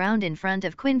on the ground in front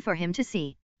of Quinn for him to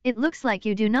see. It looks like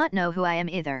you do not know who I am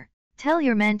either. Tell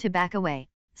your men to back away.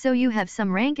 So you have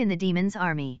some rank in the demon's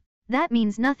army. That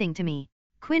means nothing to me.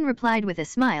 Quinn replied with a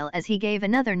smile as he gave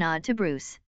another nod to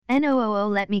Bruce. No,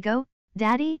 let me go,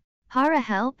 Daddy? Hara,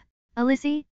 help!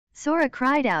 Alice? Sora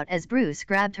cried out as Bruce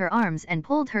grabbed her arms and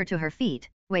pulled her to her feet,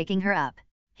 waking her up.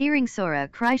 Hearing Sora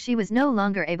cry, she was no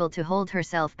longer able to hold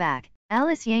herself back.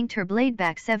 Alice yanked her blade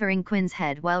back, severing Quinn's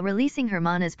head while releasing her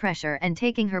mana's pressure and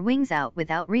taking her wings out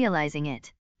without realizing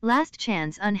it. Last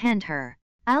chance, unhand her.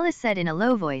 Alice said in a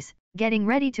low voice, getting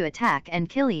ready to attack and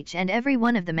kill each and every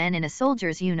one of the men in a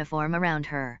soldier's uniform around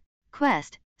her.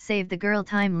 Quest, save the girl.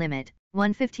 Time limit,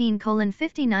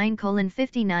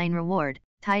 1:15:59:59. Reward,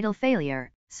 title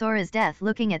failure, Sora's death.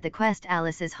 Looking at the quest,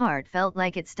 Alice's heart felt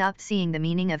like it stopped, seeing the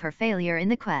meaning of her failure in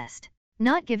the quest.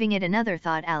 Not giving it another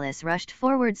thought, Alice rushed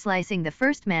forward, slicing the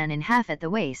first man in half at the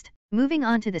waist. Moving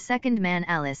on to the second man,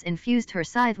 Alice infused her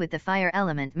scythe with the fire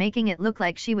element, making it look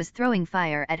like she was throwing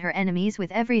fire at her enemies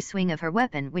with every swing of her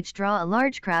weapon, which draw a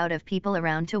large crowd of people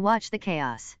around to watch the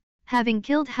chaos. Having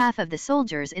killed half of the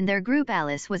soldiers in their group,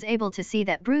 Alice was able to see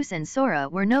that Bruce and Sora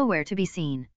were nowhere to be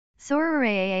seen. Sora!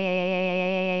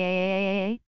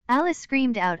 Alice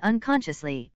screamed out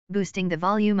unconsciously, boosting the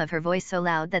volume of her voice so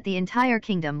loud that the entire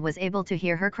kingdom was able to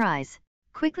hear her cries.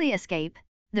 Quickly escape!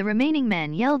 The remaining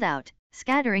men yelled out,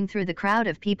 scattering through the crowd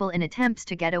of people in attempts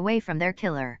to get away from their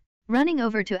killer. Running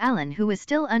over to Alan, who was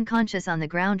still unconscious on the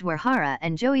ground where Hara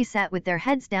and Joey sat with their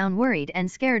heads down, worried and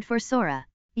scared for Sora.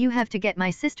 You have to get my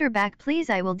sister back, please,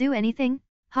 I will do anything.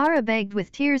 Hara begged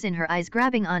with tears in her eyes,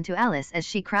 grabbing onto Alice as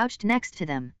she crouched next to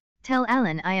them. Tell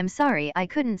Alan I am sorry I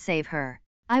couldn't save her.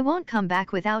 I won't come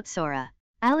back without Sora.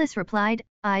 Alice replied,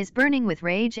 eyes burning with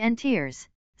rage and tears.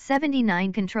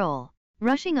 79 Control.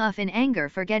 Rushing off in anger,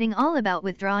 forgetting all about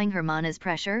withdrawing her mana's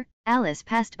pressure, Alice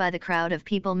passed by the crowd of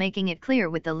people, making it clear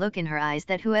with the look in her eyes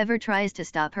that whoever tries to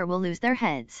stop her will lose their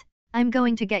heads. I'm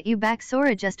going to get you back,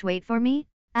 Sora, just wait for me.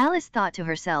 Alice thought to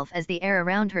herself as the air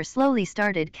around her slowly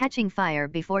started catching fire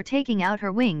before taking out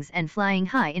her wings and flying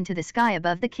high into the sky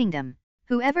above the kingdom.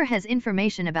 Whoever has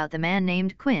information about the man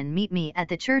named Quinn, meet me at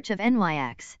the Church of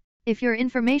Nyx. If your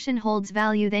information holds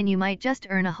value, then you might just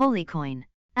earn a holy coin.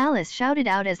 Alice shouted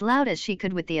out as loud as she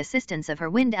could with the assistance of her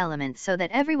wind element so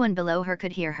that everyone below her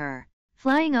could hear her.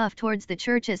 Flying off towards the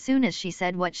church as soon as she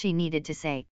said what she needed to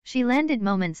say, she landed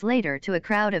moments later to a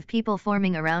crowd of people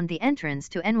forming around the entrance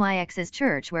to Nyx's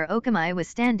church where Okamai was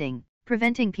standing,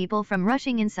 preventing people from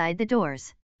rushing inside the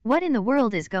doors.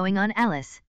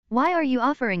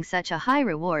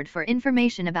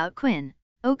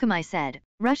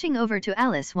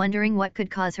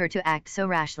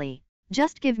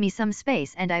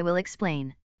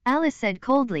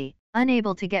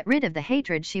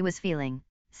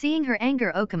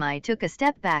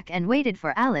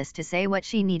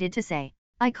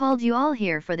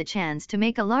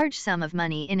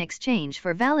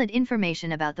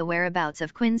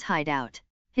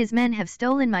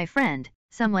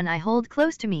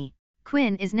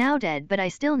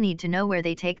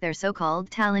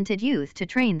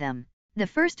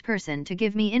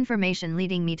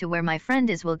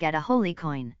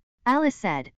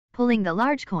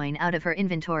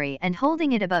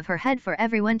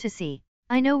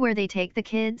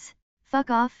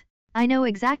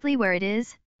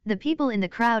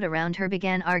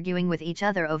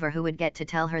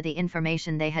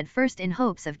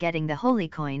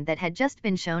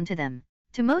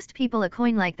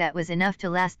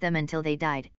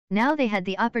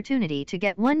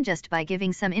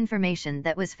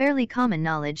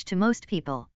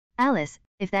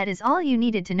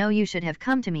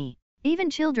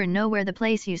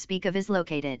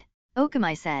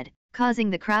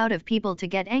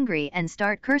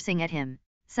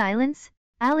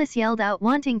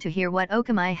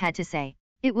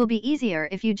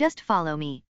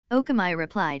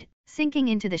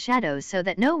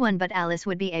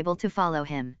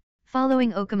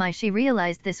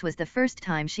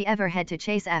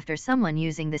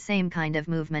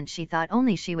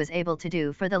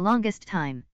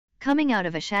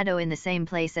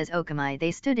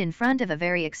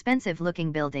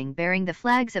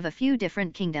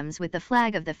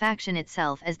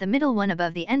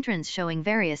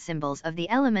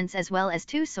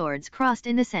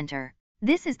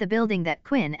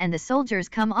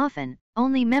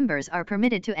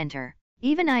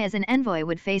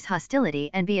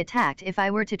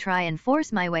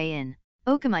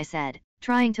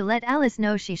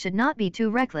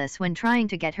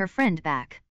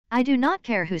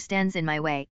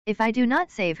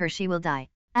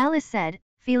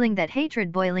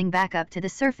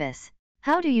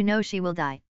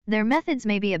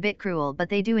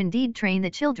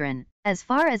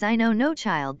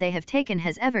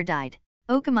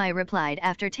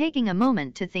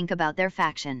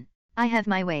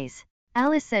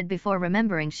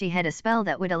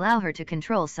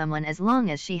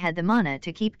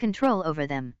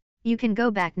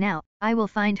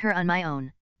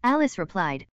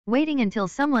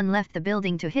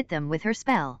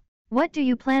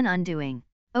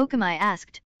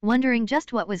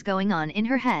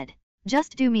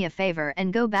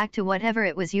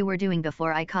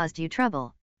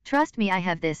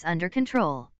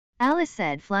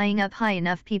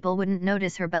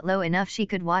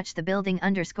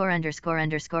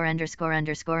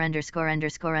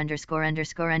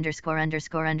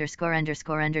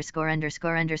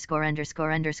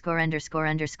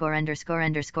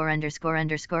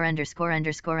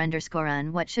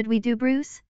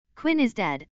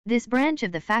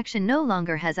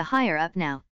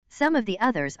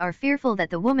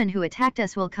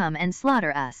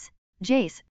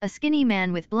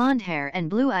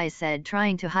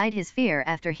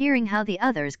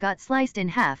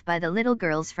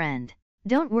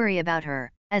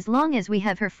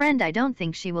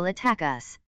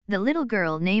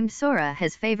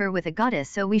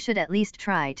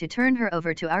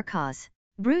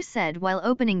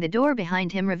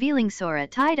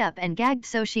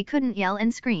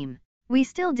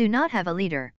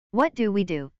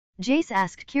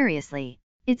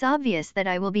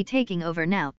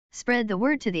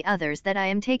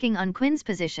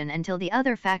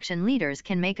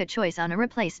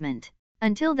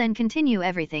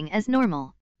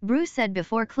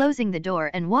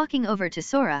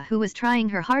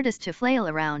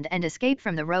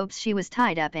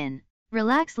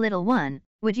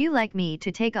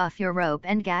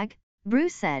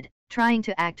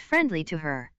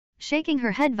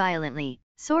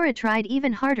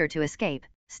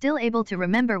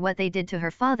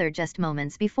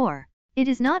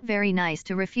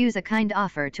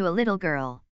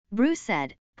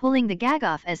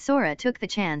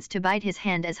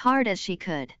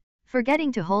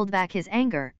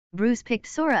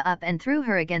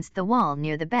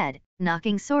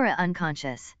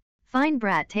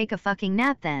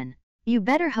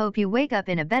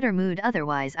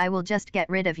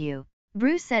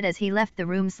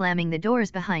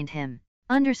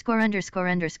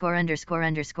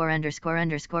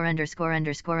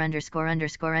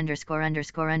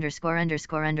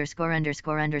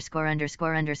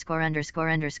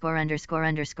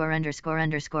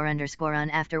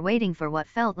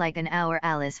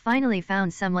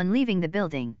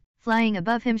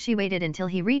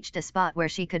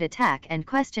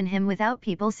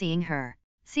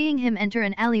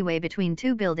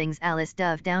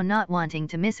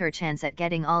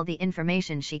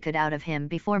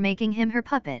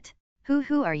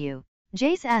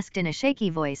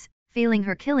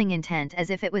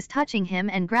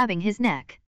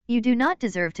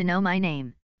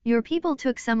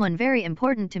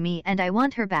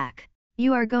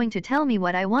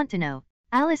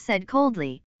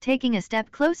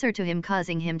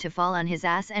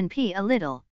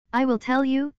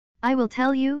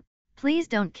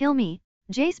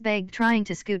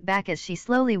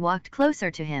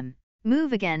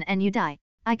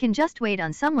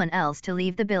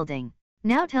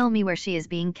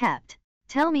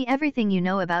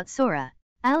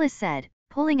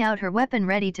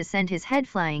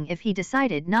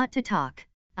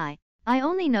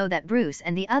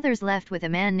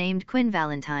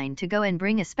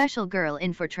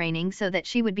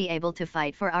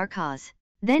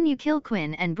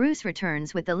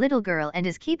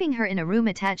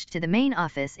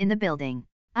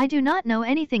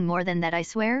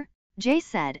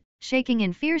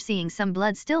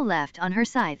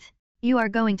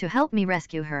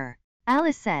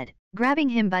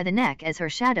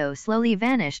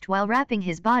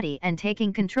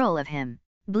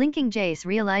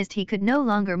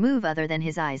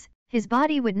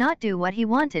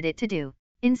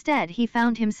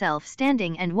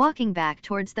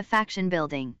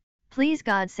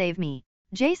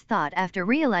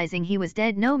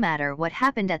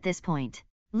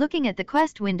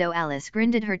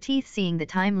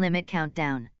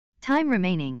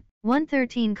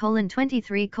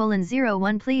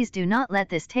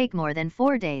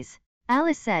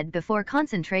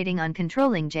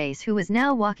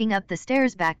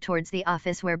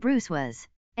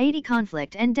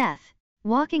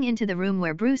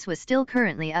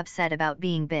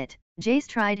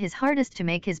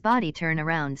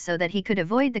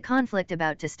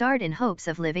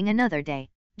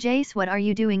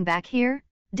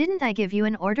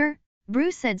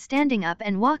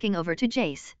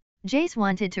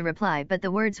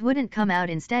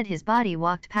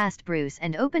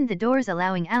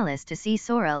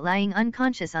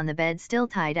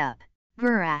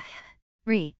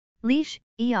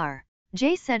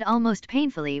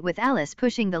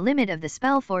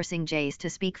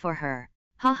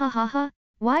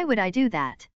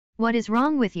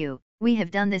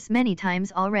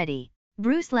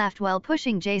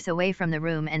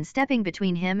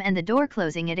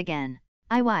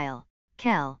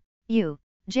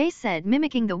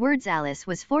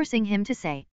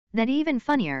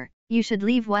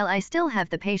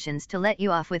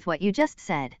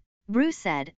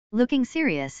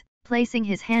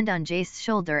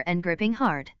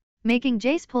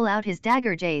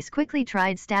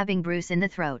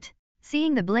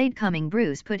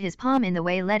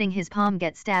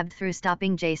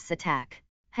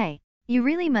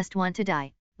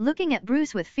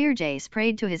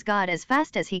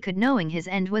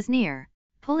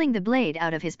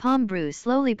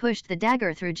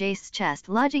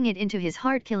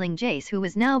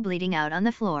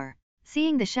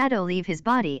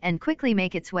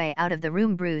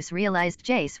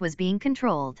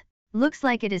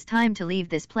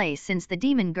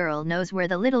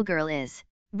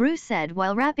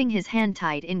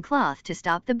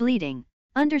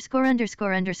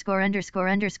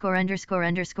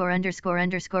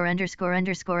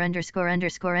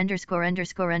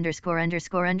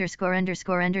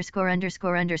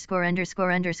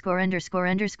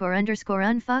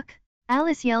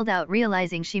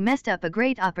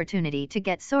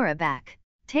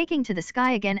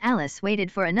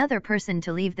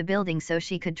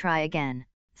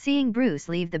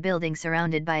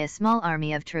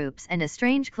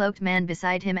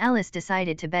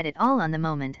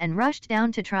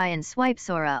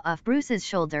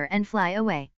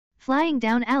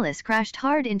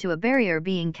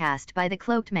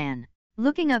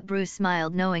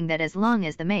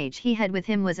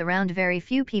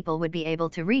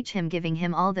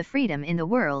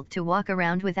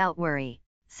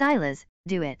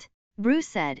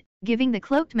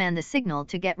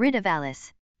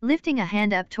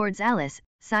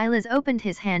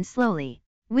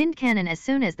 Wind cannon. As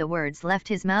soon as the words left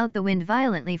his mouth, the wind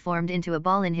violently formed into a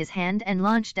ball in his hand and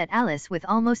launched at Alice with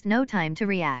almost no time to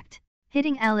react.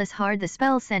 Hitting Alice hard, the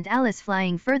spell sent Alice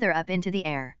flying further up into the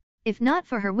air. If not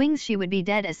for her wings, she would be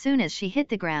dead as soon as she hit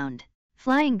the ground.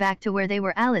 Flying back to where they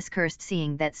were, Alice cursed,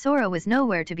 seeing that Sora was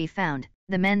nowhere to be found.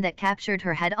 The men that captured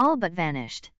her had all but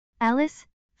vanished. Alice,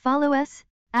 follow us!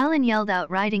 Alan yelled out,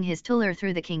 riding his tuller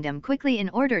through the kingdom quickly in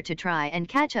order to try and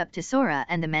catch up to Sora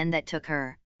and the men that took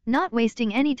her. Not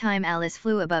wasting any time, Alice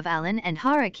flew above Alan and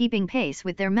Hara, keeping pace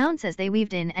with their mounts as they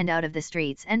weaved in and out of the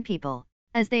streets and people.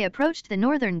 As they approached the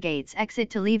northern gate's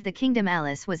exit to leave the kingdom,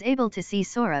 Alice was able to see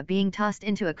Sora being tossed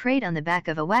into a crate on the back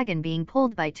of a wagon being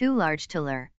pulled by two large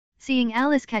tuller. Seeing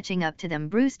Alice catching up to them,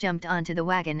 Bruce jumped onto the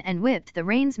wagon and whipped the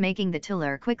reins, making the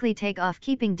tuller quickly take off,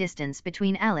 keeping distance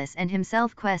between Alice and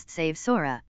himself. Quest: save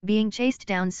Sora. Being chased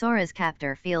down, Sora's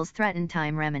captor feels threatened.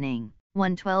 Time remaining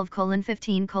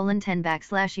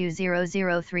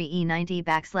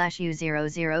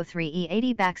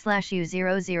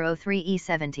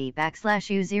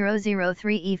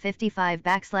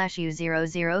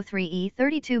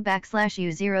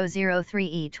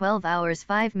 12 hours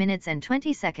 5 minutes and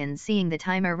 20 seconds. Seeing the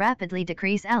timer rapidly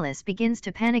decrease, Alice begins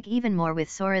to panic even more, with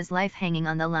Sora's life hanging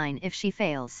on the line if she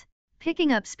fails.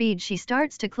 Picking up speed, she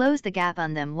starts to close the gap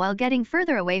on them while getting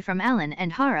further away from Alan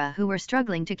and Hara, who were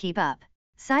struggling to keep up.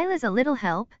 Silas, a little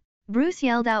help? Bruce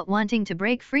yelled out, wanting to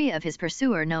break free of his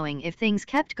pursuer, knowing if things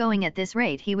kept going at this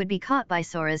rate he would be caught by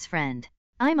Sora's friend.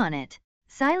 I'm on it,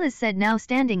 Silas said, now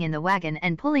standing in the wagon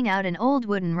and pulling out an old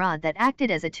wooden rod that acted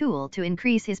as a tool to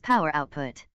increase his power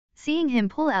output. Seeing him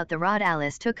pull out the rod,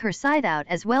 Alice took her scythe out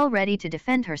as well, ready to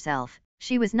defend herself.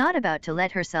 She was not about to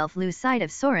let herself lose sight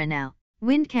of Sora now.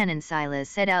 Wind cannon,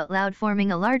 Silas said out loud,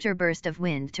 forming a larger burst of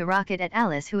wind to rocket at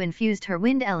Alice, who infused her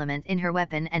wind element in her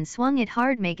weapon and swung it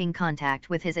hard, making contact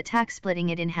with his attack, splitting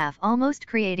it in half, almost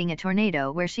creating a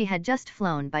tornado where she had just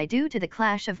flown by due to the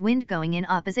clash of wind going in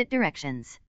opposite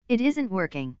directions. It isn't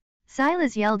working,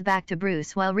 Silas yelled back to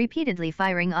Bruce while repeatedly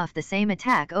firing off the same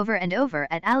attack over and over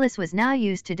at Alice, was now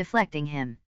used to deflecting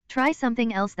him. Try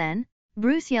something else then?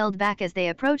 Bruce yelled back as they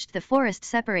approached the forest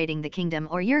separating the kingdom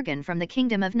or Jurgen from the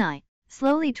kingdom of Night.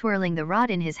 Slowly twirling the rod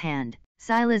in his hand,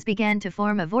 Silas began to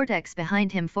form a vortex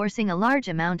behind him, forcing a large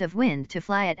amount of wind to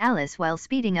fly at Alice while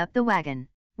speeding up the wagon.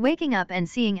 Waking up and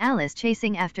seeing Alice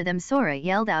chasing after them, Sora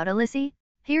yelled out, "Alice!"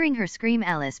 Hearing her scream,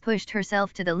 Alice pushed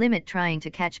herself to the limit, trying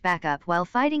to catch back up while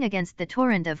fighting against the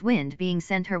torrent of wind being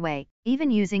sent her way.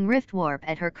 Even using Rift Warp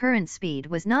at her current speed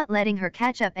was not letting her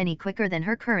catch up any quicker than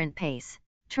her current pace.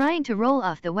 Trying to roll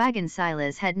off the wagon,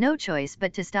 Silas had no choice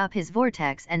but to stop his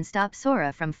vortex and stop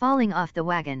Sora from falling off the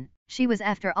wagon. She was,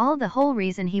 after all, the whole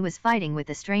reason he was fighting with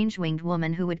the strange winged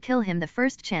woman who would kill him the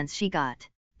first chance she got.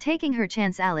 Taking her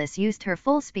chance, Alice used her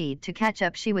full speed to catch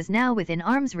up. She was now within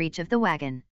arm's reach of the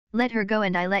wagon. "Let her go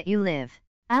and I let you live,"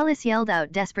 Alice yelled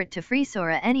out, desperate to free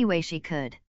Sora any way she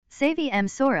could. "Save em,"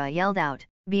 Sora yelled out,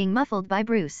 being muffled by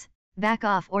Bruce. "Back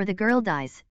off or the girl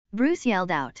dies," Bruce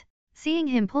yelled out. Seeing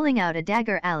him pulling out a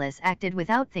dagger, Alice acted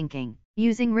without thinking.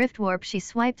 Using Rift Warp, she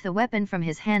swiped the weapon from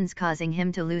his hands, causing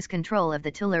him to lose control of the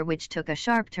tiller, which took a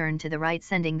sharp turn to the right,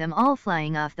 sending them all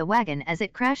flying off the wagon as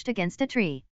it crashed against a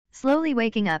tree. Slowly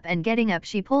waking up and getting up,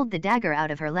 she pulled the dagger out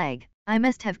of her leg. "I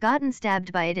must have gotten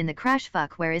stabbed by it in the crash.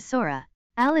 Fuck, where is Sora?"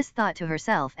 Alice thought to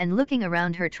herself, and looking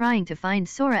around her, trying to find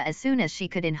Sora as soon as she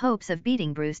could in hopes of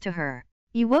beating Bruce to her.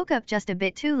 "You woke up just a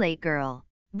bit too late, girl,"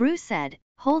 Bruce said,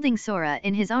 holding Sora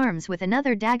in his arms with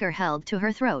another dagger held to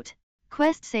her throat.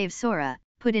 "Quest: save Sora.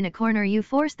 Put in a corner. You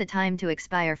force the time to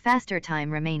expire faster.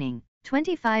 Time remaining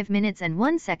 25 minutes and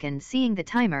 1 second. Seeing the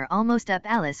timer almost up,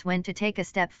 Alice went to take a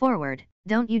step forward.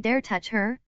 "Don't you dare touch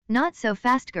her." "Not so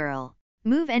fast, girl.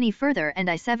 Move any further and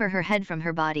I sever her head from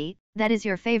her body." "That is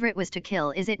your favorite was to kill,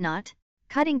 is it not?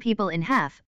 Cutting people in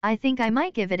half. I think I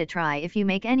might give it a try if you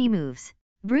make any moves,"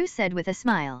 Bruce said with a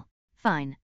smile.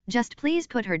 "Fine. Just please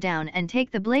put her down and take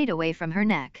the blade away from her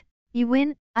neck." "You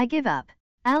win, I give up,"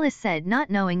 Alice said, not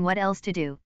knowing what else to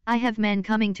do. "I have men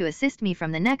coming to assist me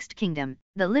from the next kingdom.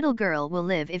 The little girl will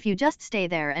live if you just stay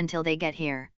there until they get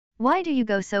here." "Why do you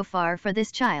go so far for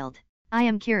this child? I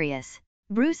am curious,"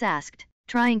 Bruce asked,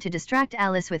 trying to distract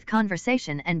Alice with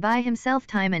conversation and buy himself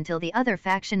time until the other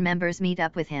faction members meet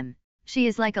up with him. "She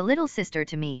is like a little sister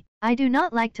to me. I do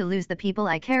not like to lose the people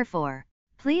I care for.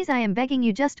 Please, I am begging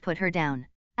you, just put her down,"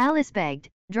 Alice begged,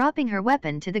 dropping her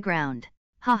weapon to the ground.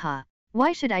 "Haha,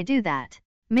 why should I do that?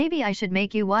 Maybe I should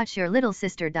make you watch your little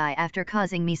sister die after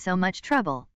causing me so much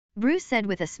trouble," Bruce said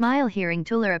with a smile, hearing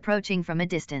Tuller approaching from a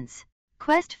distance.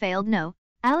 "Quest failed." "No,"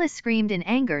 Alice screamed in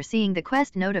anger, seeing the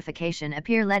quest notification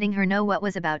appear, letting her know what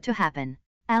was about to happen.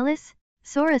 "Alice,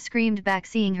 Sora screamed back,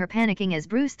 seeing her panicking as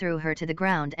Bruce threw her to the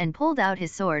ground and pulled out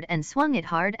his sword and swung it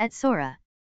hard at Sora.